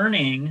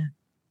learning,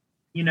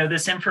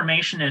 this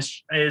information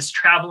is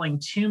traveling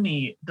to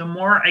me, the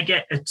more I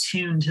get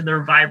attuned to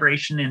their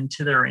vibration and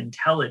to their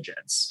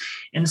intelligence.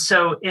 And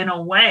so in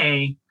a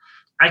way,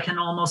 I can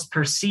almost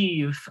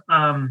perceive,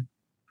 the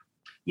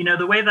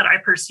way that I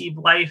perceive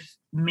life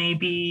may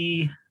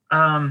be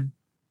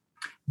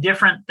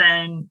different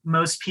than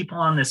most people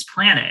on this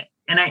planet.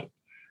 And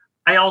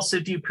I also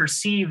do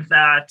perceive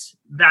that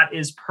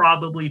is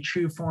probably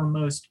true for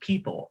most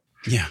people.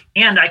 Yeah.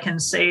 And I can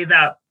say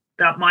that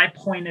my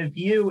point of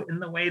view in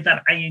the way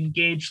that I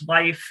engage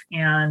life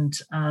and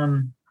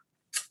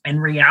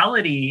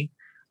reality,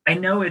 I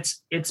know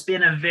it's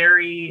been a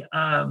very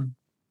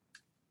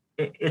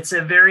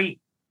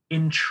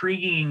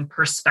intriguing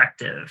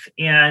perspective,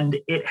 and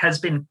it has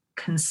been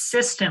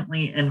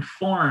consistently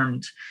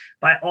informed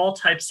by all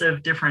types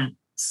of different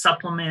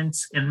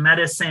supplements and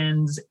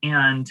medicines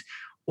and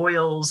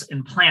oils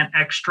and plant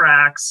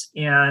extracts,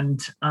 and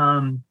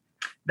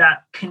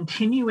that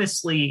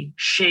continuously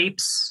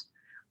shapes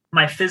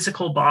my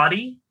physical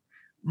body,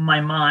 my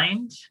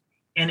mind,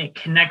 and it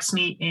connects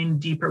me in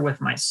deeper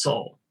with my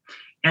soul.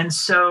 And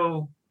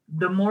so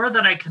the more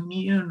that I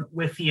commune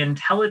with the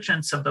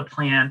intelligence of the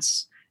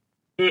plants,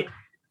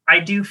 I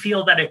do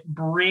feel that it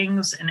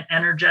brings an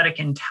energetic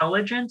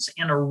intelligence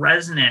and a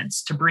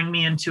resonance to bring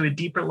me into a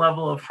deeper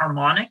level of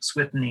harmonics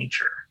with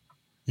nature.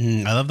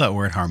 I love that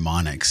word,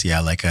 harmonics.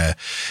 Yeah,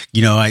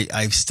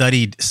 I've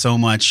studied so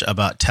much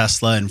about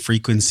Tesla and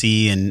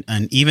frequency, and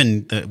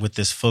even with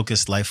this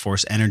focused life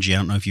force energy. I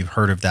don't know if you've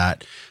heard of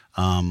that.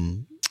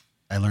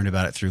 I learned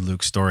about it through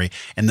Luke's story.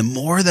 And the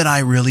more that I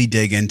really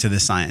dig into the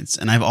science,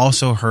 and I've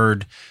also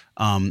heard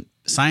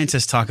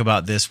scientists talk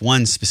about this.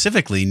 One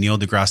specifically, Neil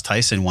deGrasse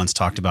Tyson once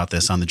talked about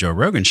this on the Joe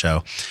Rogan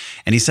show.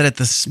 And he said at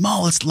the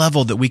smallest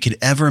level that we could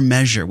ever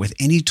measure with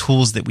any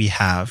tools that we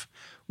have,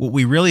 what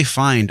we really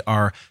find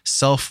are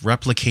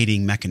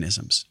self-replicating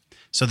mechanisms.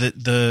 So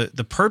that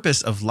the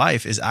purpose of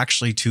life is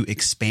actually to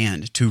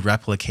expand, to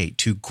replicate,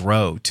 to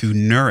grow, to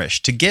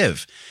nourish, to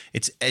give.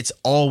 It's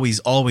always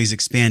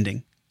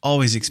expanding,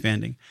 always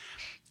expanding.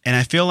 And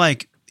I feel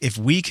like if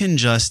we can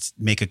just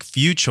make a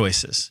few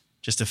choices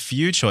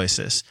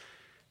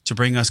to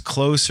bring us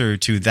closer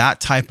to that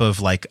type of,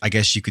 like, I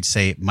guess you could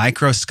say,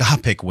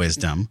 microscopic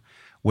wisdom,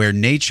 where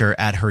nature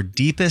at her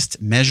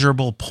deepest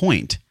measurable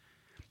point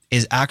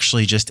is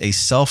actually just a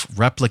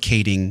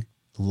self-replicating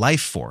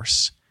life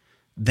force,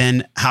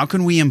 then how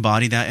can we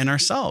embody that in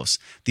ourselves?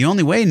 The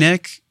only way,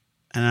 Nick,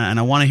 and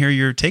I want to hear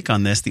your take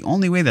on this, the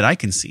only way that I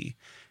can see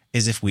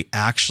is if we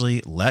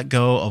actually let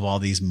go of all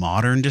these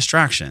modern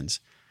distractions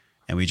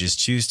and we just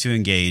choose to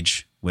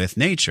engage with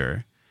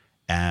nature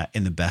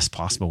in the best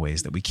possible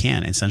ways that we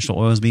can. Essential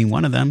oils being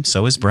one of them.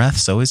 So is breath.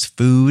 So is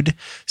food.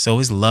 So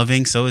is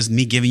loving. So is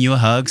me giving you a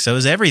hug. So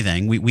is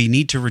everything. We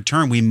need to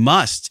return. We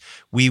must.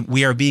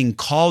 We are being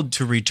called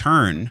to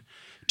return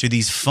to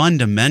these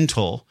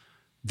fundamental,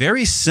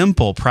 very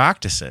simple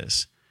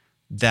practices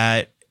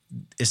that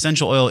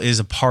essential oil is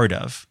a part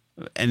of.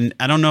 And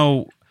I don't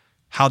know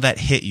how that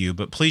hit you,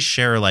 but please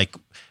share, like,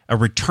 a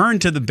return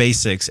to the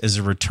basics is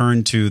a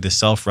return to the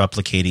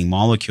self-replicating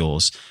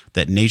molecules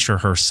that nature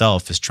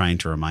herself is trying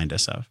to remind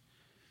us of.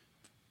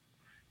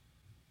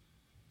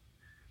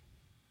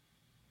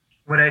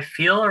 What I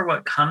feel, or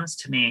what comes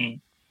to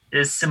me,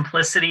 is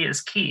simplicity is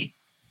key.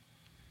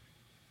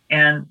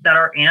 And that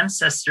our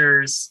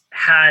ancestors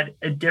had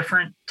a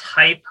different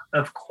type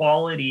of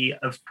quality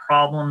of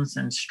problems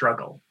and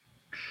struggle.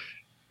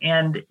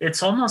 And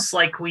it's almost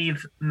like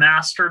we've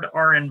mastered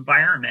our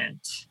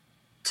environment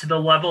to the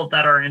level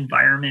that our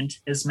environment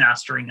is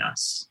mastering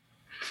us.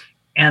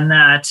 And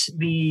that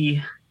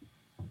we're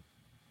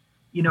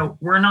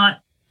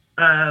not,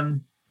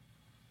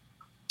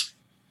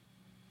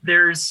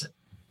 there's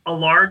a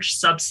large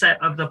subset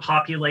of the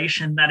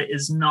population that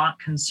is not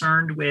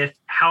concerned with,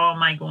 how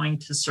am I going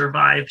to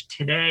survive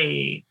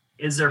today?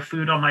 Is there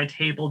food on my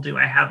table? Do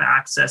I have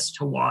access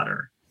to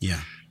water?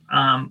 Yeah.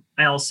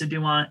 I also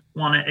do want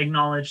to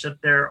acknowledge that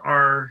there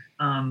are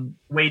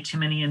way too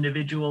many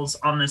individuals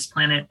on this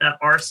planet that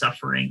are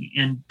suffering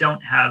and don't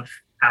have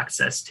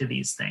access to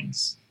these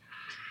things.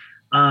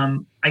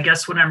 I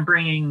guess what I'm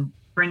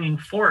bringing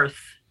forth,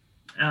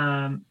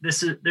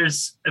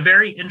 there's a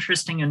very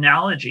interesting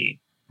analogy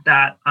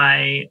that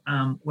I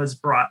was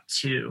brought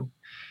to,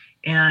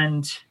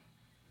 and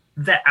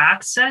the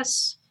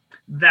access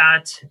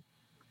that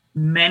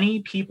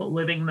many people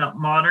living in the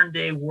modern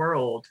day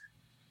world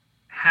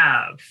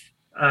have,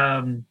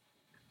 the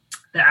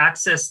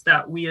access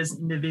that we as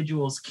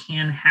individuals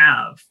can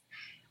have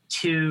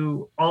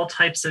to all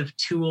types of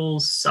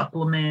tools,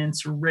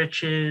 supplements,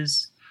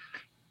 riches,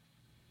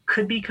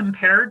 could be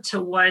compared to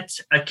what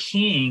a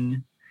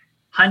king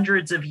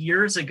hundreds of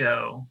years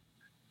ago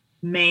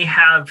may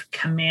have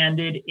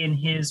commanded in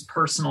his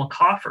personal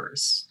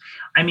coffers.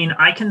 I mean,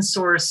 I can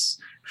source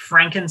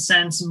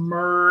frankincense,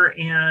 myrrh,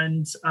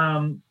 and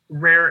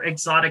rare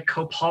exotic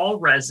copal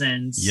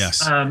resins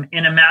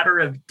in a matter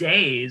of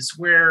days,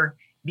 where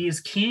these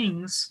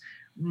kings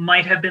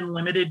might have been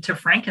limited to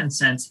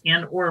frankincense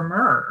and or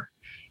myrrh.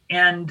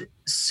 And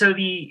so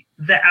the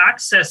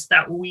access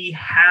that we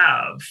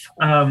have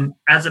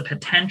as a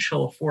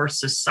potential for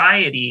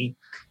society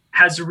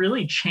has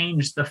really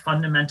changed the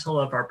fundamental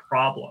of our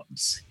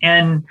problems.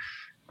 And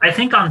I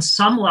think on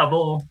some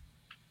level,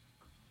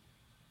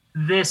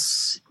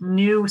 this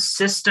new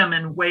system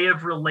and way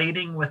of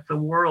relating with the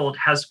world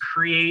has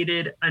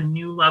created a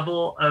new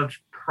level of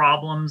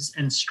problems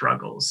and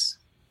struggles.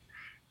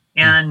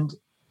 And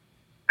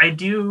I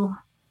do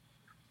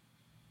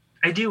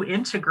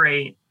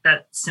integrate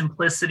that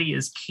simplicity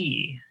is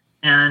key.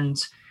 And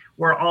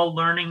we're all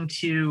learning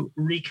to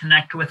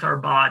reconnect with our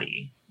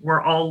body.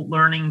 We're all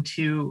learning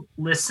to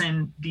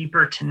listen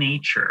deeper to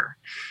nature.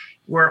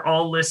 We're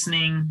all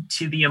listening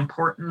to the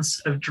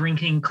importance of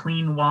drinking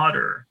clean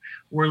water.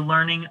 We're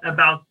learning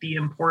about the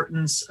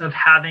importance of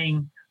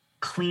having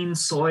clean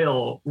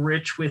soil,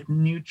 rich with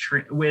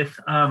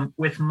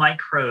with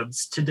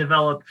microbes, to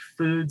develop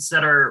foods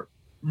that are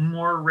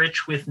more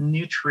rich with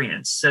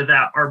nutrients, so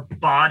that our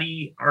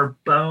body, our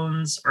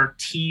bones, our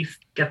teeth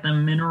get the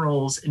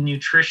minerals and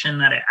nutrition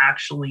that it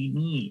actually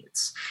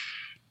needs.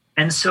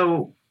 And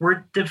so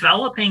we're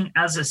developing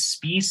as a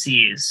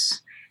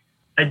species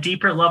a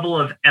deeper level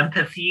of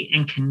empathy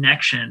and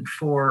connection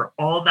for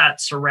all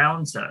that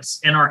surrounds us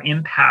and our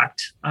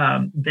impact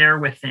there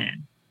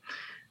within.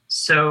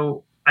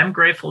 So I'm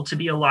grateful to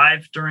be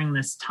alive during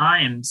this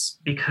times,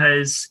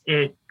 because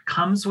it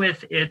comes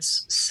with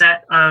its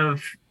set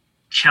of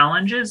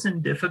challenges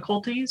and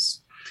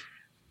difficulties,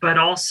 but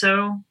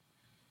also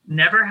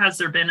never has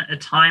there been a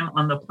time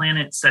on the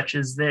planet such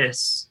as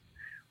this,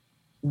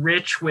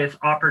 rich with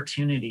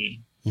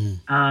opportunity,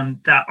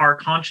 that our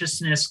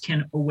consciousness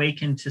can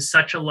awaken to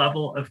such a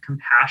level of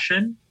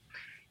compassion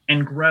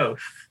and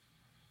growth.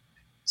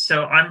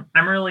 So I'm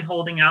really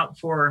holding out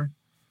for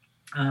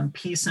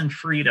peace and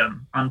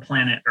freedom on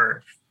planet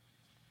Earth.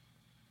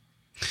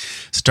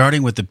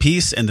 Starting with the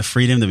peace and the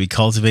freedom that we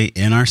cultivate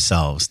in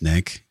ourselves,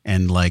 Nick.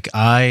 And like,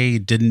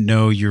 I didn't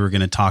know you were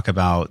going to talk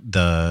about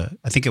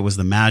I think it was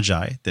the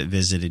Magi that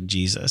visited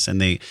Jesus,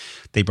 and they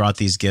brought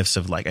these gifts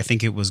of, like, I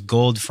think it was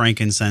gold,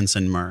 frankincense,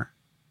 and myrrh.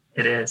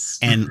 It is.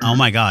 And oh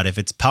my God, if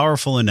it's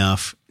powerful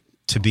enough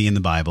to be in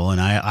the Bible, and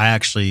I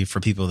actually,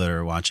 for people that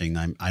are watching,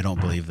 I don't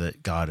believe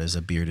that God is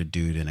a bearded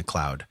dude in a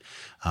cloud.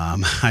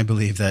 I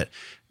believe that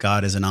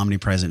God is an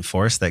omnipresent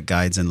force that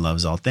guides and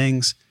loves all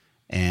things.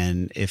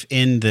 And if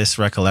in this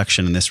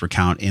recollection and this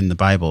recount in the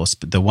Bible,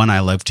 the one I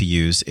love to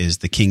use is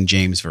the King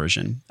James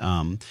Version.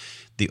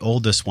 The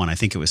oldest one, I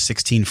think it was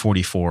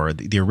 1644.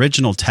 The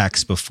original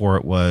text before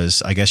it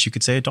was, I guess you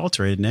could say,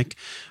 adulterated, Nick.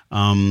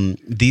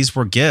 These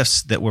were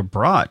gifts that were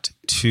brought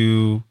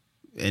to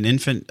an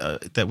infant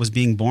that was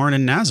being born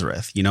in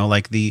Nazareth. You know,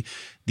 like the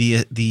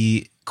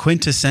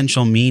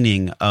quintessential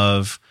meaning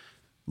of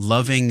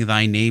loving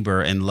thy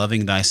neighbor and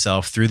loving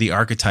thyself through the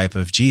archetype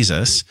of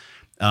Jesus.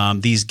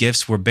 These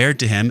gifts were bared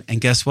to him. And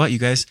guess what, you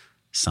guys?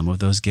 Some of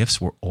those gifts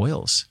were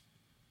oils.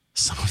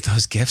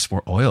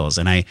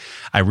 And I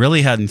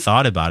really hadn't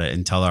thought about it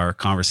until our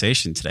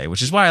conversation today,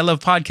 which is why I love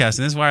podcasts.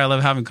 And this is why I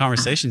love having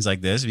conversations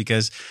like this,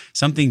 because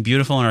something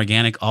beautiful and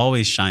organic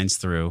always shines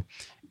through.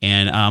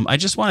 And I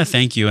just want to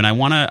thank you. And I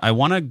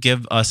want to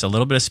give us a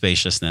little bit of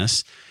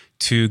spaciousness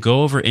to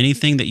go over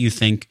anything that you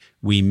think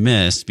we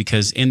missed,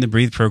 because in the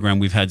Breathe program,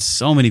 we've had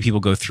so many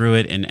people go through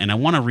it. And I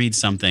want to read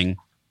something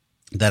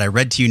that I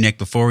read to you, Nick,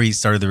 before we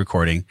started the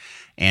recording,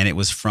 and it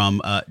was from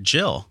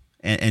Jill.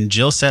 And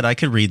Jill said I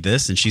could read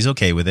this, and she's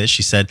okay with it.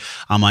 She said,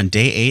 I'm on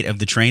day 8 of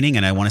the training,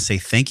 and I want to say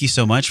thank you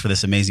so much for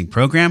this amazing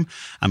program.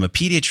 I'm a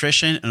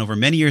pediatrician, and over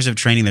many years of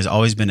training, there's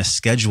always been a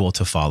schedule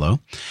to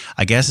follow.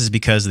 I guess it's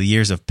because of the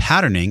years of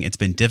patterning, it's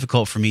been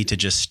difficult for me to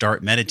just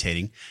start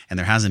meditating, and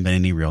there hasn't been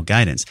any real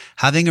guidance.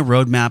 Having a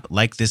roadmap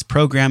like this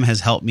program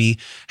has helped me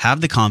have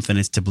the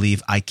confidence to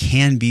believe I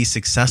can be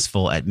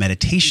successful at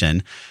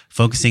meditation.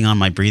 Focusing on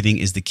my breathing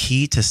is the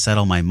key to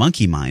settle my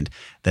monkey mind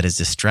that has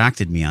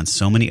distracted me on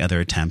so many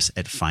other attempts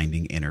at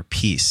finding inner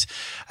peace.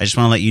 I just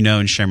want to let you know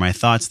and share my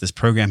thoughts. This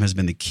program has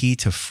been the key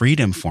to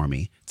freedom for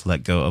me to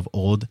let go of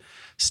old,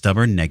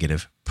 stubborn,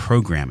 negative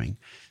programming.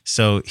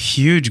 So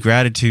huge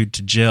gratitude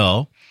to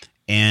Jill.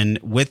 And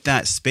with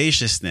that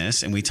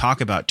spaciousness, and we talk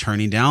about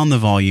turning down the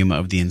volume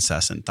of the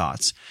incessant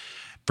thoughts,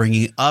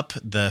 bringing up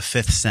the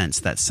fifth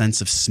sense, that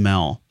sense of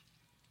smell,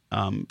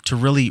 to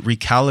really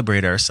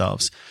recalibrate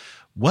ourselves.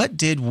 What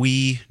did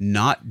we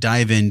not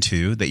dive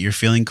into that you're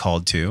feeling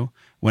called to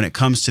when it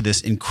comes to this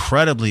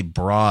incredibly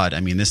broad, I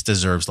mean, this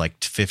deserves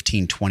like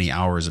 15, 20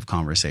 hours of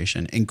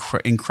conversation,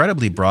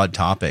 incredibly broad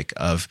topic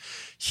of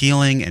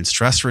healing and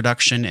stress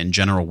reduction and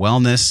general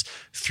wellness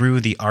through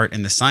the art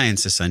and the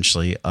science,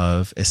 essentially,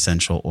 of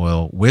essential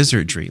oil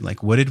wizardry?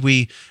 Like, what did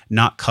we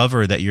not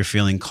cover that you're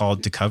feeling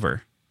called to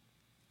cover?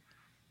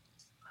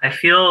 I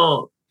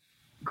feel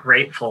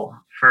grateful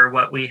for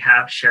what we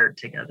have shared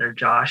together,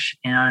 Josh.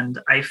 And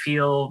I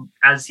feel,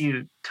 as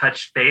you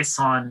touched base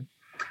on,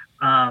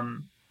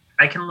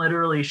 I can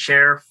literally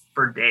share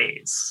for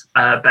days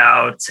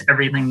about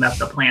everything that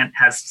the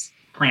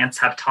plants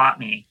have taught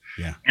me.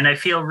 Yeah. And I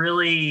feel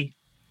really,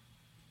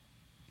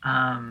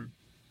 I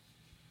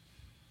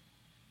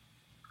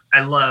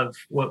love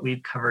what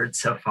we've covered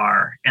so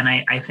far. And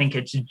I think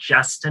it's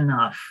just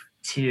enough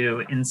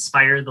to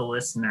inspire the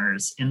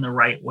listeners in the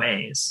right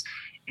ways.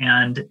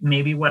 And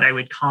maybe what I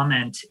would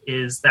comment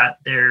is that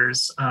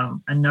there's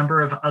a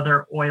number of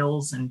other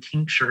oils and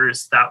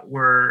tinctures that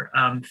were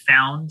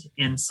found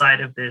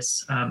inside of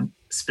this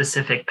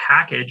specific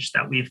package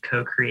that we've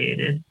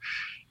co-created.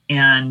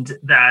 And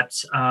that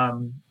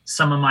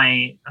some of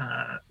my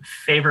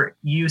favorite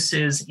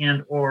uses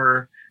and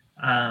or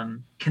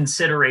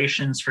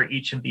considerations for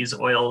each of these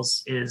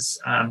oils is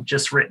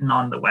just written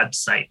on the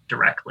website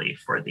directly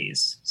for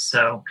these.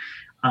 So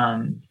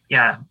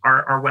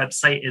our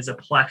website is a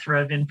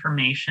plethora of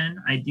information.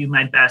 I do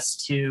my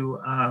best to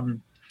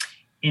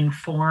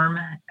inform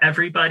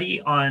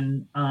everybody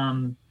on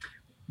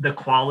the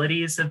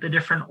qualities of the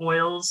different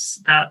oils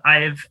that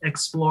I've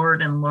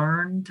explored and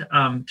learned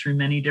through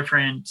many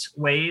different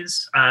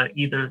ways,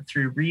 either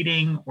through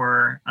reading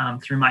or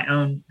through my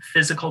own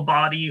physical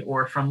body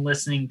or from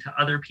listening to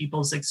other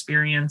people's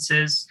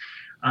experiences.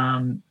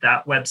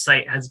 That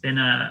website has been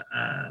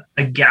a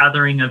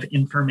gathering of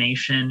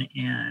information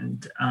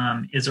and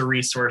is a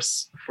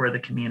resource for the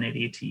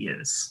community to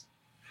use.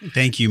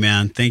 Thank you,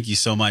 man. Thank you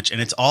so much. And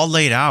it's all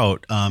laid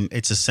out.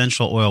 It's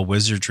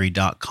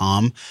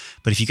essentialoilwizardry.com.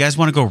 But if you guys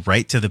want to go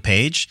right to the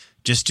page,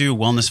 just do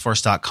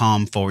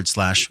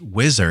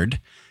wellnessforce.com/wizard,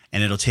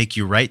 and it'll take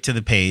you right to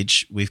the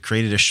page. We've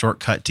created a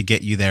shortcut to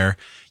get you there.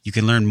 You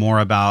can learn more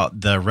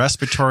about the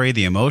respiratory,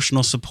 the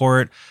emotional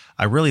support.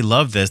 I really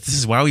love this. This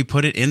is why we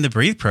put it in the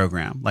Breathe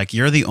program. Like,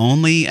 you're the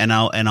only, and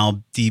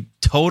I'll be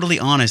totally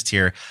honest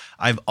here,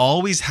 I've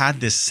always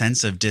had this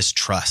sense of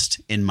distrust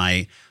in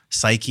my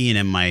psyche and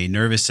in my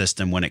nervous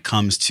system when it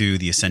comes to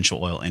the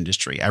essential oil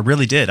industry. I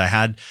really did.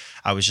 I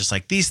was just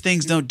like, these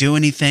things don't do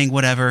anything,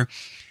 whatever.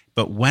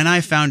 But when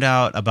I found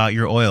out about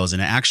your oils,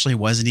 and it actually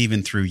wasn't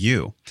even through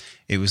you,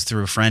 it was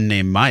through a friend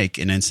named Mike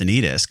in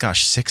Encinitas,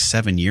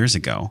 6-7 years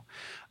ago.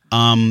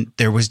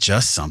 There was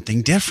just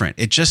something different.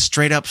 It just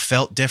straight up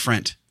felt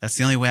different. That's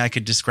the only way I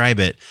could describe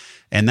it.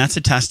 And that's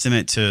a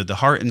testament to the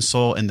heart and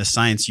soul and the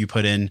science you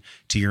put in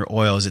to your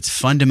oils. It's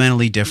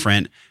fundamentally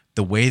different.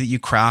 The way that you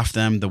craft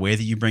them, the way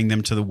that you bring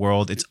them to the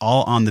world, it's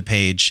all on the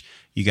page.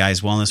 You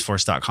guys,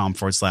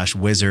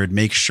 wellnessforce.com/wizard.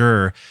 Make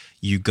sure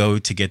you go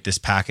to get this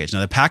package.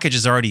 Now, the package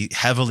is already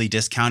heavily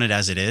discounted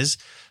as it is,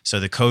 so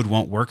the code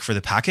won't work for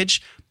the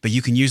package, but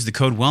you can use the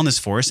code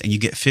WellnessForce and you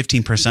get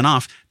 15%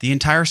 off the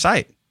entire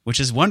site, which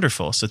is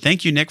wonderful. So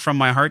thank you, Nick, from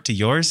my heart to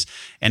yours.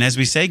 And as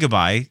we say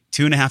goodbye,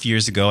 2.5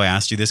 years ago, I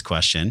asked you this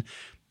question.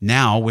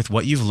 Now, with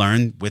what you've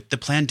learned, with the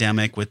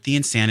pandemic, with the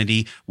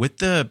insanity, with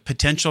the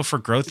potential for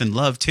growth and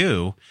love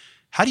too,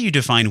 how do you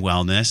define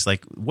wellness?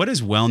 Like, what does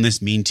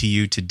wellness mean to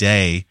you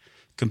today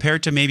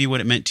compared to maybe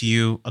what it meant to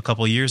you a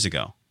couple of years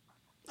ago?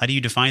 How do you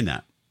define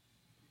that?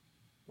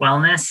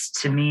 Wellness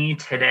to me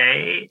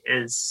today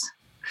is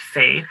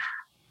faith,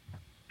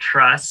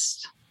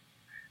 trust,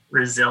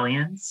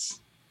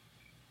 resilience,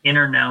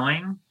 inner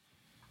knowing,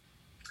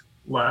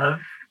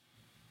 love,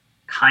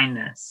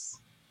 kindness.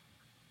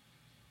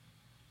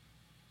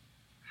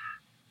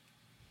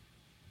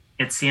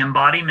 It's the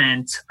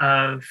embodiment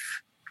of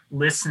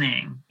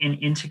listening and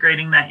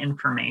integrating that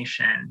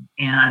information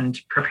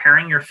and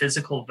preparing your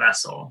physical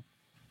vessel,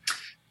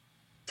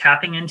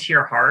 tapping into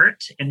your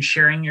heart and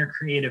sharing your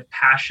creative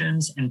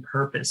passions and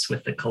purpose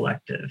with the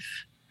collective.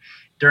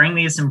 During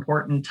these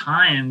important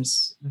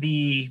times,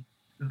 the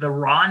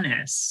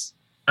rawness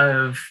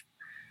of,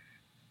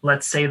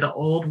 let's say, the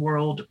old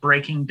world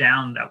breaking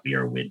down that we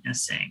are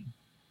witnessing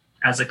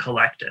as a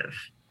collective,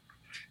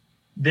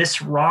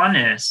 this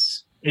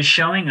rawness is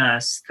showing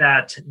us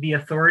that the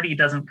authority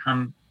doesn't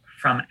come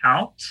from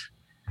out,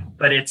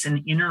 but it's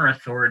an inner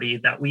authority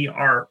that we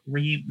are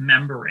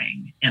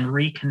remembering and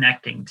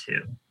reconnecting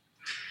to.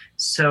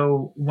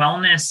 So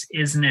wellness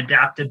is an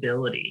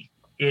adaptability.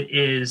 It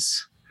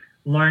is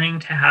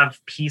learning to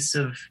have peace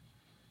of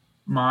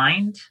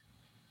mind,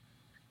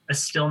 a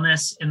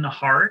stillness in the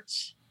heart,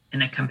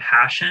 and a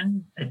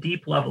compassion. A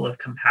deep level of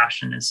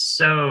compassion is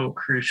so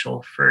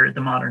crucial for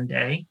the modern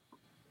day.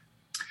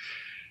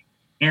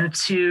 And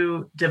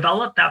to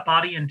develop that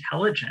body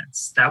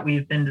intelligence that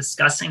we've been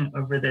discussing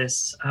over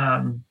this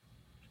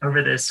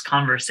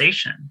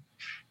conversation,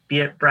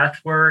 be it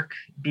breath work,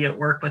 be it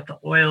work with the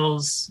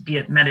oils, be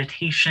it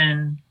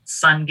meditation,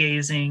 sun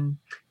gazing,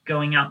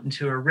 going out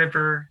into a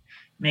river,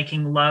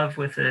 making love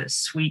with a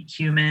sweet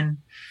human.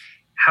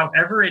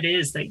 However it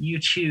is that you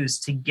choose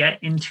to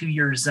get into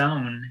your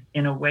zone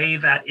in a way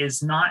that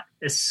is not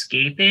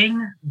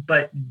escaping,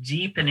 but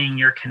deepening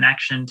your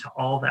connection to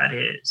all that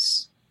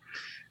is.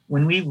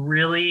 When we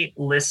really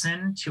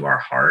listen to our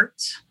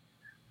heart,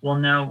 we'll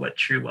know what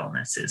true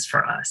wellness is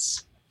for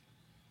us.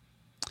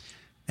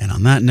 And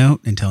on that note,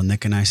 until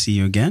Nick and I see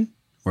you again,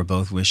 we're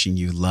both wishing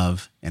you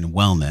love and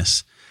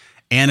wellness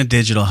and a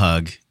digital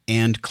hug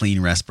and clean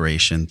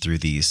respiration through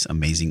these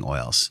amazing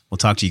oils. We'll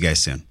talk to you guys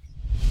soon.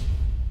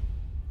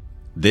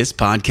 This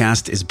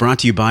podcast is brought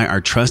to you by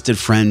our trusted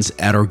friends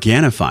at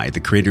Organifi,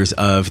 the creators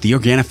of the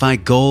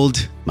Organifi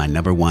Gold, my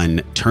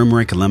 #1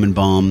 turmeric lemon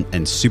balm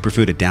and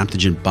superfood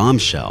adaptogen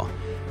bombshell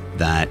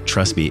that,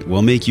 trust me,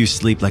 will make you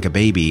sleep like a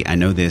baby. I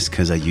know this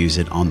because I use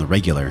it on the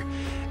regular.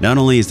 Not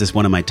only is this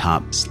one of my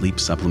top sleep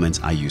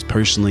supplements I use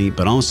personally,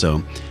 but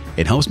also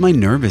it helps my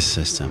nervous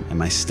system and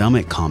my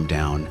stomach calm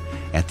down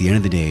at the end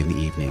of the day in the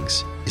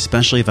evenings,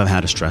 especially if I've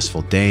had a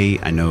stressful day.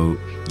 I know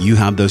you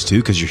have those too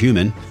because you're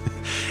human.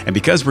 And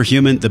because we're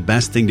human, the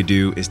best thing to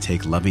do is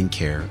take loving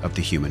care of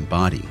the human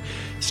body,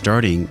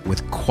 starting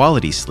with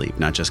quality sleep,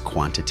 not just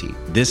quantity.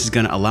 This is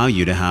going to allow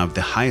you to have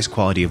the highest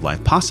quality of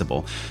life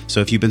possible.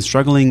 So if you've been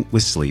struggling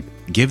with sleep,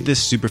 give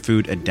this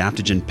superfood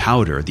adaptogen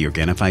powder, the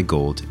Organifi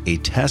Gold, a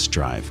test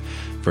drive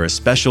for a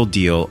special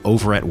deal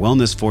over at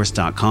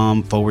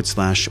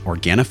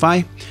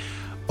wellnessforce.com/Organifi.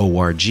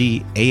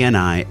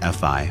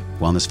 ORGANIFI,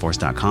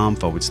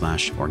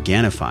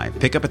 wellnessforce.com/Organifi.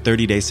 Pick up a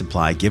 30-day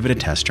supply, give it a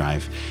test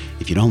drive.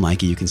 If you don't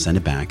like it, you can send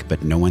it back,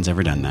 but no one's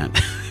ever done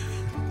that.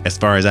 As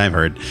far as I've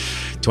heard,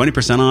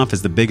 20% off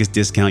is the biggest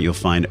discount you'll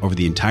find over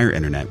the entire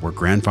internet. We're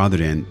grandfathered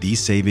in. These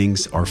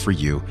savings are for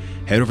you.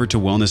 Head over to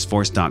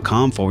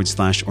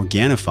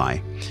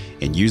wellnessforce.com/Organifi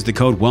and use the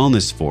code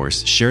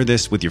WellnessForce. Share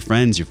this with your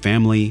friends, your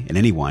family, and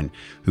anyone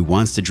who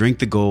wants to drink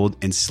the gold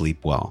and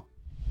sleep well.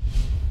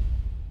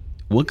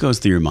 What goes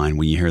through your mind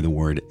when you hear the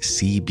word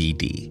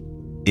CBD?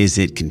 Is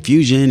it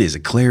confusion? Is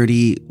it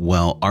clarity?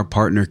 Well, our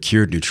partner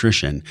Cured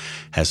Nutrition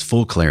has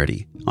full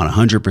clarity on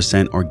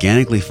 100%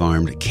 organically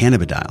farmed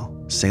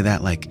cannabidiol. Say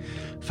that like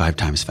 5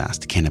 times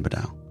fast.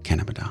 Cannabidiol.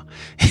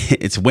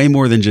 It's way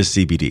more than just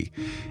CBD.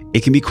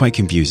 It can be quite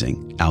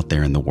confusing out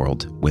there in the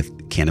world with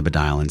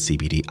cannabidiol and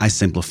CBD. I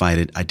simplified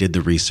it. I did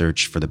the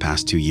research for the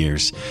past 2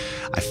 years.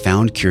 I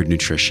found Cured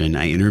Nutrition.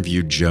 I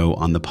interviewed Joe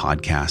on the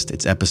podcast.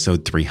 It's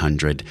episode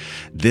 300.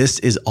 This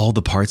is all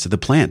the parts of the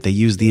plant. They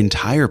use the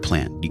entire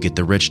plant. You get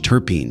the rich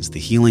terpenes, the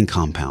healing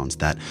compounds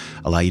that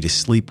allow you to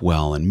sleep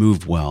well and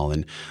move well.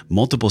 And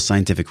multiple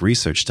scientific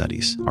research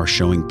studies are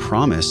showing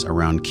promise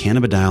around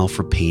cannabidiol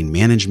for pain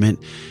management,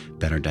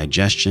 better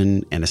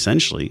digestion, and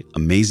essentially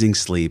amazing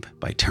sleep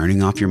by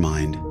turning off your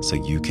mind so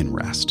you can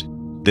rest.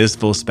 This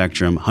full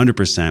spectrum,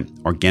 100%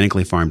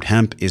 organically farmed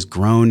hemp is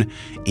grown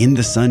in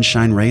the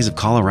sunshine rays of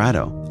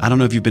Colorado. I don't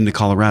know if you've been to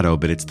Colorado,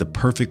 but it's the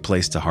perfect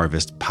place to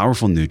harvest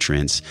powerful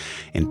nutrients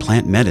and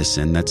plant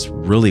medicine. That's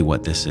really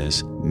what this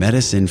is.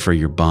 Medicine for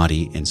your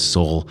body and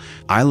soul.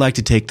 I like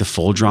to take the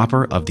full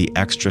dropper of the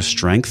extra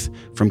strength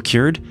from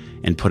Cured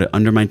and put it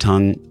under my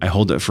tongue. I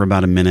hold it for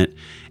about a minute.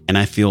 And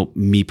I feel,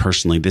 me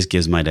personally, this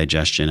gives my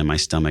digestion and my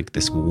stomach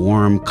this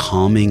warm,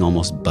 calming,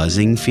 almost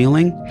buzzing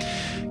feeling.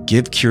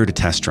 Give Cured a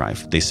test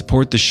drive. They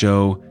support the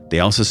show. They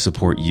also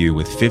support you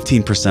with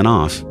 15%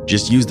 off.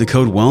 Just use the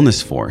code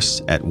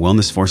WellnessForce at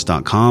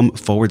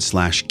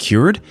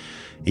wellnessforce.com/cured,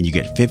 and you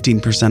get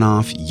 15%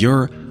 off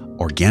your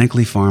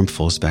organically farmed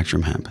full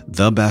spectrum hemp.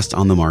 The best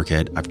on the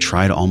market. I've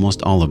tried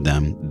almost all of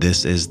them.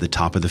 This is the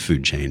top of the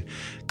food chain.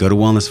 Go to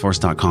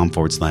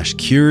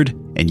wellnessforce.com/cured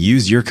and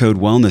use your code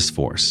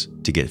WellnessForce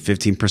to get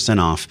 15%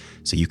 off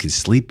so you can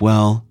sleep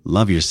well,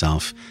 love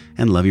yourself,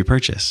 and love your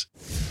purchase.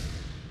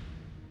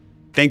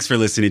 Thanks for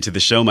listening to the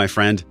show, my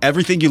friend.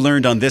 Everything you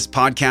learned on this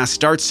podcast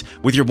starts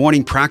with your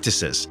morning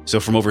practices. So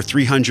from over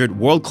 300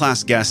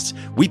 world-class guests,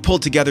 we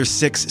pulled together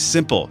 6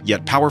 simple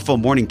yet powerful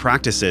morning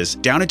practices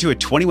down into a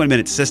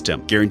 21-minute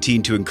system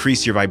guaranteed to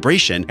increase your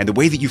vibration and the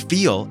way that you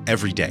feel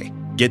every day.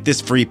 Get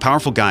this free,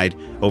 powerful guide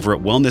over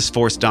at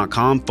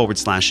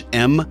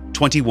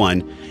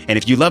wellnessforce.com/M21. And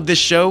if you love this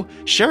show,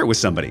 share it with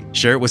somebody.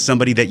 Share it with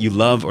somebody that you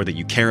love or that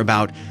you care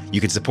about.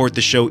 You can support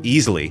the show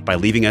easily by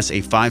leaving us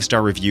a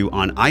 5-star review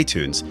on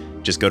iTunes.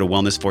 Just go to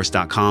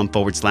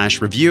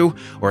wellnessforce.com/review.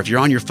 Or if you're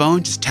on your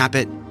phone, just tap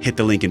it, hit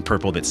the link in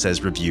purple that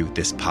says review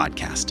this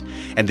podcast.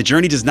 And the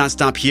journey does not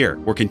stop here.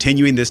 We're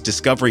continuing this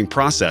discovering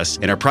process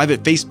in our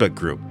private Facebook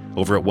group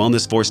over at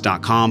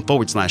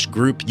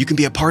wellnessforce.com/group. You can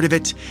be a part of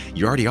it.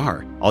 You already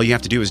are. All you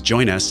have to do is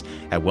join us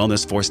at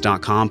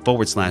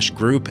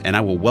wellnessforce.com/group, and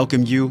I will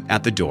welcome you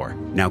at the door.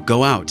 Now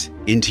go out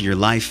into your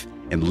life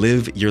and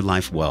live your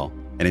life well.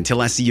 And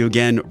until I see you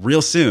again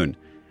real soon,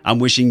 I'm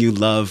wishing you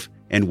love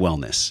and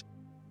wellness.